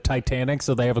sinking the Titanic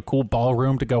so they have a cool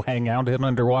ballroom to go hang out in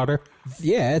underwater.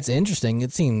 Yeah, it's interesting.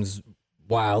 It seems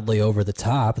wildly over the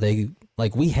top.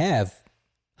 We have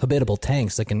habitable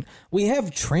tanks we have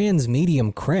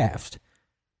trans-medium craft.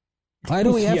 Why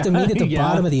do we have to meet at the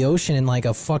bottom of the ocean in like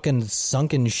a fucking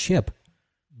sunken ship?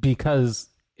 Because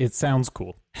it sounds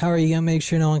cool. How are you going to make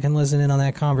sure no one can listen in on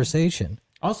that conversation?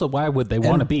 Also, why would they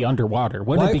want to be underwater?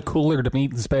 Wouldn't it be cooler to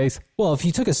meet in space? Well, if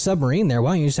you took a submarine there,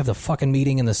 why don't you just have the fucking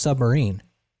meeting in the submarine?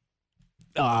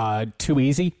 Too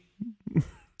easy?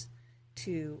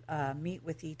 To meet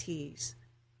with ETs,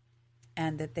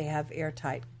 and that they have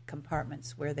airtight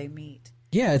compartments where they meet.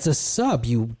 Yeah, it's a sub,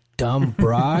 you dumb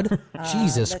broad.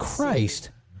 Jesus Christ.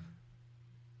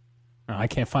 I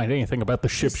can't find anything about the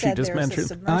ship she just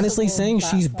mentioned. Honestly, saying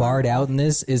she's barred out in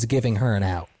this is giving her an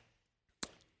out.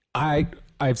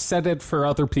 I've said it for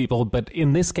other people, but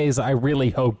in this case, I really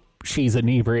hope she's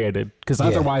inebriated, because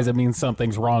otherwise it means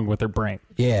something's wrong with her brain.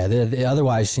 Yeah,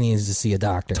 otherwise she needs to see a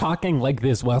doctor. Talking like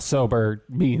this while sober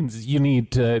means you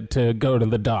need to go to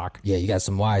the doc. Yeah, you got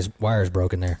some wires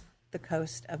broken there. The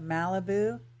coast of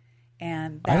Malibu.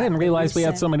 And I didn't realize we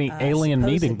had so many alien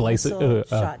meeting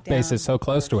bases so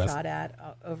close to us. Shot at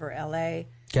over L.A.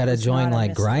 Got to join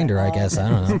like Grindr, I guess. I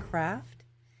don't know. Craft,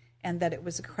 and that it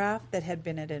was a craft that had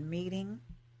been at a meeting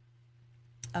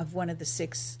of one of the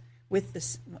 6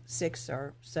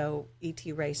 or so ET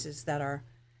races that are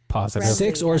positive.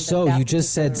 6 or so. You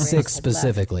just said 6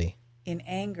 specifically. In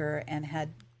anger and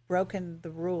had broken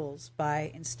the rules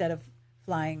by, instead of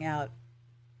flying out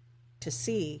to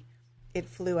sea, it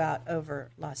flew out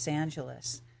over Los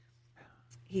Angeles.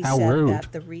 He said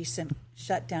that the recent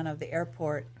shutdown of the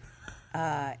airport,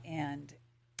 and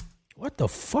what the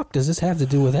fuck does this have to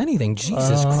do with anything?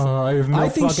 Jesus Christ. I have no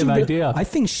fucking idea. I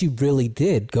think she really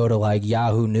did go to like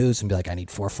Yahoo News and be like, I need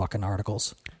 4 fucking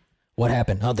articles. What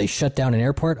happened? Oh, they shut down an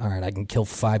airport? All right, I can kill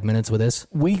 5 minutes with this.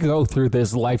 We go through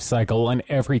this life cycle on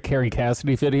every Carrie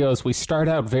Cassidy videos. We start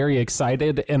out very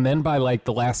excited, and then by like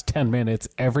the last 10 minutes,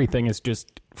 everything is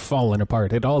just falling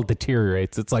apart. It all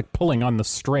deteriorates. It's like pulling on the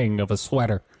string of a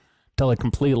sweater till it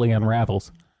completely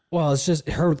unravels. Well, it's just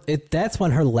her. That's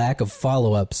when her lack of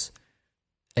follow-ups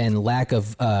and lack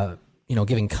of,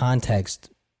 giving context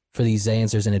for these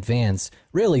answers in advance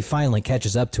really finally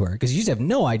catches up to her, because you just have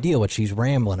no idea what she's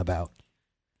rambling about.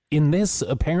 In this,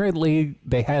 apparently,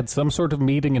 they had some sort of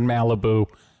meeting in Malibu.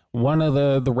 One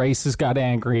of the races got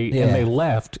angry, and they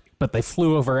left, but they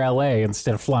flew over L.A.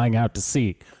 instead of flying out to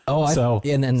sea. Oh,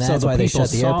 and that's why they shut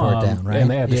the airport down, right? And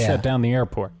they had to shut down the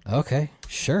airport. Okay,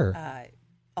 sure.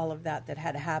 all of that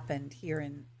had happened here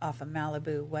off of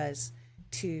Malibu was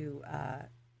to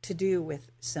do with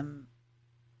some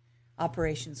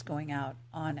operations going out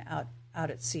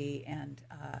at sea and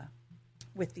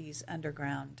with these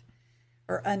underground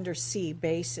or undersea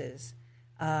bases.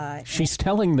 She's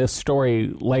telling this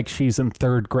story like she's in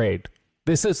 3rd grade.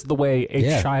 This is the way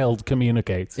a child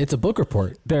communicates. It's a book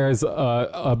report. There's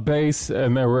a base,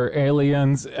 and there were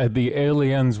aliens. And the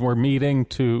aliens were meeting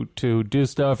to do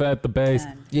stuff at the base.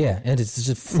 And it's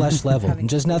just flesh level,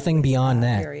 just nothing beyond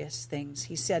that. Various things.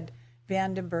 He said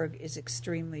Vandenberg is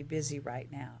extremely busy right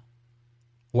now.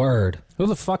 Word. Who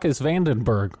the fuck is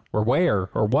Vandenberg? Or where?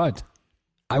 Or what?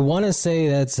 I want to say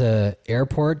that's a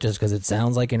airport just because it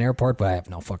sounds like an airport, but I have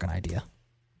no fucking idea.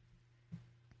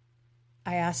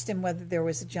 I asked him whether there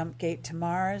was a jump gate to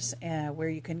Mars where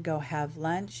you can go have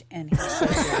lunch, and he said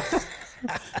yes.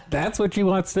 That's what she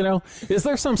wants to know? Is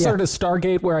there some sort of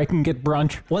Stargate where I can get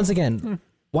brunch? Once again,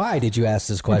 why did you ask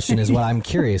this question is what I'm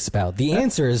curious about. The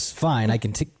answer is fine. I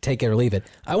can take it or leave it.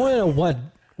 I want to know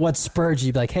what spurred you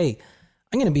to be like, hey,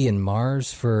 I'm going to be in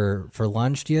Mars for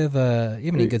lunch. Do you have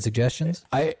any good suggestions?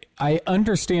 I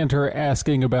understand her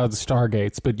asking about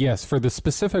Stargates, but yes, for the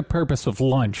specific purpose of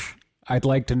lunch, I'd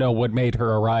like to know what made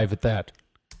her arrive at that.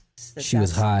 She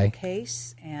was high.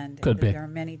 Case, and Could be. There are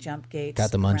many jump gates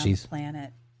Got the munchies. around the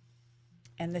planet.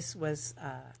 And this was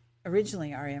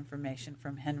originally our information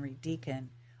from Henry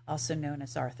Deacon, also known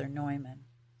as Arthur Neumann.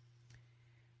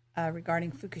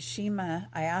 Regarding Fukushima,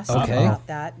 I asked him about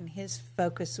that, and his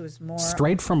focus was more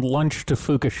straight from lunch to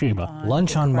Fukushima.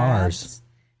 Lunch on Mars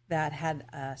that had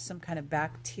some kind of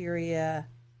bacteria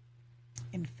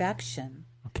infection.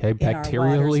 Okay,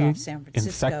 bacterially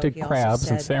infected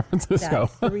crabs in San Francisco.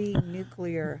 3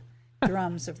 nuclear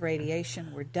drums of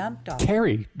radiation were dumped off.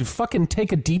 Carrie, fucking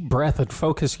take a deep breath and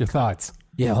focus your thoughts.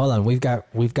 Yeah, hold on. We've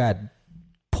got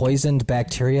poisoned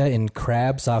bacteria in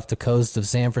crabs off the coast of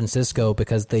San Francisco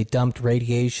because they dumped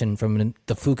radiation from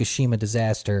the Fukushima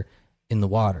disaster in the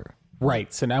water.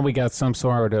 Right. So now we got some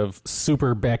sort of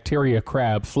super bacteria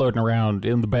crab floating around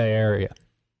in the Bay Area.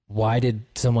 Why did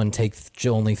someone take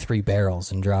only 3 barrels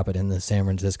and drop it in the San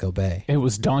Francisco Bay? It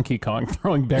was Donkey Kong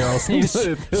throwing barrels. He's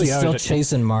still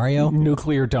chasing Mario?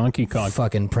 Nuclear Donkey Kong.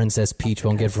 Fucking Princess Peach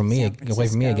won't get away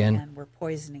from me again. And we're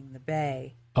poisoning the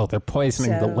bay. Oh, they're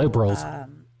poisoning the liberals.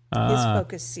 His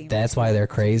focus seemed that's why they're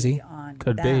crazy? On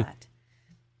Could that. be.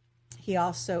 He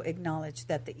also acknowledged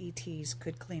that the ETs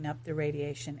could clean up the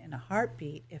radiation in a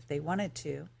heartbeat if they wanted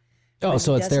to. Oh,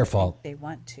 so it's their fault. They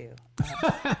want to.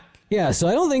 Yeah, so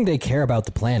I don't think they care about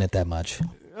the planet that much.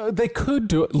 They could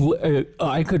do it.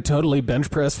 I could totally bench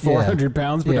press 400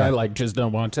 pounds, but I just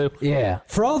don't want to. Yeah.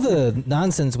 For all the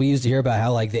nonsense we used to hear about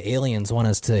how the aliens want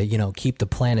us to, keep the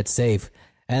planet safe.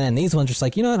 And then these ones are just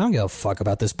like, I don't give a fuck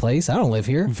about this place. I don't live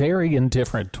here. Very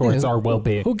indifferent towards our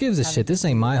well-being. Who gives a shit? This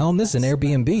ain't my home. This is an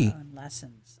Airbnb.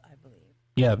 Lessons, I believe.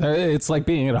 Yeah, it's like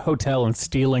being at a hotel and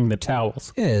stealing the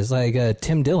towels. Yeah, it's like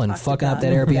Tim Dillon fucking up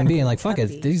that Airbnb and fuck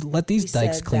it. Let these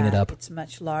dykes clean it up. It's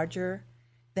much larger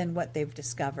than what they've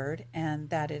discovered, and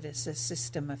that it is a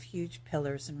system of huge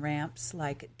pillars and ramps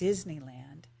like at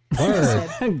Disneyland.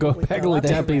 Gobekli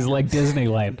Tepe's like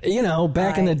Disneyland.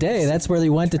 Back in the day, that's where they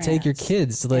went to take your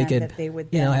kids so they could,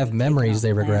 have memories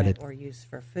they regretted. Or use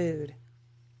for food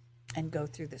and go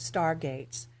through the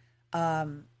Stargates.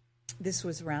 This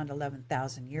was around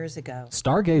 11,000 years ago.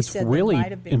 Stargate's really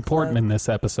important in this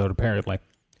episode, apparently.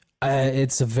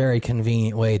 It's a very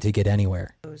convenient way to get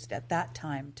anywhere. At that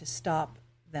time to stop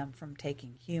them from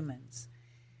taking humans.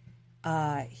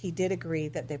 He did agree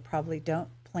that they probably don't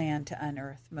plan to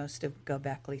unearth most of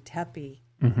Gobekli Tepe,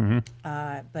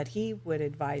 but he would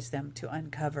advise them to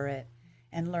uncover it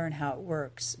and learn how it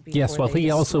works. Yes, well,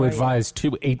 he also advised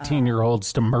two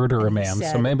 18-year-olds to murder a man,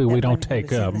 so maybe we don't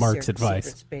take Mark's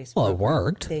advice. Well, it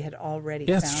worked. They had already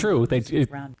That's true.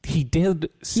 He did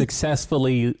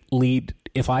successfully lead.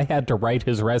 If I had to write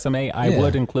his resume, I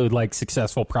would include, like,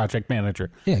 successful project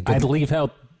manager. Yeah, I'd leave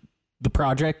out the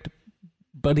project,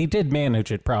 but he did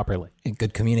manage it properly.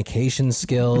 Good communication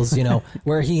skills,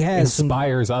 where he has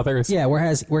inspires others. Yeah,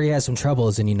 where he has some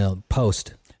troubles in,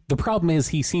 post. The problem is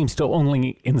he seems to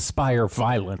only inspire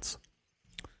violence.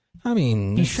 I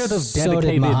mean, he should have dedicated.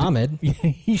 So did Muhammad.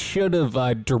 He should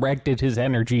have directed his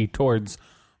energy towards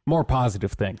more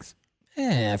positive things.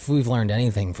 Yeah, if we've learned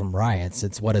anything from riots,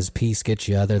 it's what does peace get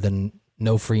you other than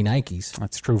no free Nikes?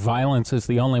 That's true. Violence is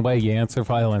the only way you answer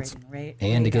violence.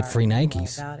 And to get free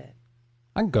Nikes.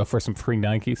 I can go for some free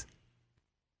Nikes.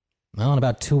 Well, in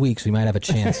about 2 weeks, we might have a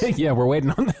chance. Yeah, we're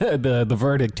waiting on the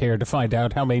verdict here to find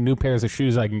out how many new pairs of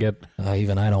shoes I can get.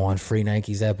 Even I don't want free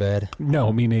Nikes that bad.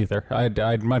 No, me neither.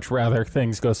 I'd much rather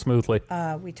things go smoothly.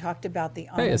 We talked about the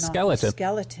Anunnaki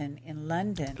skeleton in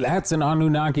London. That's an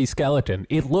Anunnaki skeleton.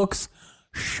 It looks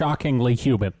shockingly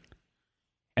human.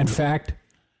 In fact,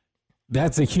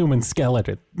 that's a human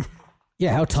skeleton.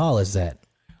 Yeah, how tall is that?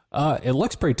 It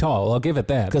looks pretty tall. I'll give it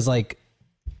that. Because,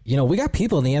 we got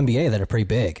people in the NBA that are pretty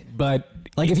big. But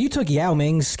if you took Yao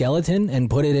Ming's skeleton and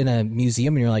put it in a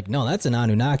museum and you're like, no, that's an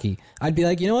Anunnaki, I'd be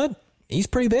like, you know what? He's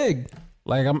pretty big.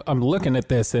 Like, I'm looking at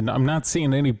this and I'm not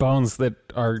seeing any bones that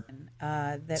are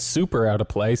super out of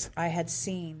place. I had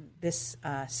seen this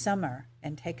summer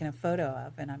and taken a photo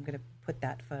of, and I'm going to put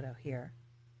that photo here.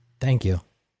 Thank you.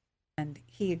 And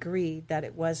he agreed that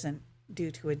it wasn't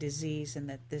due to a disease and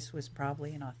that this was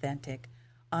probably an authentic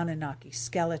Anunnaki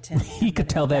skeleton. He could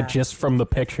tell that just from the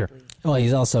picture. Well,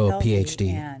 he's also a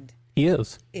PhD. And he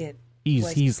is.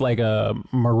 He's like a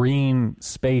marine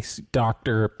space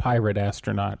doctor, pirate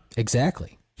astronaut.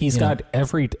 Exactly. He's got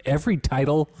every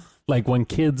title. Like when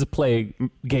kids play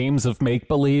games of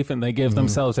make-believe and they give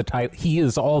themselves a title, he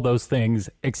is all those things,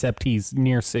 except he's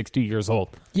near 60 years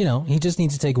old. He just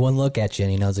needs to take one look at you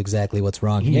and he knows exactly what's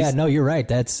wrong. No, you're right.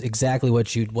 That's exactly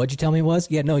what'd you tell me it was?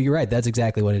 Yeah, no, you're right. That's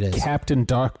exactly what it is. Captain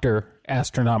Dr.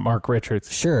 Astronaut Mark Richards.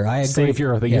 Sure, I agree.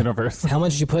 Savior of the universe. How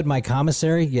much did you put in my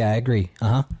commissary? Yeah, I agree.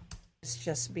 It's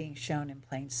just being shown in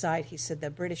plain sight. He said the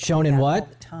British shown in what? All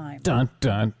the time. Dun,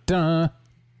 dun, dun.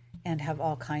 And have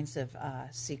all kinds of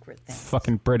secret things.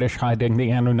 Fucking British hiding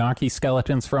the Anunnaki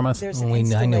skeletons from us. There's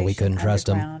an I know we couldn't trust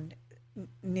them.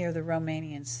 Near the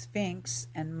Romanian Sphinx,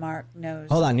 and Mark knows.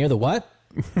 Hold on, near the what?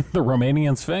 The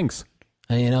Romanian Sphinx.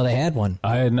 I didn't know they had one.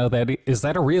 I didn't know that. Is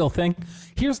that a real thing?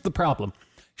 Here's the problem.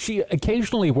 She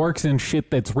occasionally works in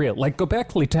shit that's real. Like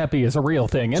Göbekli Tepe is a real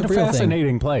thing and a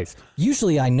fascinating place.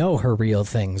 Usually I know her real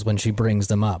things when she brings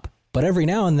them up. But every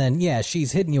now and then,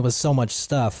 she's hitting you with so much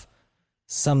stuff.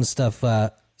 Some stuff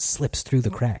slips through the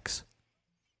cracks.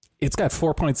 It's got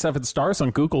 4.7 stars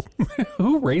on Google.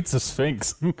 Who rates a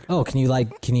Sphinx? Oh,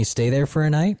 can you stay there for a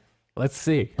night? Let's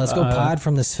see. Let's go pod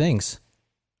from the Sphinx.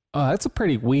 That's a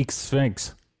pretty weak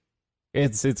Sphinx.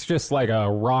 It's just like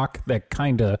a rock that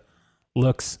kind of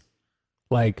looks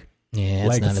like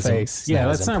a face.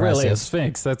 That's not really a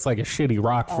Sphinx. That's like a shitty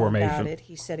rock formation. About it.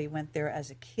 He said he went there as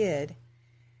a kid.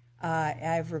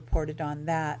 I've reported on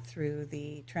that through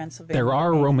the Transylvania. There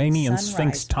are Romanian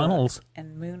Sphinx tunnels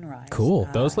and moonrise. Cool.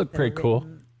 Those look pretty cool.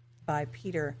 By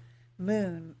Peter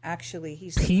Moon. Actually,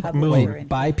 he's Pete a Moon. Wait,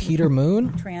 by Peter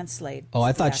Moon? Translate. Oh,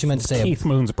 I thought she meant to say Keith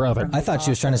Moon's brother. I thought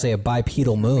she was trying to say a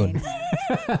bipedal moon.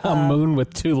 A moon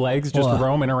with two legs just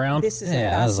roaming around.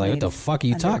 I was like, what the fuck are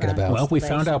you talking about? Well, we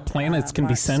found out planets can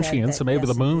be sentient, so maybe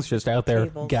the moon's just out there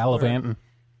gallivanting.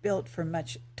 Built for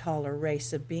much taller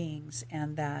race of beings,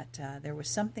 and that there was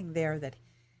something there that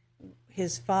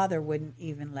his father wouldn't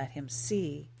even let him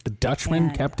see. The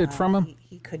Dutchman kept it from him?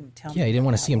 He couldn't tell me. Yeah, he didn't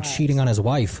want to see him cheating on his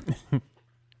wife.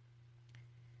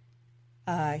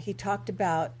 He talked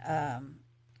about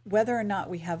whether or not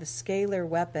we have a scalar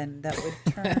weapon that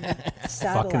would turn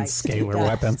satellites fucking scalar to dust.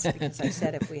 Weapons. Because I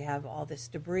said, if we have all this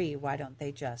debris, why don't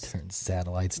they just turn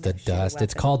satellites to dust?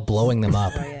 It's called blowing them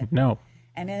up. No.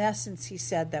 And in essence, he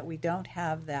said that we don't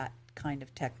have that kind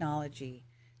of technology,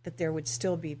 that there would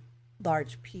still be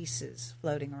large pieces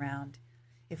floating around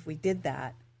if we did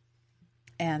that,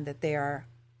 and that they are...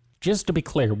 Just to be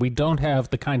clear, we don't have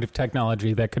the kind of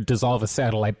technology that could dissolve a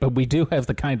satellite, but we do have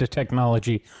the kind of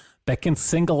technology that can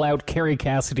single out Carrie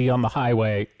Cassidy on the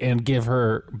highway and give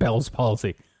her Bell's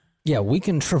palsy. Yeah, we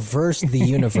can traverse the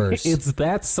universe. It's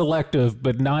that selective,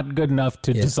 but not good enough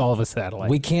to dissolve a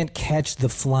satellite. We can't catch the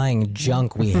flying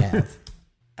junk we have.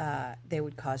 They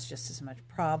would cause just as much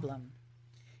problem.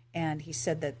 And he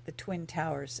said that the Twin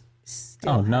Towers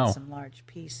still had some large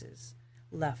pieces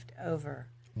left over.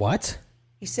 What?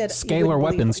 He said scalar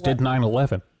weapons did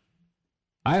 9/11.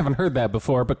 I haven't heard that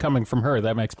before, but coming from her,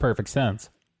 that makes perfect sense.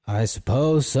 I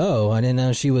suppose so. I didn't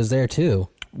know she was there too.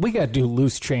 We got to do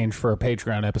Loose Change for a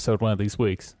Patreon episode one of these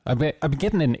weeks. I've been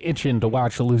getting an itching to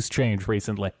watch a Loose Change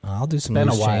recently. I'll do some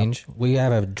Loose Change. We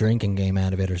have a drinking game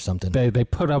out of it or something. They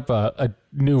put up a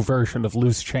new version of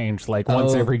Loose Change like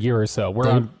once every year or so. We're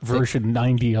on version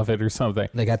 90 of it or something.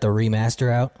 They got the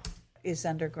remaster out? Is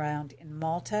underground in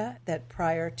Malta, that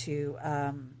prior to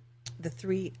the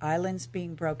 3 islands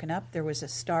being broken up, there was a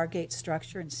Stargate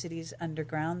structure in cities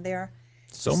underground there.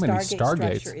 So many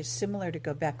Stargates. Structure is similar to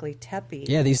Göbekli Tepe.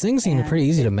 Yeah, these things seem pretty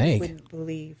easy to make. You wouldn't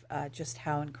believe just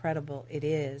how incredible it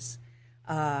is.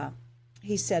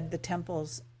 He said the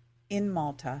temples in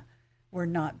Malta were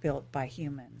not built by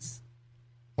humans.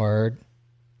 Word.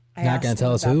 I not going to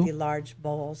tell us who? The large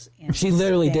bowls. She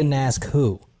literally didn't ask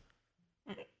who.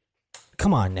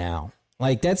 Come on now.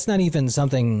 Like, that's not even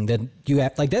something that you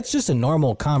have. Like, that's just a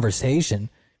normal conversation.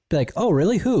 Be like, oh,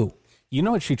 really? Who? You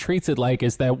know what she treats it like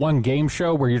is that one game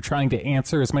show where you're trying to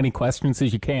answer as many questions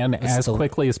as you can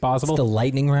quickly as possible. It's the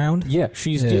lightning round? Yeah,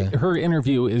 her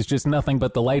interview is just nothing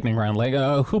but the lightning round. Like,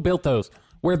 who built those?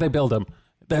 Where'd they build them?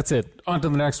 That's it. On to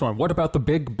the next one. What about the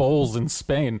big bowls in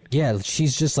Spain? Yeah,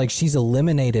 she's just like, she's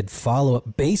eliminated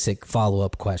basic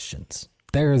follow-up questions.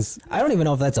 I don't even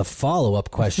know if that's a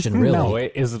follow-up question, really. No,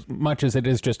 as much as it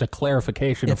is just a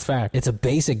clarification of fact. It's a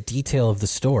basic detail of the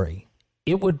story.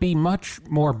 It would be much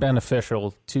more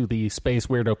beneficial to the Space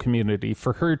Weirdo community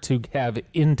for her to have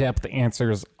in-depth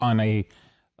answers on a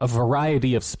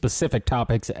variety of specific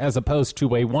topics as opposed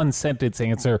to a one-sentence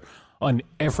answer on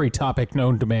every topic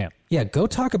known to man. Yeah, go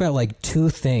talk about like 2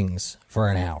 things for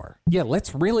an hour. Yeah,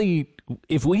 let's really,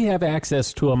 if we have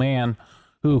access to a man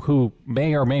who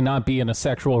may or may not be in a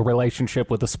sexual relationship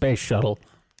with a space shuttle.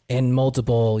 And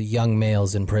multiple young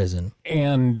males in prison.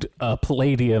 And a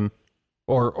Palladian.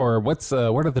 Or what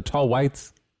are the tall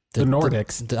whites? The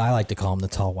Nordics. I like to call them the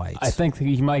tall whites. I think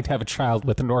he might have a child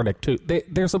with a Nordic, too.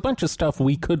 There's a bunch of stuff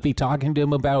we could be talking to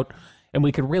him about, and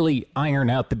we could really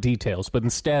iron out the details. But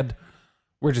instead,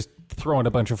 we're just throwing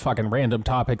a bunch of fucking random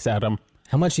topics at him.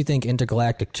 How much do you think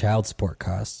intergalactic child support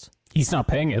costs? He's not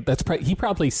paying it. He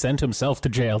probably sent himself to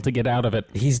jail to get out of it.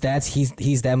 He's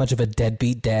that much of a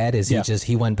deadbeat dad?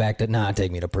 He went back to, take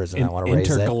me to prison. I want to raise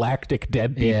that. Intergalactic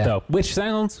deadbeat, though. Which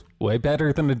sounds way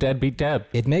better than a deadbeat dad.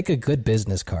 It'd make a good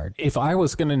business card. If I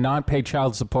was going to not pay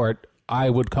child support, I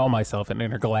would call myself an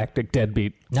intergalactic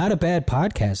deadbeat. Not a bad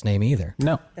podcast name either.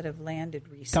 No. That have landed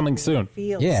recently. Coming soon.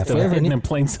 Yeah, if we ever need in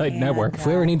Plain Sight Network. If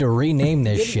we ever need to rename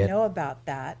this shit. I didn't know about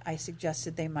that. I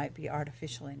suggested they might be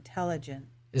artificial intelligent.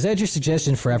 Is that your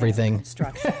suggestion for everything?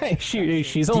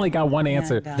 She's only got one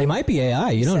answer. They might be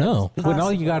AI. You don't know. When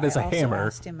all you got is a hammer.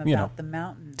 Asked him about the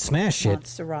mountain. Smash shit.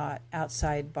 Montserrat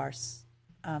outside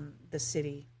the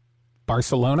city.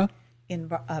 Barcelona? In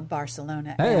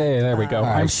Barcelona. Hey, there we go.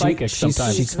 I'm psychic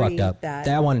sometimes. She's fucked up.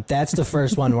 That one. That's the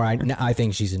first one where I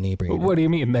think she's inebriated. What do you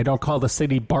mean? They don't call the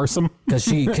city Barsum? Because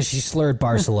she slurred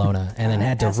Barcelona and then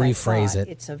had to rephrase it.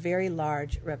 It's a very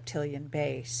large reptilian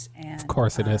base. And, of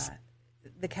course it is.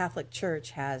 The Catholic Church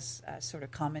has sort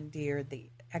of commandeered the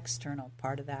external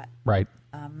part of that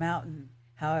mountain.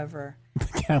 However,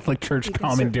 the Catholic Church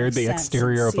commandeered the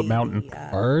exterior of a mountain.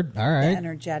 Word? All right. The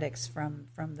energetics from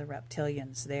the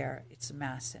reptilians there, it's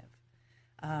massive.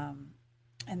 And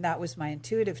that was my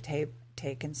intuitive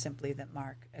take, and simply that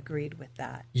Mark agreed with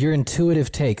that. Your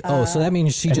intuitive take. So that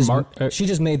means she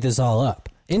just made this all up.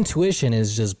 Intuition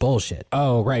is just bullshit.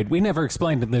 Oh, right. We never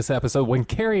explained in this episode. When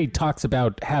Carrie talks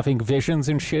about having visions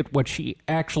and shit, what she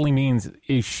actually means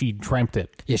is she dreamt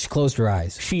it. Yeah, she closed her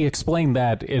eyes. She explained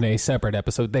that in a separate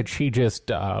episode, that she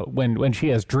just, when she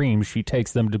has dreams, she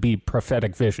takes them to be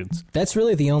prophetic visions. That's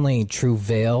really the only true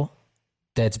veil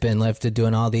that's been lifted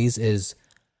doing all these is...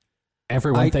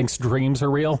 Everyone thinks dreams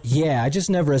are real? Yeah, I just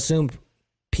never assumed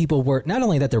people were... Not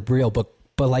only that they're real, but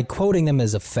like quoting them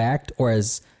as a fact or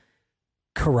as...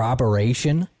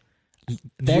 corroboration.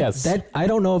 Yes. That I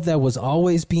don't know if that was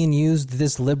always being used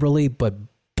this liberally, but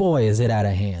boy, is it out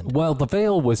of hand. Well, the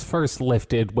veil was first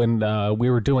lifted when we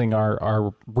were doing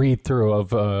our read-through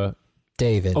of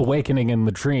David. Awakening in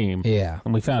the Dream. Yeah.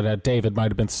 And we found out David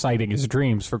might have been citing his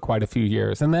dreams for quite a few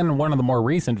years. And then one of the more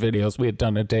recent videos we had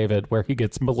done of David where he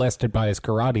gets molested by his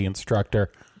karate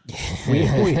instructor.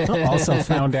 We also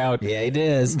found out yeah, it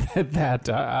is that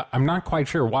I'm not quite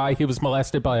sure why he was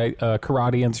molested by a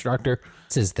karate instructor.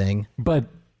 It's his thing. But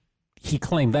he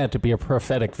claimed that to be a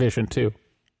prophetic vision, too.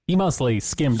 He mostly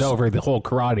skimmed over the whole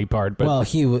karate part. But well,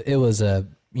 it was a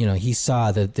he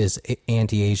saw that this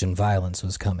anti-Asian violence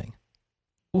was coming.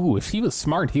 Ooh, if he was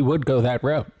smart, he would go that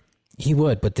route. He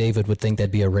would, but David would think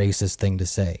that'd be a racist thing to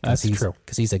say. That's true.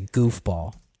 Because he's a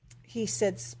goofball. He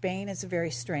said Spain is a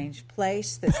very strange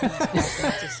place. The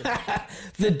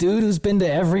dude who's been to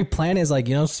every planet is like,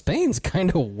 Spain's kind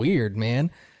of weird,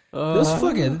 man.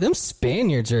 Them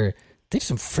Spaniards they're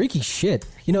some freaky shit.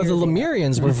 The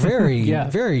Lemurians were very,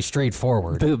 very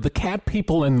straightforward. The cat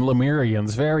people in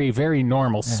Lemurians, very, very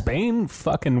normal. Spain,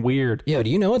 fucking weird. Yeah, do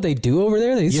you know what they do over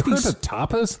there? You heard of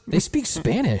tapas? They speak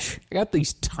Spanish. They got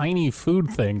these tiny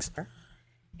food things.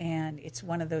 And it's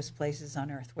one of those places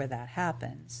on Earth where that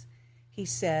happens. He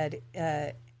said,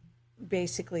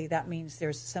 basically, that means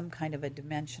there's some kind of a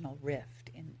dimensional rift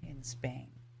in Spain.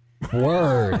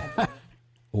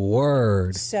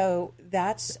 Word. So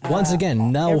that's... once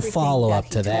again, no follow-up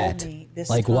to that.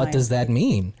 Like, what does that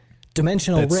mean?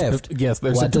 Dimensional rift. Yes,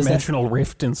 there's a dimensional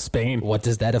rift in Spain. What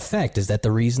does that affect? Is that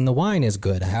the reason the wine is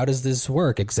good? How does this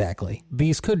work exactly?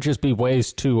 These could just be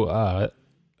ways to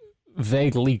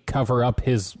vaguely cover up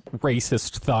his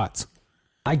racist thoughts.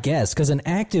 I guess, because an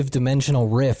active dimensional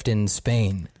rift in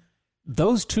Spain.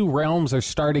 Those two realms are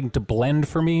starting to blend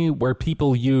for me, where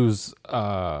people use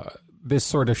this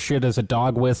sort of shit as a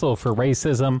dog whistle for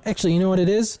racism. Actually, you know what it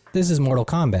is? This is Mortal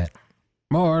Kombat.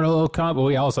 Mortal Kombat.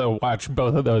 We also watched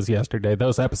both of those yesterday.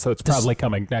 Those episodes probably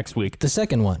coming next week. The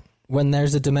second one, when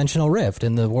there's a dimensional rift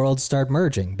and the worlds start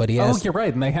merging. But Oh, you're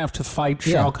right. And they have to fight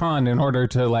Shao Kahn in order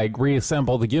to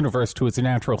reassemble the universe to its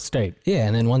natural state. Yeah,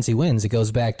 and then once he wins, it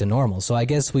goes back to normal. So I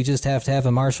guess we just have to have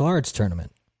a martial arts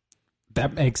tournament.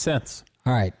 That makes sense.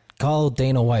 All right. Call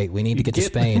Dana White. We need to get to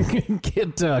Spain.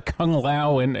 Get Kung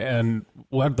Lao and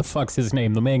what the fuck's his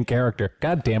name? The main character.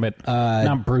 God damn it.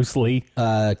 Not Bruce Lee.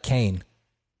 Kang.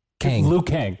 Liu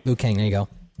Kang. Liu Kang, there you go.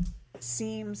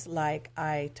 Seems like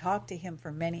I talk to him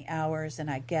for many hours and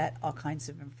I get all kinds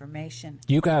of information.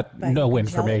 You got no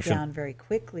information. Gel it down very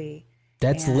quickly.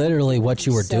 That's literally what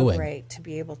you were doing. It's so great to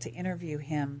be able to interview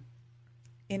him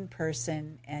in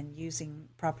person and using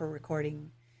proper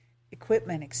recording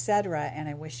equipment, etc. And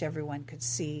I wish everyone could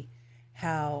see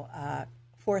how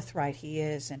forthright he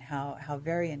is and how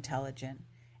very intelligent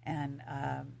and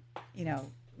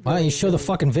Why don't you show the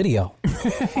fucking video?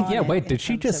 Yeah, wait, did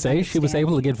she just say she was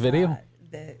able to get video?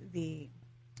 The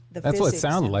that's what it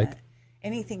sounded like.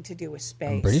 Anything to do with space.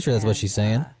 I'm pretty sure that's what she's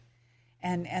saying.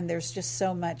 And there's just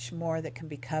so much more that can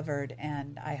be covered,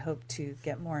 and I hope to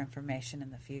get more information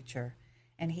in the future.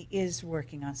 And he is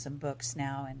working on some books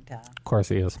now, and of course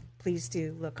he is. Please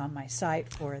do look on my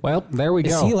site for them. Well, there we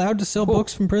go. Is he allowed to sell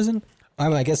books from prison? I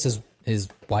mean, I guess his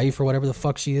wife or whatever the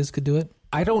fuck she is could do it.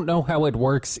 I don't know how it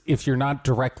works if you're not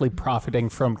directly profiting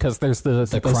from, because there's the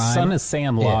Son of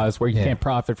Sam laws where you can't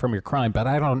profit from your crime, but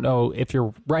I don't know if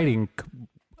you're writing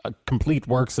complete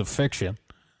works of fiction.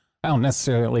 I don't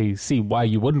necessarily see why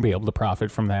you wouldn't be able to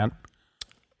profit from that.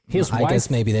 I guess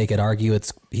maybe they could argue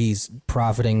he's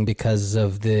profiting because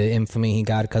of the infamy he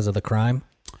got because of the crime.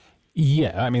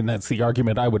 Yeah, I mean, that's the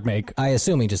argument I would make. I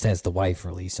assume he just has the wife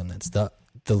release him. That's the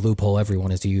loophole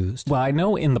everyone has used. Well, I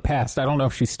know in the past, I don't know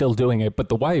if she's still doing it, but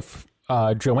the wife,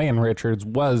 Joanne Richards,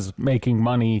 was making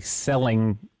money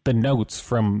selling the notes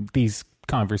from these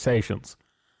conversations.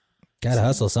 Gotta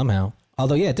hustle somehow.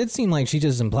 Although, yeah, it did seem like she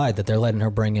just implied that they're letting her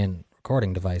bring in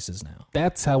recording devices now.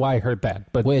 That's how I heard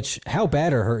that. But how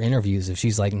bad are her interviews if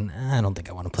she's like, I don't think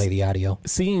I want to play the audio?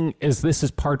 Seeing as this is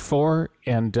part 4,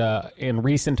 and in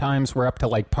recent times we're up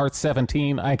to part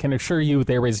 17, I can assure you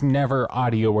there is never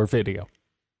audio or video.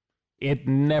 It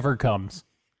never comes.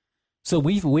 So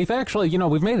we've actually,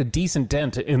 we've made a decent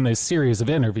dent in this series of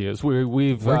interviews. We're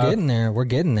getting there. We're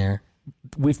getting there.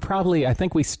 We've probably, I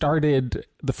think we started,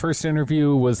 the first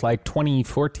interview was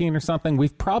 2014 or something.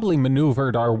 We've probably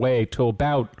maneuvered our way to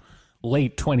about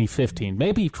late 2015,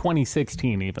 maybe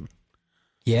 2016 even.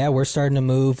 Yeah, we're starting to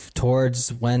move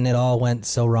towards when it all went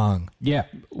so wrong. Yeah,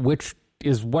 which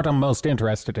is what I'm most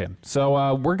interested in.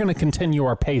 So we're going to continue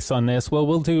our pace on this. Well,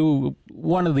 we'll do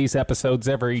one of these episodes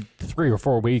every 3 or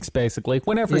 4 weeks, basically,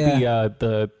 whenever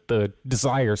the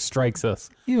desire strikes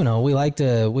us. We like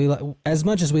to as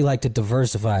much as we like to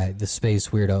diversify the space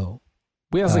weirdo.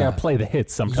 We also got to play the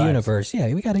hits sometimes. Universe,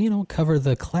 yeah, we got to cover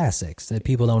the classics that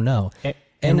people don't know.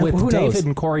 And with David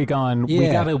and Corey gone, we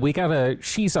gotta.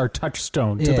 She's our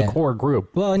touchstone to the core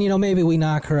group. Well, and maybe we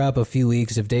knock her up a few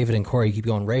weeks if David and Corey keep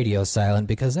going radio silent,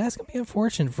 because that's gonna be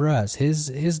unfortunate for us.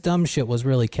 His dumb shit was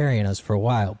really carrying us for a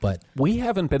while, but we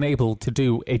haven't been able to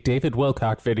do a David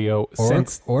Wilcock video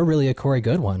or really a Corey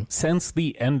Good one since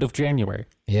the end of January.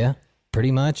 Yeah.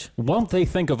 pretty much. Won't they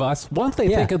think of us? Won't they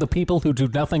think of the people who do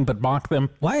nothing but mock them?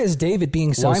 Why is David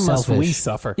being so selfish? Why must we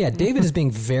suffer? Yeah, David is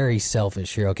being very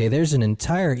selfish here, okay? There's an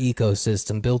entire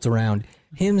ecosystem built around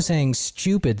him saying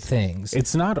stupid things.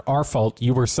 It's not our fault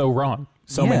you were so wrong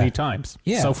so many times,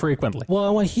 so frequently.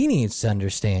 Well, what he needs to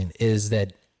understand is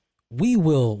that we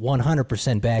will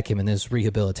 100% back him in this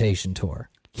rehabilitation tour.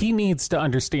 He needs to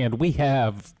understand we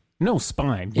have no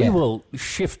spine. We will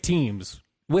shift teams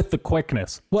with the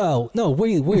quickness. Well, no,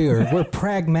 we're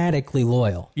pragmatically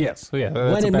loyal. Yes, that's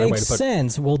when it makes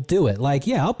sense, we'll do it. Like,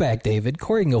 I'll back David.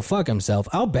 Corey can go fuck himself.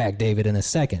 I'll back David in a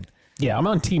second. Yeah, I'm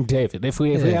on Team David. If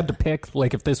we had to pick,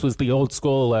 like if this was the old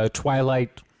school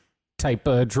Twilight type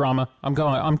drama,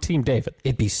 I'm Team David.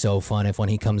 It'd be so fun if when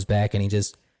he comes back and he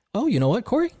just, oh, you know what,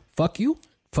 Corey? Fuck you.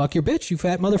 Fuck your bitch, you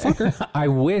fat motherfucker. I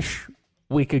wish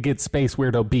we could get Space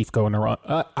Weirdo beef going around.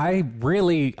 I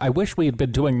wish we had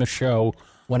been doing the show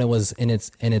when it was in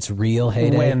its real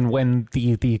heyday. When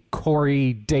the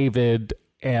Corey, David,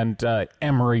 and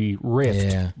Emery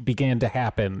rift began to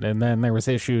happen, and then there was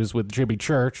issues with Jimmy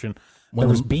Church, and there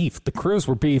was beef. The crews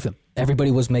were beefing.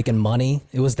 Everybody was making money.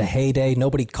 It was the heyday.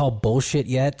 Nobody called bullshit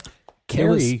yet.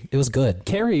 Carrie, it was good.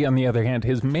 Carrie, on the other hand,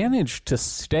 has managed to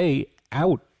stay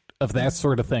out of that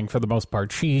sort of thing for the most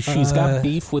part. She's got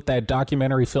beef with that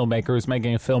documentary filmmaker who's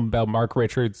making a film about Mark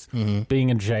Richards being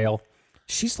in jail.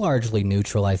 She's largely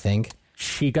neutral, I think.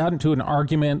 She got into an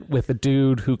argument with a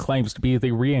dude who claims to be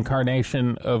the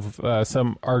reincarnation of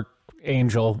some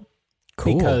archangel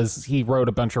because he wrote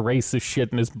a bunch of racist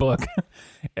shit in his book,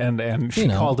 and she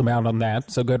called him out on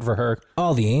that, so good for her.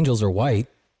 All the angels are white.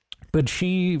 But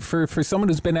she, for someone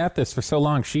who's been at this for so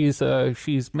long, she's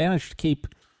managed to keep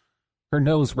her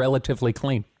nose relatively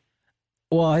clean.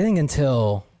 Well, I think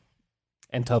until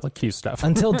the Q stuff.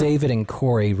 Until David and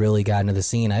Corey really got into the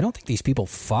scene, I don't think these people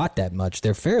fought that much.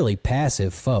 They're fairly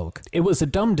passive folk. It was a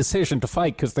dumb decision to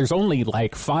fight because there's only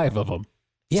like 5 of them.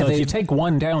 Yeah, so if you take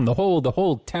one down, the whole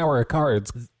tower of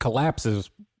cards collapses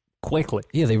quickly.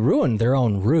 Yeah, they ruined their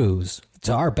own ruse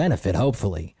to our benefit,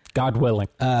 hopefully. God willing.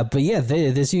 But yeah,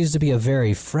 this used to be a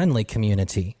very friendly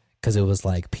community. Because it was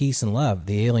like peace and love.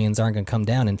 The aliens aren't going to come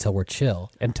down until we're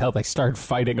chill. Until they start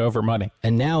fighting over money.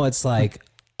 And now it's like,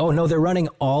 oh no, they're running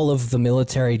all of the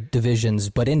military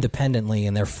divisions, but independently,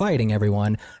 and they're fighting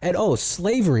everyone. And oh,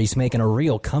 slavery's making a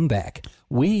real comeback.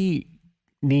 We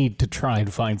need to try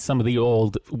and find some of the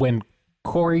old, when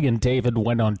Corey and David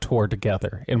went on tour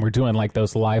together, and we're doing like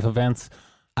those live events.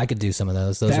 I could do some of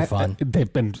those. Those are fun.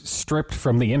 They've been stripped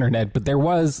from the internet, but there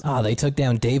was... they took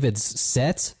down David's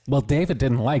sets? Well, David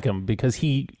didn't like them because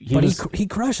he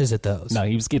crushes at those. No,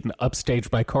 he was getting upstaged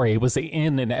by Corey. He was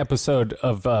in an episode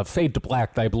of Fade to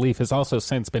Black that I believe has also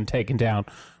since been taken down,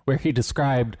 where he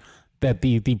described that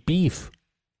the beef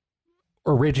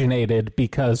originated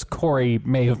because Corey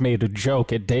may have made a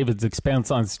joke at David's expense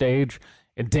on stage.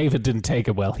 And David didn't take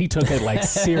it well. He took it like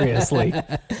seriously.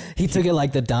 He took it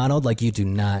like the Donald, like you do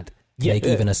not make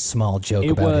even a small joke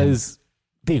about him. It was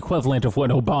the equivalent of when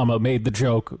Obama made the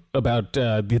joke about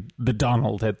the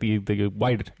Donald at the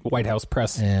White House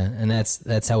press. Yeah, and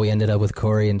that's how we ended up with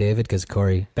Corey and David, because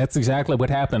Corey... That's exactly what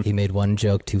happened. He made one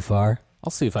joke too far.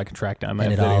 I'll see if I can track down that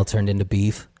and video. It all turned into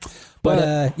beef.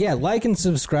 But yeah, like and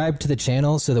subscribe to the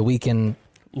channel so that we can...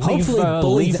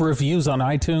 Leave reviews on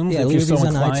iTunes. Yeah, if leave you're so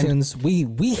reviews on inclined.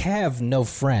 iTunes. We have no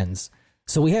friends,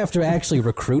 so we have to actually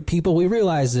recruit people. We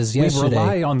realized this yesterday. We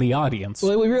rely on the audience.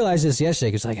 Well, we realized this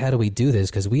yesterday. It's like, how do we do this?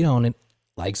 Because we don't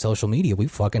like social media. We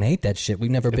fucking hate that shit.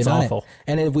 We've never been on it.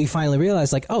 And then we finally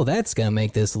realized, like, oh, that's gonna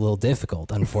make this a little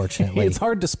difficult. Unfortunately, it's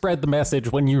hard to spread the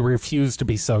message when you refuse to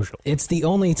be social. It's the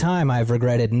only time I've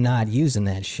regretted not using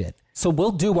that shit. So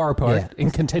we'll do our part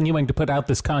in continuing to put out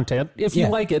this content. If you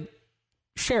like it,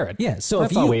 share it. Yeah, so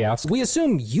that's all we ask. We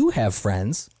assume you have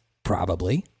friends,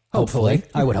 probably. Hopefully.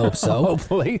 I would hope so.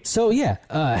 Hopefully. So yeah,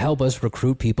 help us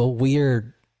recruit people. We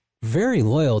are very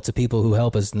loyal to people who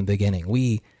help us in the beginning.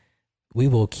 We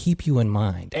will keep you in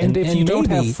mind. And if you don't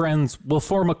have friends, we'll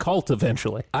form a cult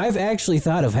eventually. I've actually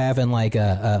thought of having like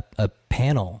a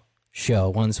panel show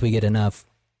once we get enough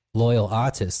loyal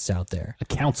autists out there. A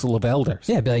council of elders.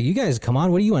 Yeah, be like, you guys come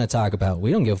on, what do you want to talk about? We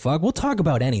don't give a fuck. We'll talk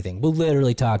about anything. We'll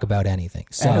literally talk about anything.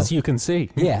 So, as you can see.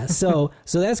 Yeah, so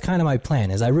that's kind of my plan,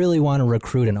 is I really want to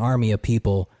recruit an army of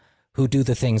people who do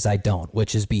the things I don't,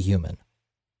 which is be human.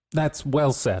 That's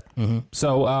well said. Mm-hmm.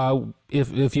 So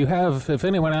if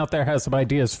anyone out there has some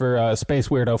ideas for Space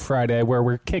Weirdo Friday, where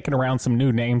we're kicking around some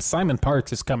new names, Simon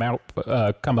Parks has come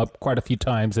up quite a few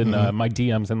times in my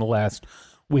DMs in the last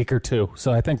week or two.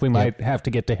 So I think we might have to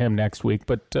get to him next week.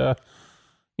 But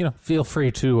feel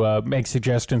free to make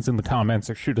suggestions in the comments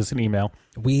or shoot us an email.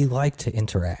 We like to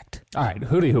interact. All right,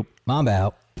 hooty hoop. Mamba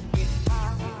out.